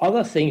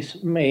 other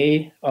things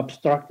may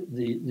obstruct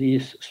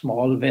these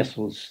small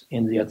vessels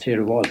in the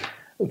arterial wall.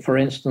 For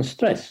instance,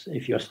 stress.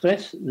 If you're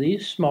stressed,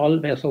 these small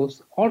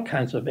vessels, all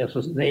kinds of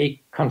vessels,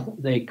 they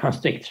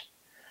constrict.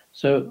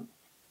 So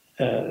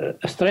a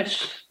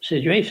stress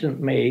situation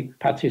may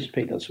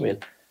participate as well,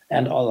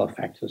 and other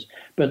factors.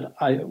 But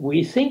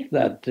we think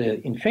that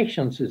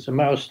infections is the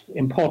most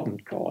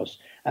important cause,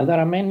 and there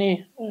are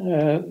many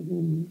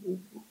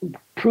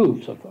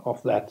proofs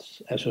of that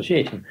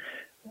association.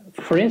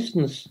 For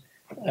instance,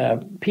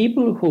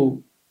 people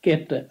who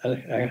get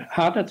a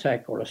heart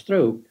attack or a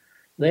stroke,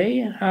 they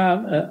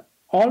have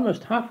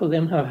almost half of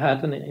them have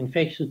had an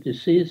infectious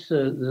disease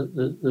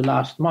the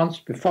last months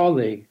before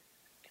they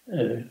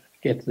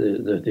get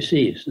the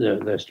disease,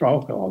 the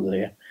stroke or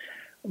the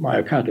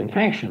myocardial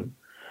infarction.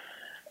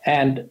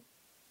 And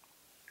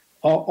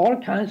all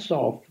kinds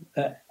of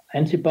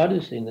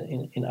antibodies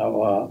in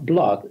our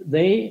blood,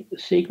 they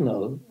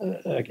signal,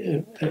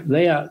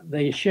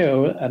 they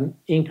show an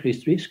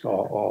increased risk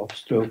of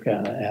stroke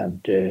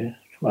and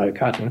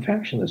myocardial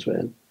infarction as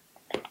well.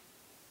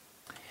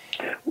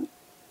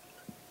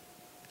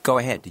 Go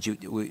ahead. I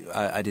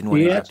didn't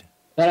want to interrupt.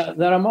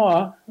 There are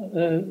more.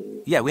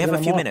 Yeah, we have a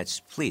few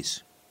minutes.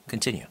 Please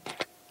continue.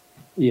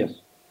 Yes.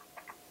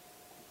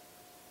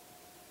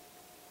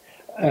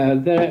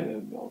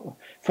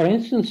 For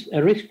instance,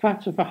 a risk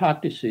factor for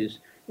heart disease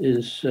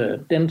is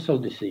dental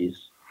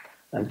disease.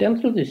 And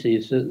dental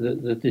disease,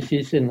 the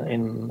disease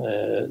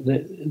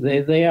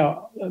they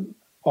are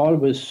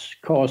always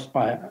caused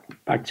by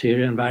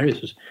bacteria and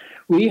viruses.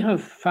 We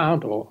have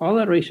found, or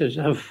other researchers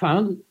have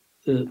found,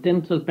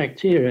 dental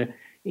bacteria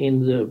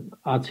in the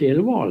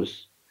arterial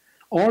walls.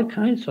 All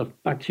kinds of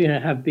bacteria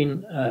have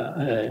been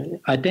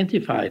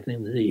identified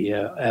in the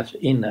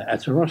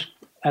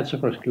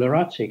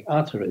atherosclerotic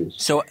arteries.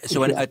 So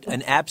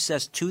an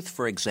abscessed tooth,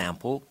 for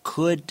example,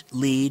 could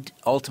lead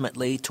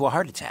ultimately to a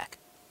heart attack.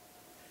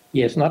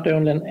 Yes, not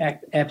only an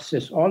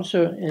abscess,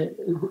 also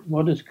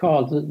what is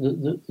called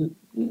the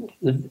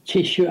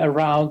tissue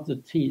around the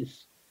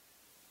teeth.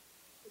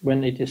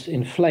 When it is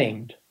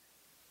inflamed,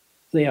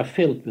 they are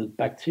filled with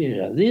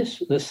bacteria.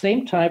 The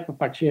same type of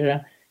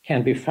bacteria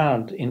can be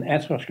found in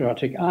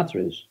atherosclerotic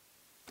arteries.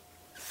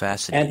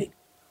 Fascinating.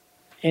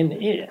 And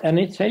in an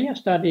Italian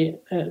study,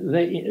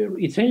 the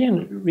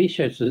Italian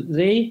researchers,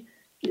 they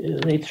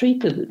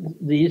treated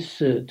these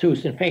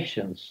tooth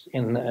infections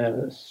in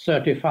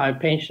 35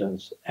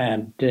 patients,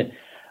 and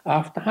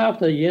after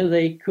half a year,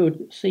 they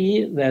could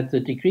see that the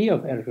degree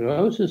of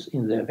atherosclerosis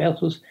in the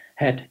vessels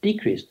had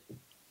decreased.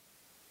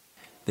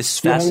 This is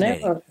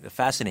fascinating.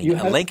 Fascinating.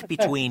 A link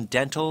between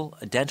dental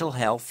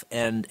health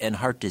and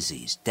heart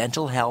disease.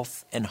 Dental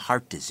health and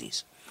heart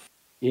disease.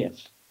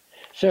 Yes.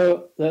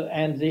 So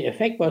the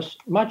effect was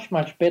much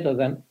better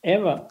than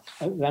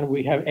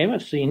we have ever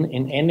seen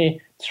in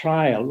any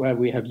trial where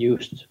we have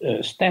used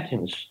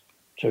statins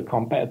to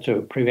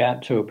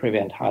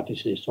prevent heart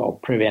disease or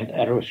prevent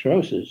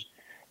atherosclerosis.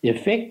 The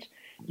effect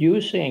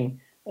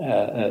using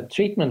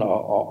treatment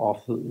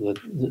of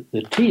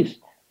the teeth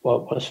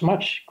was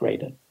much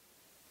greater.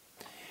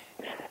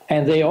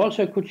 And they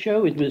also could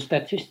show it with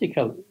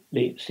statistical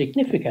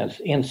significance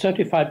in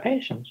 35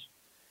 patients.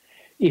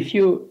 If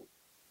you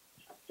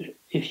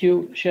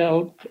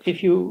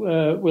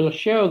will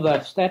show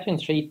that statin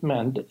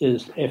treatment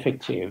is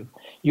effective,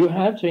 you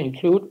have to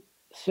include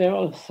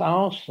several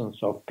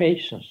thousands of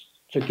patients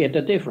to get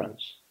a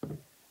difference.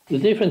 The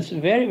difference is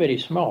very, very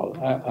small.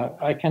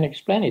 I can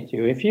explain it to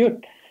you.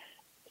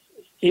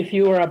 If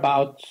you are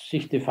about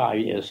 65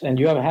 years and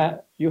you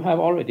have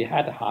already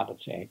had a heart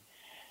attack,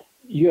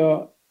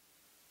 your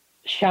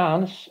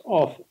chance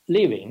of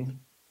living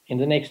in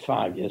the next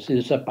 5 years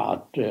is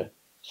about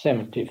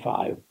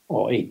 75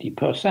 or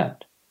 80%.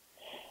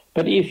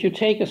 But if you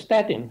take a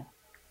statin,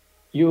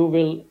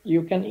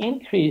 you can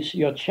increase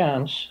your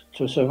chance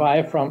to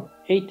survive from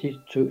 80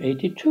 to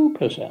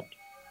 82%.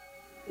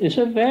 It's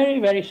a very,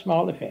 very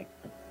small effect.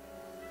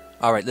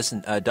 All right,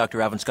 listen, Dr.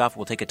 Ravnskov,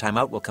 we'll take a time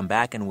out. We'll come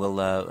back and we'll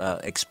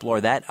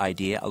explore that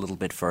idea a little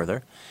bit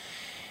further.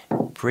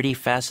 Pretty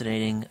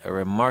fascinating,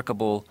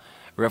 remarkable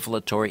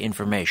revelatory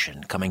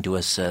information coming to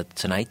us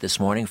tonight, this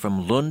morning,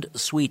 from Lund,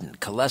 Sweden.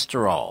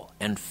 Cholesterol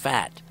and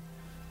fat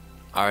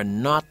are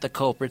not the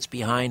culprits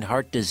behind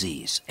heart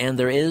disease, and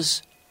there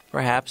is,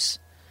 perhaps,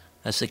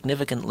 a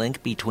significant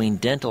link between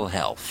dental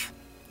health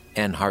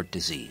and heart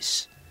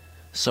disease.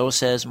 So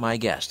says my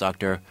guest,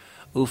 Dr.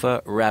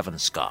 UFFE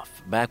RAVNSKOV.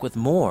 Back with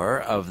more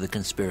of The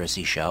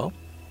Conspiracy Show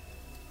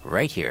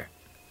right here.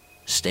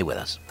 Stay with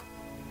us.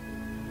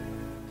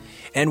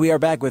 And we are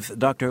back with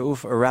Dr.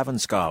 UFFE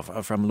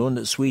RAVNSKOV from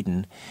Lund,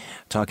 Sweden,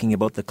 talking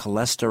about the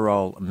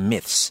cholesterol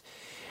myths.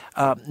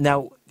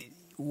 Now,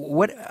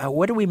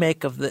 what do we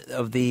make of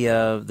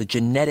the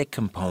genetic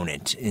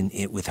component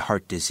with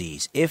heart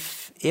disease?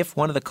 If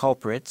one of the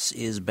culprits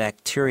is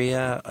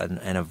bacteria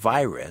and a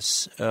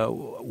virus,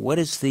 what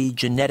is the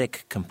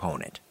genetic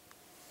component?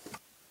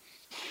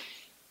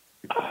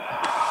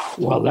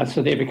 Well, that's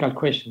a difficult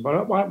question.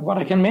 But what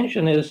I can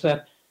mention is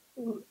that,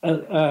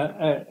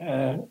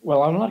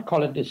 well, I'll not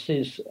call it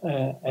disease,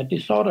 a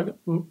disorder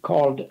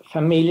called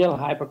familial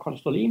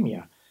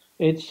hypercholesterolemia.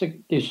 It's a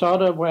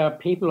disorder where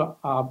people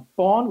are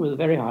born with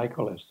very high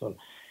cholesterol.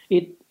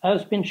 It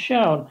has been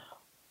shown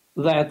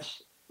that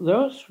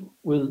those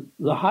with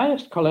the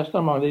highest cholesterol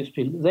among these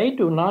people, they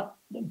do not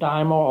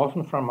die more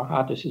often from a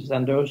heart disease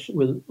than those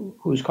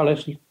whose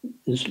cholesterol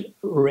is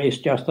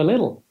raised just a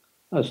little.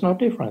 There's no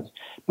difference.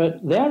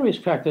 But their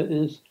risk factor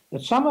is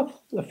that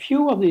a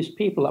few of these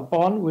people are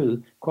born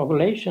with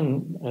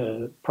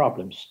coagulation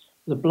problems.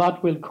 The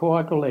blood will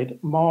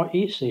coagulate more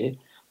easily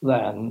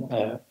than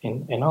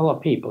in other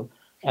people.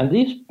 And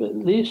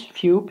these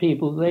few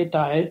people, they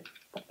die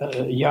at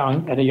a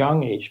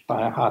young age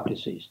by heart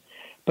disease.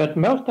 But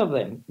most of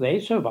them, they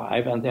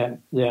survive, and their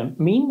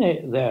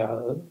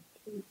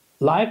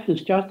life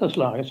is just as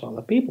long as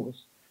other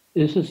people's.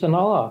 This is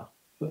another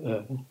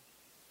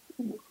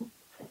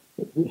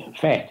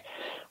fact.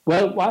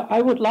 Well,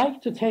 I would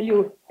like to tell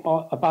you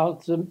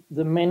about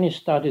the many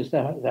studies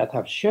that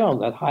have shown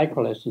that high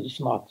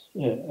cholesterol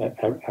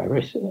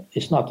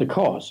is not the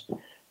cause.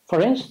 For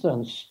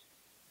instance,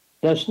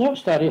 there's no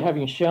study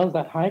having shown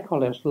that high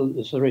cholesterol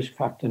is a risk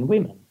factor in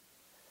women.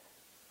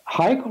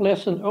 High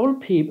cholesterol,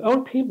 old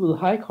people with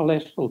high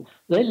cholesterol,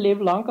 they live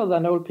longer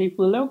than old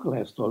people with low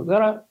cholesterol.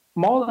 There are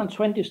more than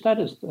 20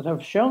 studies that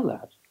have shown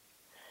that.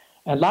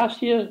 And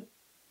last year,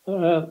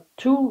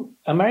 2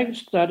 American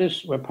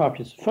studies were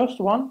published. The first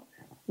one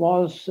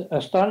was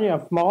a study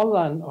of more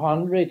than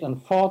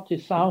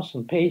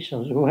 140,000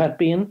 patients who had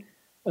been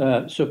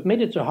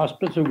submitted to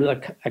hospital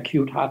with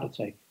acute heart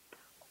attack.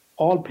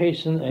 All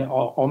patients,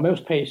 or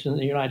most patients in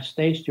the United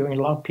States during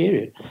a long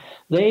period.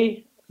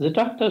 The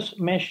doctors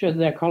measured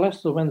their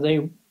cholesterol when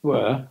they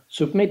were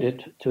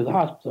submitted to the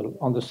hospital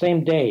on the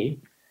same day,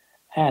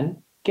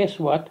 and guess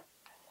what?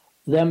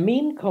 Their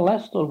mean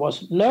cholesterol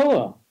was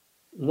lower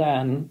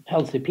than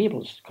healthy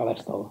people's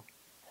cholesterol.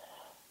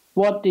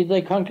 What did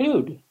they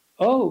conclude?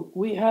 Oh,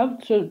 we have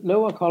to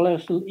lower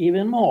cholesterol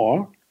even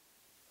more.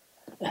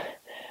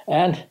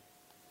 And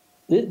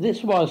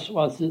this was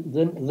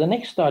the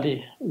next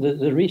study,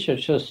 the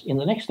researchers in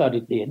the next study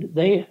did.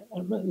 They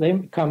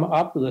come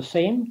up with the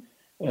same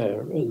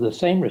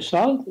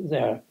result.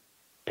 Their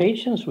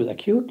patients with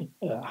acute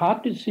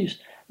heart disease,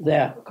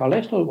 their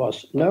cholesterol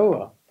was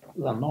lower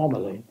than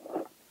normally.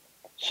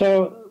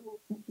 So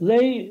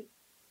they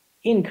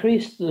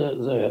increased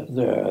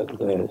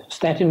the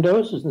statin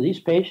doses in these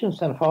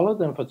patients and followed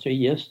them for 3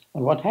 years.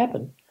 And what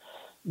happened?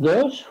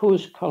 Those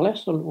whose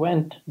cholesterol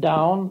went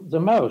down the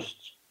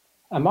most,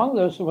 among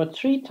those who were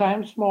 3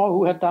 times more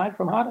who had died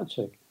from heart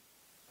attack.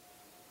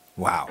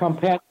 Wow.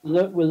 Compared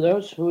with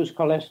those whose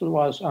cholesterol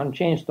was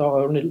unchanged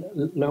or only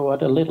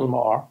lowered a little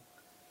more.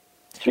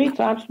 3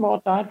 times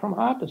more died from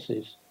heart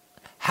disease.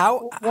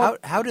 How do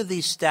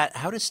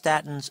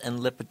statins and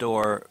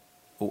Lipitor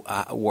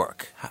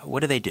work?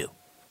 What do they do?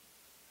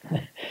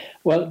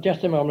 Well,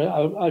 just a moment.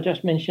 I'll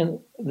just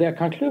mention their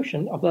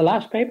conclusion of the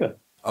last paper.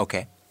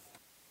 Okay.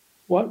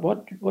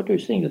 What do you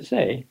think they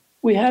say?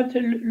 We have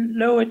to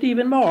lower it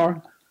even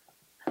more.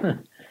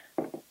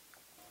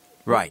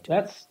 Right.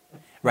 That's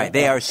right.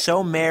 They are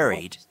so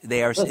married.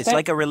 It's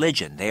like a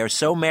religion. They are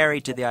so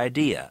married to the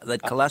idea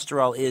that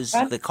cholesterol is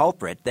the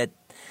culprit that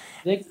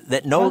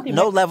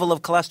no level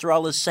of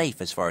cholesterol is safe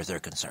as far as they're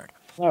concerned.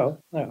 No.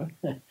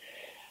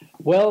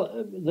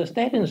 Well, the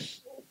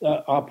statins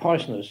are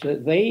poisonous.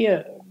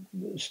 They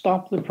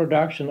stop the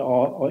production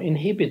or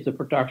inhibit the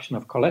production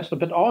of cholesterol,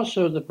 but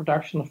also the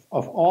production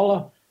of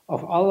all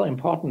of other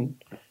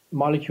important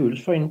molecules.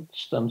 For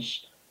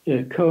instance,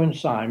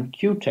 coenzyme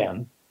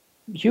Q10.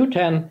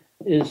 Q10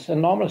 is a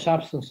normal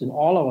substance in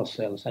all our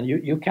cells, and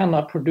you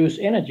cannot produce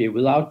energy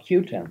without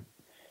Q10.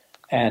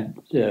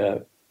 And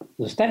the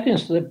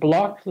statins, they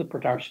block the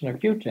production of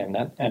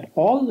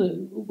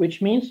Q10,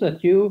 which means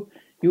that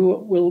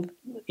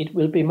it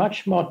will be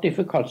much more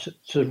difficult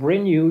to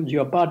renew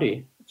your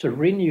body, to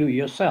renew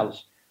your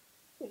cells.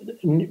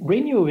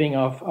 Renewing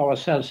of our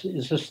cells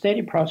is a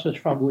steady process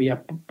from we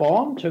are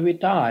born to we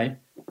die.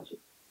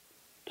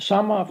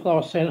 Some of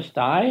our cells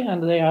die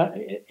and they are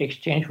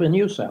exchanged with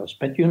new cells,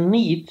 but you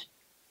need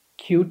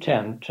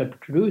Q10 to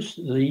produce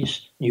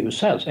these new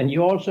cells, and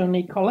you also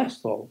need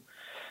cholesterol.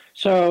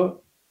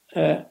 So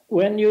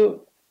when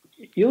you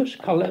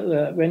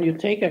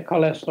take a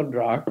cholesterol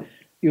drug,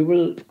 you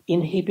will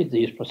inhibit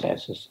these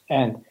processes,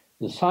 and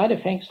the side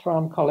effects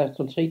from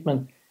cholesterol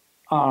treatment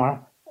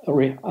are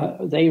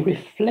they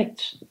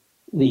reflect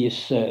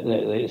these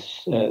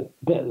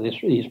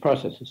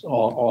processes,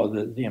 or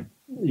the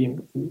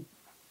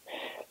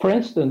for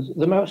instance,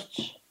 the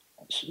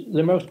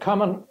most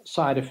common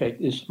side effect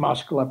is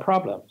muscular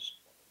problems.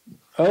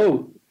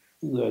 The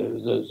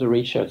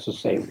researchers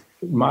say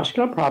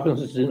muscular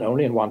problems is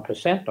only in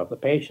 1% of the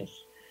patients,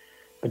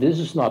 but this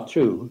is not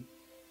true.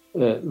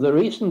 The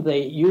reason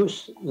they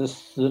use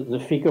the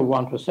figure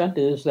 1%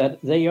 is that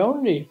they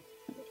only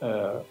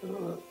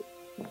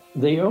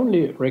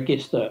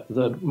register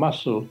the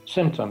muscle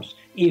symptoms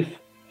if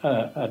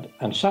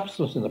a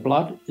substance in the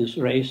blood is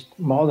raised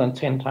more than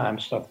 10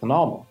 times of the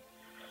normal.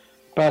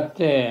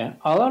 But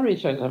other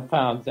research have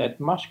found that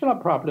muscular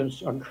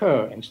problems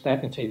occur in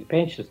statin-treated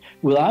patients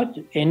without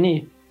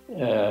any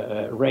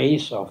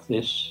raise of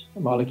this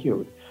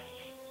molecule.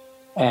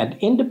 And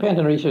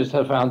independent research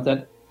have found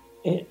that,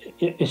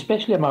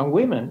 especially among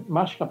women,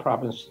 muscular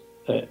problems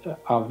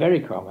are very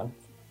common.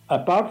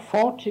 About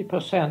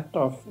 40%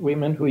 of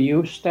women who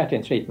use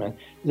statin treatment,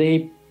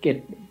 they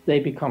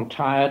become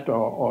tired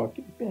or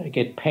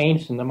get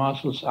pains in the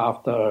muscles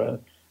after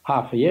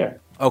half a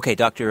year. Okay,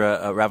 Dr.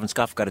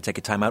 Ravnskov, got to take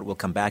a time out. We'll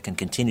come back and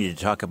continue to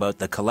talk about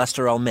the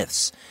cholesterol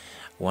myths.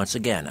 Once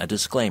again, a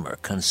disclaimer: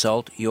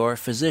 consult your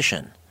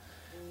physician.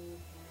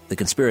 The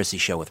Conspiracy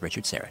Show with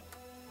Richard Serrett.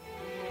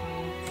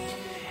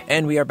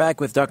 And we are back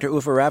with Dr.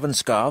 UFFE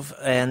RAVNSKOV.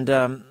 And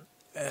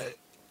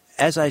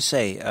as I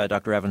say,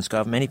 Dr.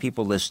 RAVNSKOV, many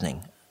people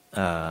listening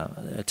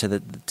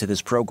to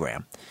this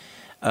program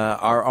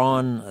are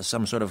on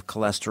some sort of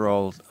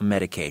cholesterol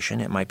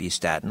medication. It might be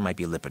statin, it might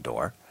be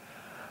Lipitor.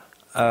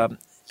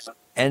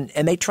 And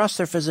they trust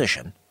their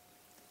physician.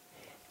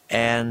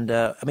 And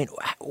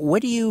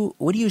what do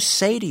you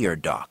say to your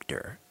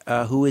doctor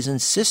who is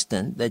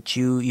insistent that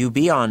you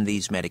be on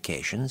these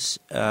medications?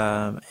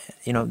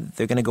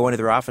 They're going to go into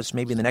their office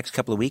maybe in the next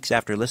couple of weeks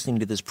after listening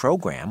to this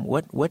program.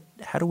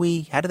 How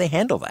do they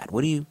handle that?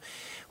 What do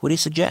you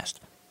suggest?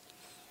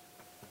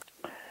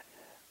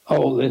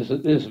 Oh, this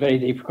is very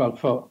difficult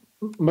for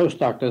most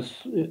doctors.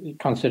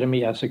 Consider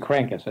me as a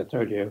crank, as I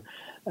told you.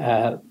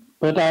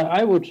 But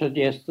I would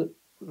suggest that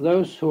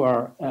those who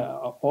are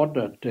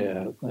ordered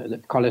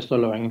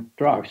cholesterol-lowering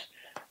drugs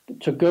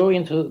to go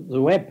into the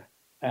web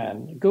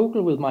and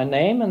Google with my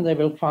name, and they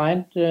will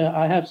find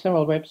I have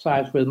several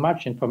websites with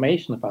much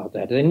information about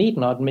that. They need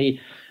not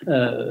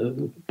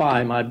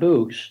buy my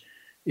books.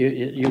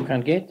 You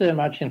can get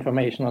much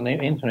information on the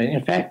internet.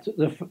 In fact,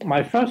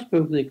 my first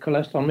book, The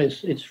Cholesterol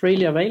Myths, it's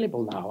freely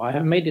available now. I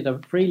have made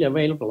it freely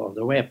available on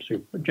the web,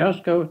 so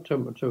just go to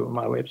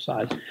my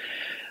website.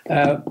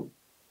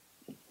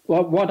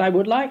 What I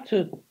would like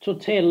to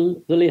tell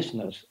the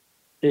listeners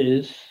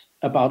is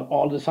about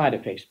all the side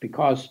effects,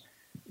 because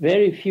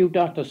very few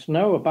doctors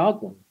know about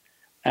them,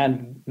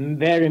 and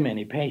very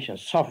many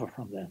patients suffer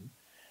from them.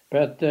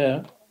 But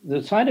the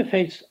side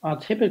effects are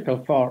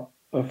typical for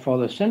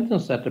the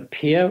symptoms that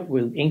appear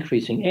with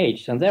increasing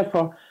age, and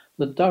therefore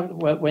the doctor,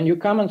 when you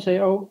come and say,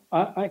 "Oh,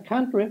 I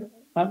can't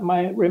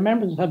my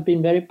remembrance have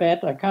been very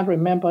bad. I can't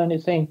remember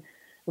anything."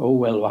 "Oh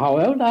well, how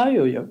old are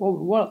you?" "Oh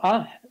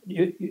well,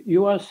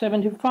 you are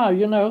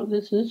 75.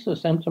 This is a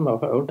symptom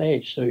of old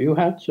age, so you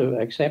have to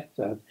accept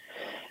that."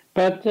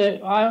 "But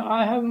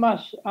I have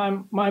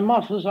my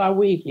muscles are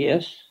weak."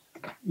 "Yes,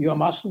 your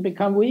muscles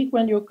become weak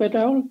when you get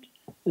old.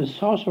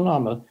 It's also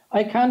normal."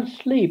 "I can't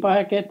sleep.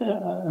 I get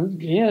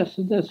yes,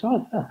 there's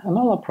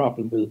another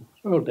problem with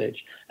old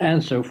age,"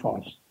 and so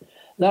forth.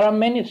 There are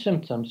many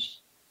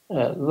symptoms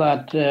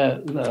that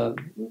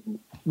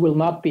will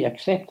not be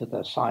accepted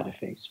as side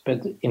effects,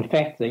 but in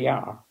fact they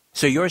are.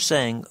 So you're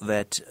saying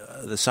that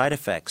the side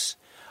effects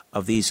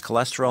of these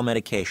cholesterol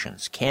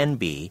medications can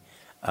be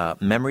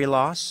memory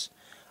loss,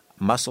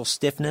 muscle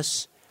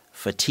stiffness,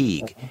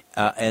 fatigue,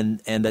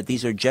 and that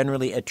these are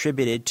generally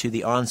attributed to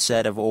the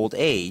onset of old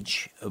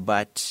age,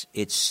 but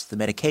it's the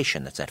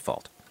medication that's at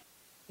fault.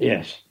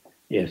 Yes.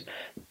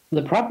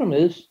 The problem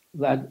is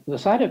that the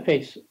side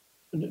effects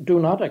do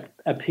not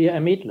appear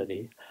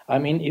immediately. I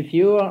mean, if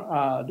you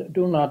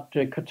do not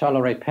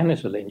tolerate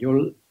penicillin,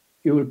 you'll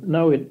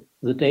know it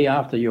the day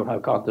after you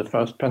have got the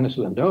first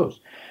penicillin dose.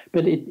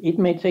 But it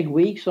may take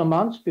weeks or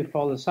months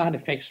before the side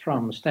effects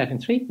from statin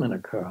treatment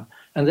occur.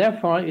 And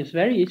therefore, it's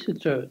very easy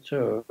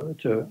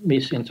to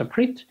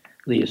misinterpret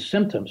these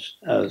symptoms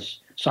as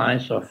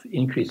signs of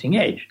increasing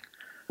age.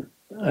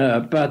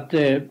 But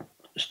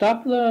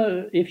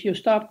if you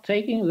stop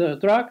taking the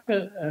drug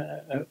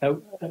a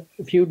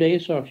few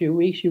days or a few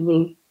weeks, you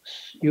will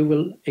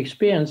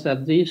experience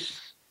that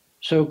these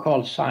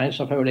so-called signs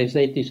of old age,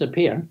 they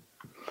disappear.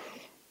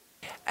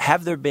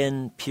 Have there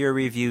been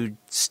peer-reviewed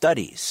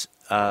studies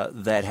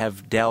that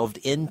have delved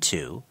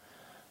into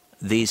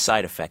these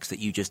side effects that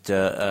you just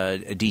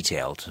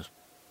detailed?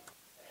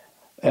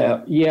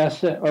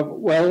 Yes. There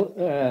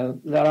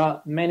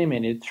are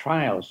many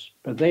trials,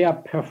 but they are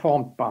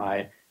performed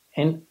by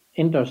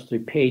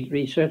industry-paid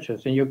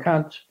researchers, and you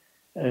can't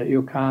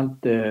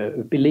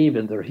believe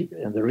in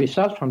the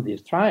results from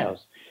these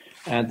trials.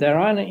 And there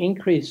are an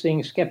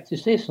increasing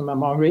skepticism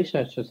among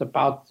researchers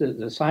about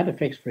the side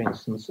effects, for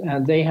instance,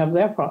 and they have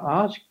therefore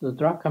asked the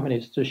drug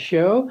companies to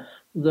show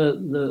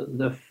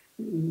their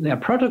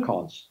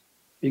protocols,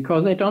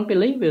 because they don't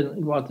believe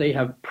in what they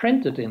have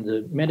printed in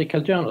the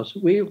medical journals.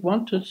 We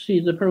want to see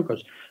the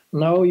protocols.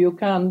 No, you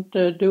can't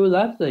do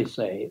that, they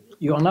say.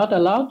 You are not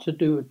allowed to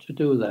do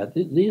that.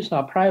 These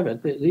are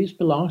private. These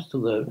belongs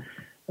to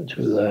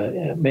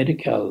the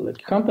medical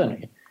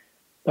company.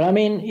 But I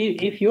mean,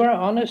 if you are an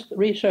honest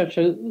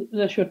researcher,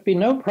 there should be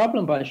no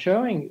problem by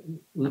showing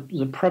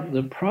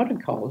the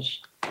protocols.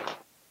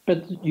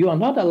 But you are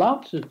not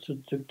allowed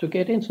to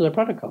get into the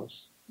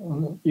protocols.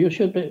 You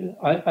should be.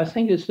 I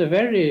think it's a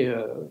very.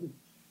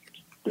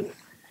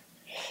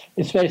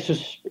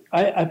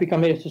 I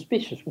become very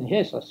suspicious when I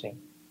hear such things.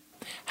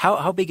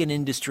 How big an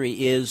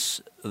industry is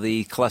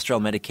the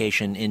cholesterol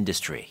medication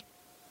industry?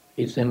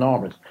 It's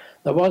enormous.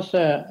 There was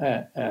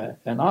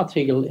an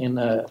article in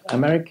an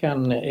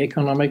American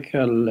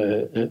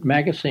economical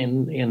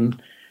magazine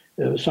in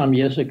some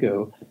years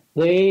ago.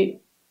 They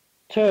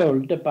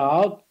told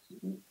about,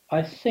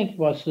 I think it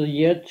was the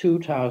year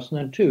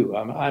 2002.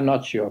 I'm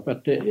not sure,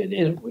 but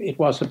it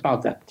was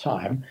about that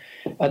time.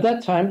 At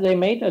that time, they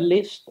made a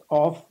list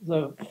of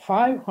the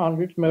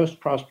 500 most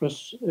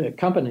prosperous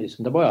companies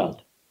in the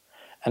world.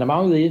 And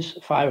among these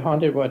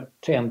 500 were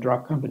 10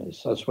 drug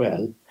companies as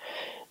well.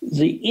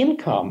 The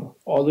income,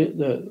 or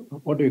the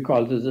what do you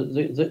call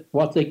it,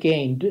 what they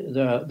gained,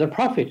 the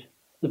profit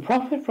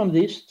from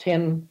these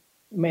 10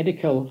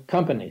 medical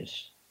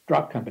companies,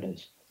 drug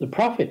companies, the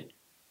profit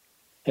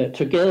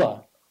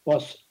together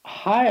was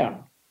higher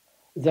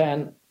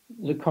than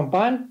the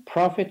combined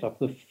profit of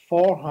the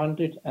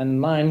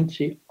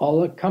 490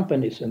 other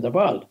companies in the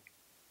world.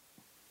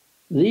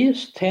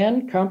 These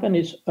 10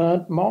 companies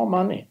earned more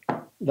money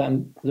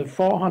than the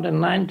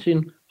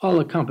 419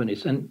 other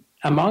companies, and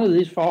among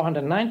these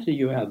 490,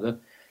 you have the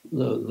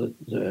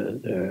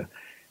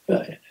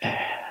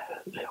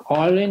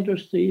oil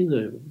industry,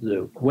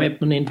 the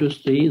weapon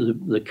industry,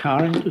 the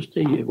car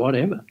industry,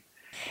 whatever.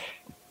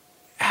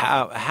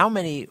 How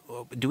many?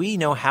 Do we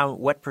know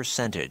what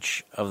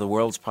percentage of the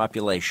world's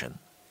population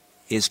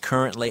is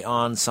currently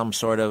on some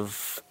sort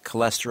of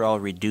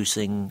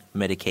cholesterol-reducing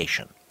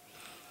medication?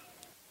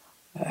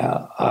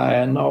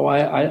 I know.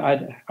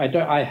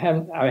 I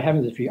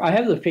haven't the figure. I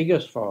have the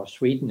figures for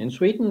Sweden. In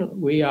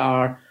Sweden, we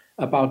are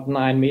about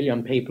 9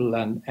 million people,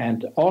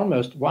 and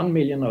almost 1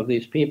 million of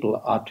these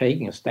people are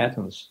taking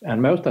statins,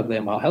 and most of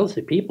them are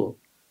healthy people.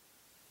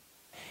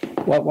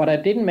 What I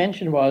didn't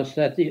mention was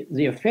that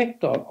the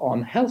effect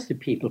on healthy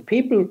people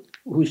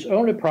whose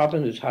only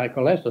problem is high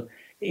cholesterol,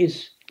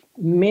 is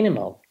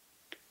minimal,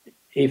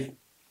 if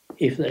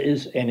there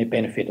is any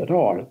benefit at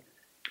all.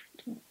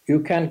 You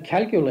can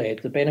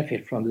calculate the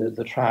benefit from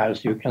the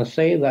trials. You can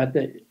say that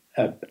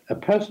a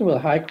person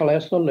with high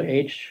cholesterol,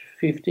 age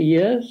 50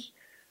 years,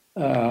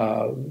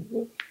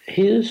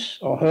 his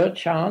or her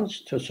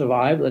chance to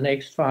survive the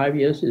next 5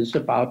 years is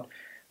about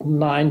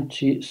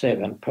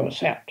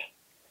 97%.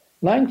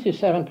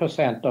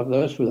 97% of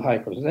those with high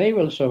cholesterol, they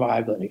will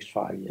survive the next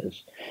 5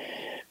 years.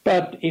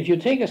 But if you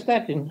take a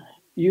statin,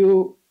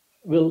 you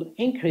will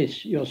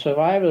increase your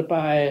survival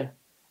by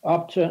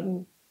up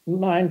to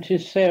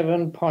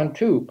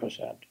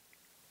 97.2%.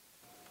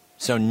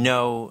 So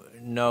no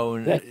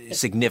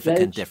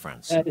significant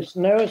difference. There is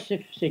no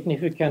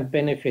significant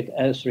benefit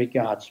as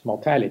regards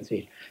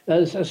mortality.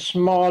 There is a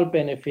small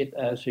benefit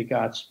as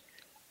regards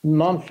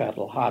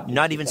non-fatal heart disease.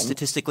 Not even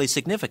statistically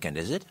significant,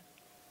 is it?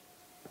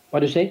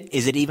 What do you say?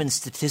 Is it even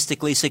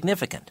statistically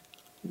significant?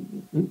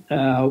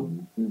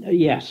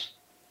 Yes,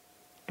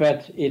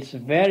 but it's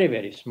very,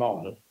 very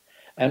small.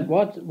 And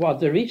what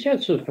the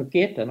researchers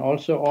forget, and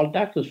also all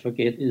doctors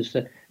forget, is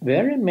that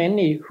very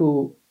many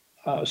who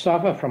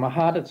suffer from a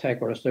heart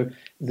attack or a stroke,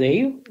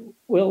 they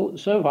will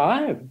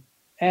survive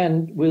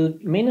and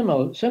with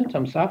minimal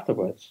symptoms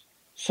afterwards.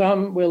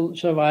 Some will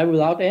survive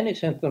without any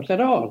symptoms at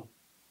all.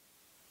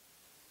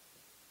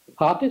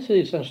 Heart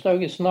disease and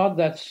stroke is not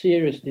that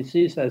serious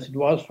disease as it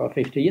was for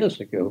 50 years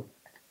ago.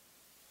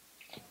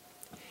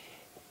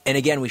 And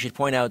again, we should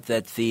point out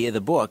that the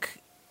book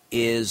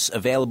is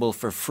available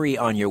for free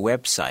on your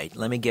website.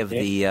 Let me give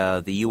the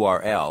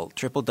URL,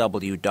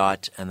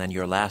 www. and then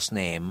your last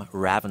name,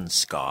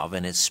 Ravnskov,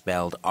 and it's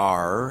spelled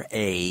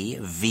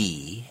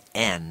RAVNSKOV.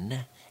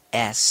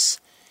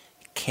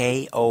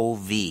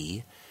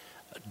 ravnskov.nu,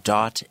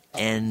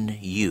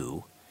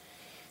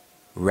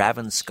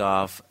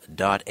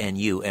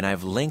 ravnskov.nu, and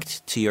I've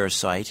linked to your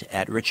site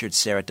at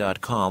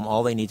richardsarrett.com.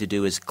 All they need to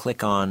do is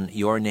click on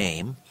your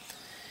name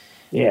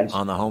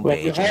on the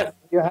homepage.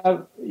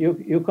 Well,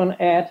 you can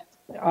add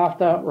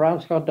after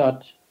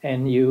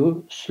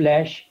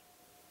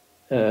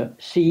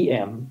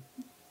ravnskov.nu/cm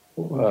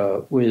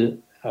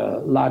with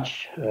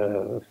large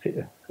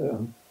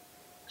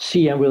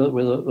CM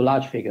with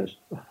large figures.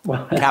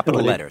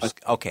 Capital letters.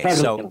 Okay,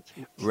 so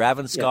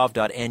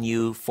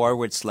ravnskov.nu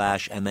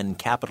 / and then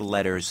capital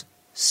letters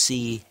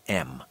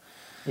CM.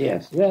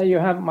 Yes, there you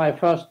have my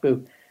first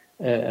book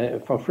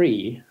for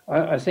free.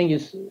 I think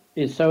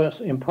it's so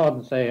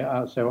important,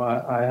 so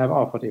I have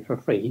offered it for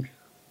free.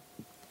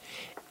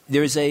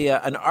 There's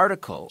an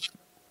article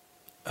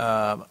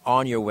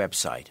on your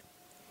website,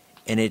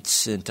 and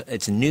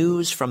it's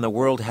news from the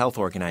World Health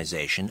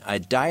Organization, a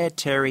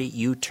dietary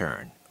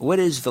U-turn. What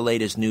is the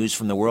latest news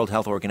from the World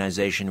Health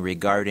Organization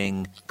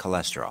regarding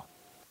cholesterol?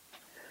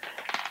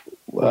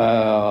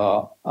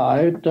 Well,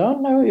 I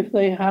don't know if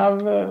they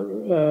have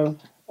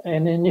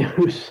any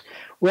news.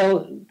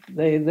 Well,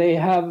 they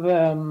have.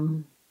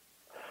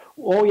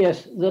 Oh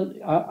yes,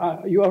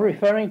 you are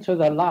referring to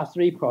the last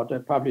report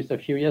that published a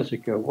few years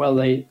ago. Well,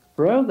 they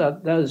wrote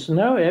that there's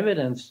no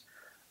evidence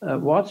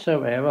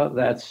whatsoever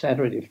that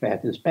saturated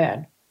fat is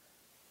bad.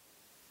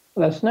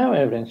 There's no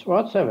evidence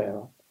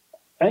whatsoever.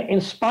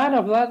 In spite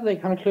of that, they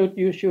conclude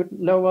you should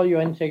lower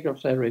your intake of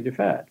saturated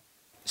fat.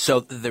 So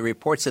the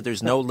report said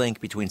there's no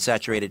link between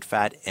saturated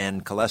fat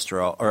and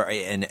cholesterol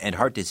and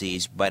heart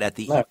disease, but at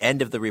the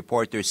end of the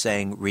report, they're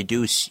saying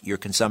reduce your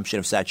consumption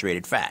of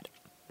saturated fat.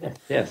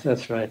 Yes,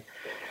 that's right.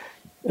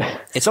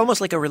 It's almost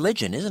like a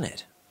religion, isn't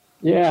it?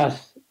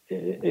 Yes,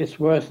 it's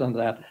worse than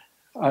that.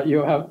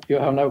 You have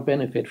no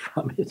benefit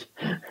from it.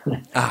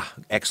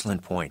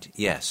 Excellent point.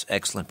 Yes,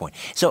 excellent point.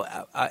 So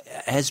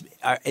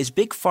is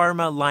Big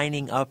Pharma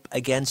lining up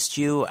against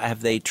you?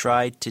 Have they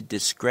tried to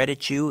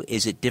discredit you?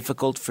 Is it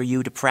difficult for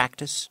you to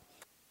practice?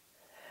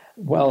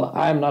 Well,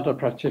 I'm not a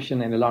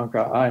practitioner any longer.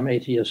 I'm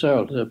 80 years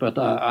old, but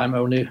I'm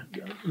only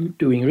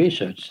doing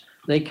research.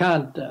 They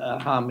can't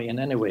harm me in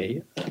any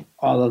way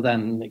other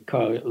than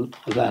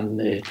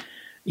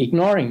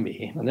ignoring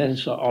me. And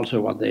that's also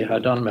what they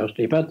have done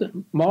mostly. But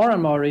more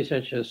and more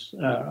researchers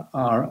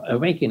are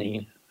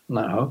awakening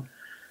now.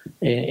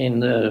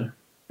 In the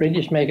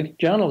British Medical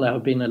Journal, there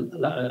have been a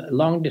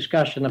long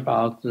discussion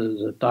about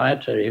the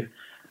dietary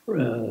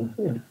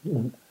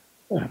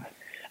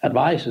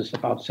advices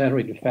about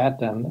saturated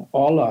fat, and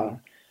all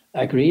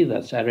agree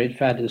that saturated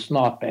fat is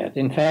not bad.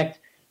 In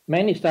fact,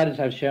 many studies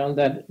have shown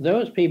that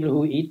those people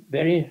who eat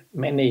very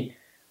many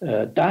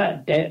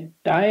dairy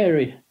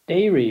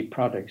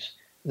products,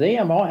 they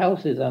are more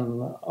healthy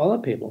than other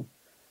people.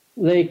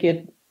 They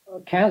get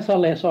cancer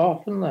less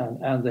often,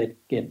 and they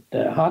get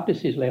heart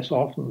disease less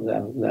often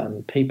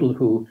than people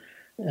who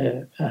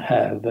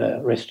have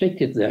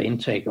restricted their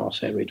intake of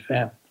saturated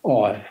fat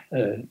or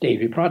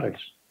dairy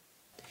products.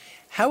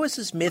 How is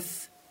this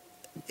myth,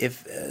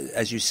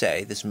 as you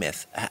say, this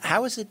myth,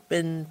 how has it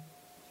been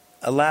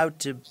allowed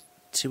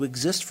to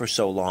exist for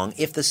so long?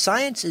 If the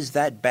science is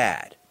that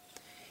bad,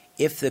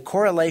 if the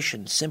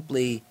correlation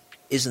simply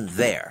isn't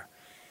there,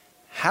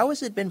 how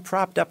has it been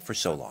propped up for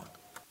so long?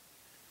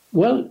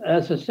 Well,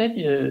 as I said,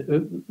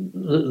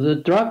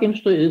 the drug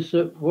industry is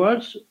the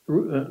world's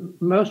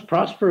most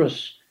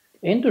prosperous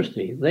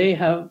industry. They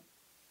have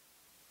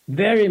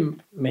very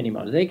many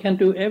money. They can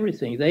do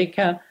everything. They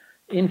can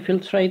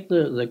infiltrate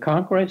the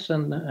Congress,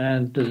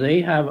 and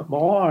they have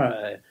more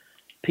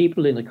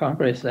people in the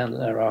Congress than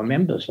there are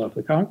members of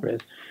the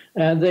Congress.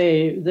 And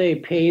they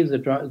pay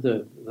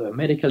the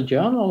medical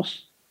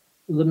journals.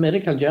 The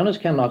medical journals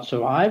cannot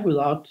survive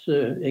without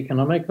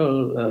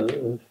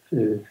economical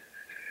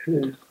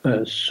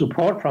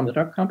support from the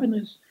drug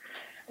companies.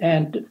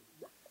 And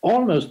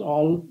almost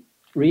all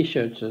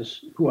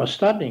researchers who are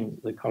studying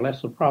the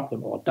cholesterol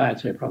problem or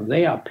dietary problem,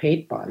 they are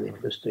paid by the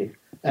industry,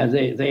 and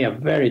they are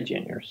very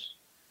generous.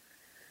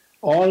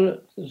 All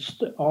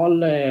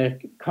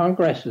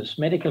congresses,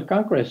 medical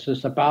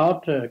congresses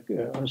about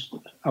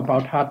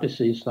heart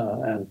disease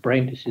and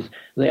brain disease,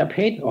 they are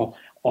paid, or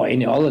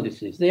any other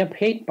disease, they are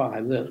paid by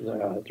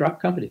the drug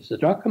companies. The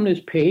drug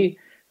companies pay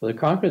for the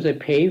Congress, they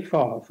pay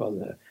for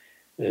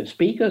the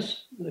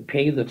speakers, they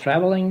pay the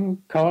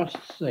traveling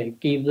costs, they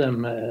give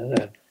them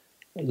a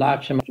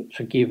large amount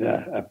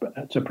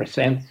to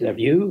present their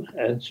view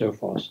and so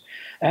forth.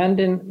 And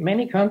in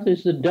many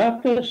countries, the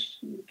doctors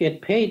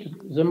get paid.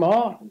 The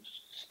more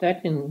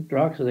statin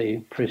drugs they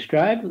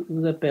prescribe,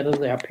 the better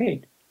they are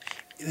paid.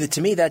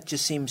 To me, that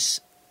just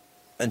seems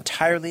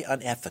entirely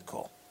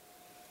unethical.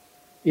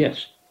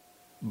 Yes.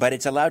 But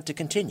it's allowed to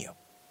continue.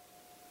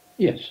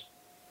 Yes.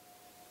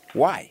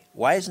 Why?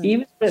 Why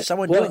isn't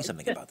someone doing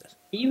something about this?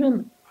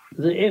 Even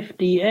the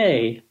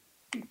FDA,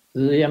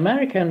 the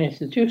American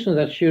institution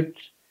that should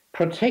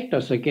protect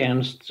us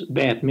against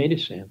bad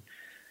medicine,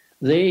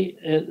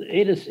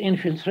 it is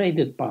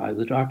infiltrated by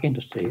the drug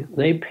industry.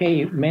 They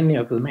pay many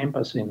of the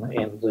members in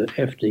the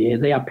FDA.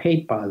 They are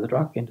paid by the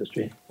drug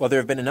industry. Well, there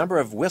have been a number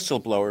of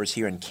whistleblowers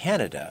here in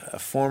Canada,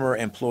 former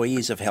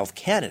employees of Health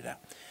Canada,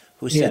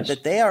 who said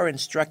that they are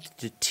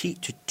instructed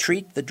to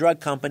treat the drug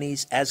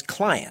companies as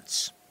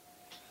clients.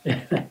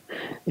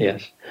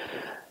 Yes.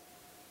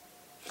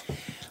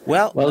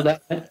 Well, there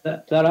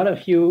are a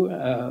few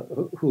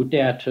who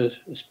dare to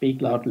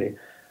speak loudly.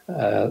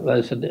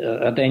 There's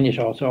a Danish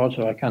author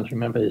also, I can't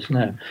remember his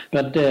name.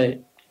 But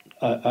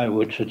I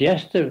would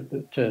suggest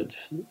to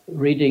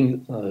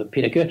reading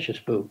Peter Goetsche's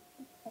book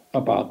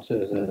about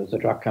the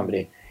drug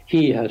company.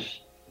 He has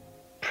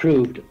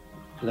proved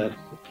that,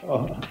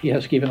 he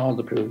has given all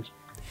the proofs.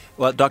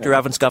 Well, Dr.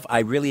 Ravnskov, I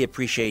really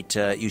appreciate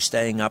you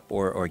staying up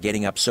or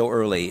getting up so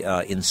early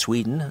in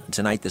Sweden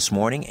tonight, this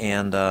morning,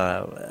 and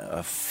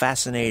a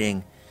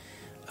fascinating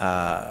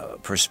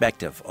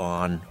perspective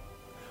on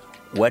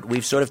what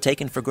we've sort of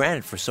taken for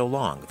granted for so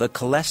long, the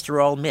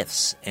cholesterol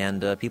myths.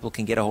 And people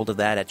can get a hold of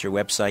that at your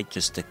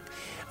website.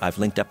 I've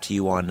linked up to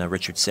you on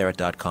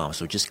richardsyrett.com.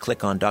 So just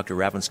click on Dr.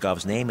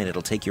 Ravnskov's name and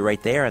it'll take you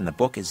right there, and the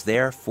book is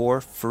there for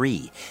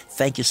free.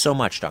 Thank you so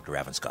much, Dr.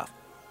 Ravnskov.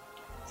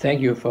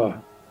 Thank you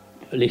for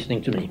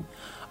listening to me.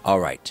 All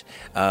right.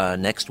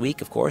 Next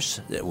week, of course,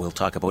 we'll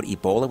talk about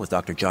Ebola with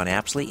Dr. John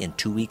Apsley. In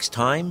 2 weeks'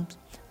 time,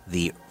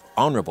 the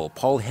Honorable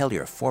Paul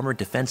Hellyer, former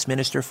Defense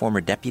Minister,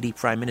 former Deputy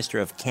Prime Minister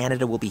of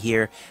Canada, will be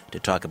here to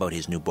talk about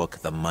his new book,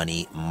 The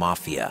Money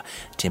Mafia.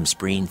 Tim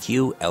Spreen, thank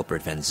you.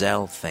 Albert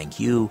Venzel, thank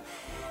you.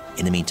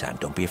 In the meantime,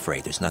 don't be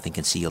afraid. There's nothing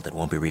concealed that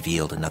won't be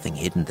revealed, and nothing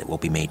hidden that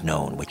won't be made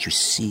known. What you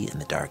see in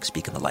the dark,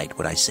 speak in the light.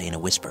 What I say in a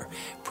whisper,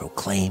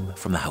 proclaim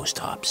from the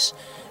housetops.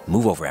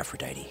 Move over,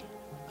 Aphrodite.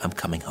 I'm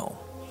coming home.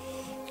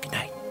 Good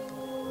night.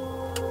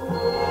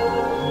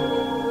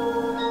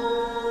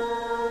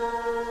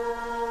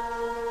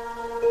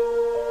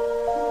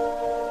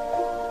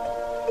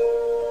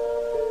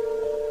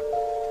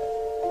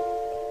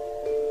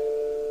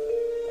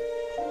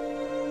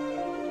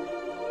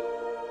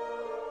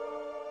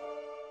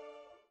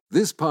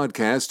 This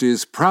podcast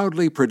is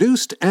proudly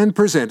produced and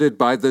presented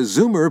by the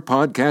Zoomer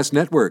Podcast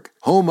Network,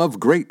 home of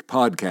great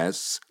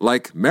podcasts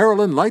like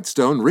Marilyn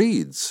Lightstone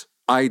Reads,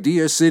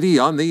 Idea City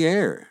on the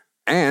Air,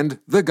 and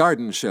The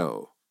Garden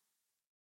Show.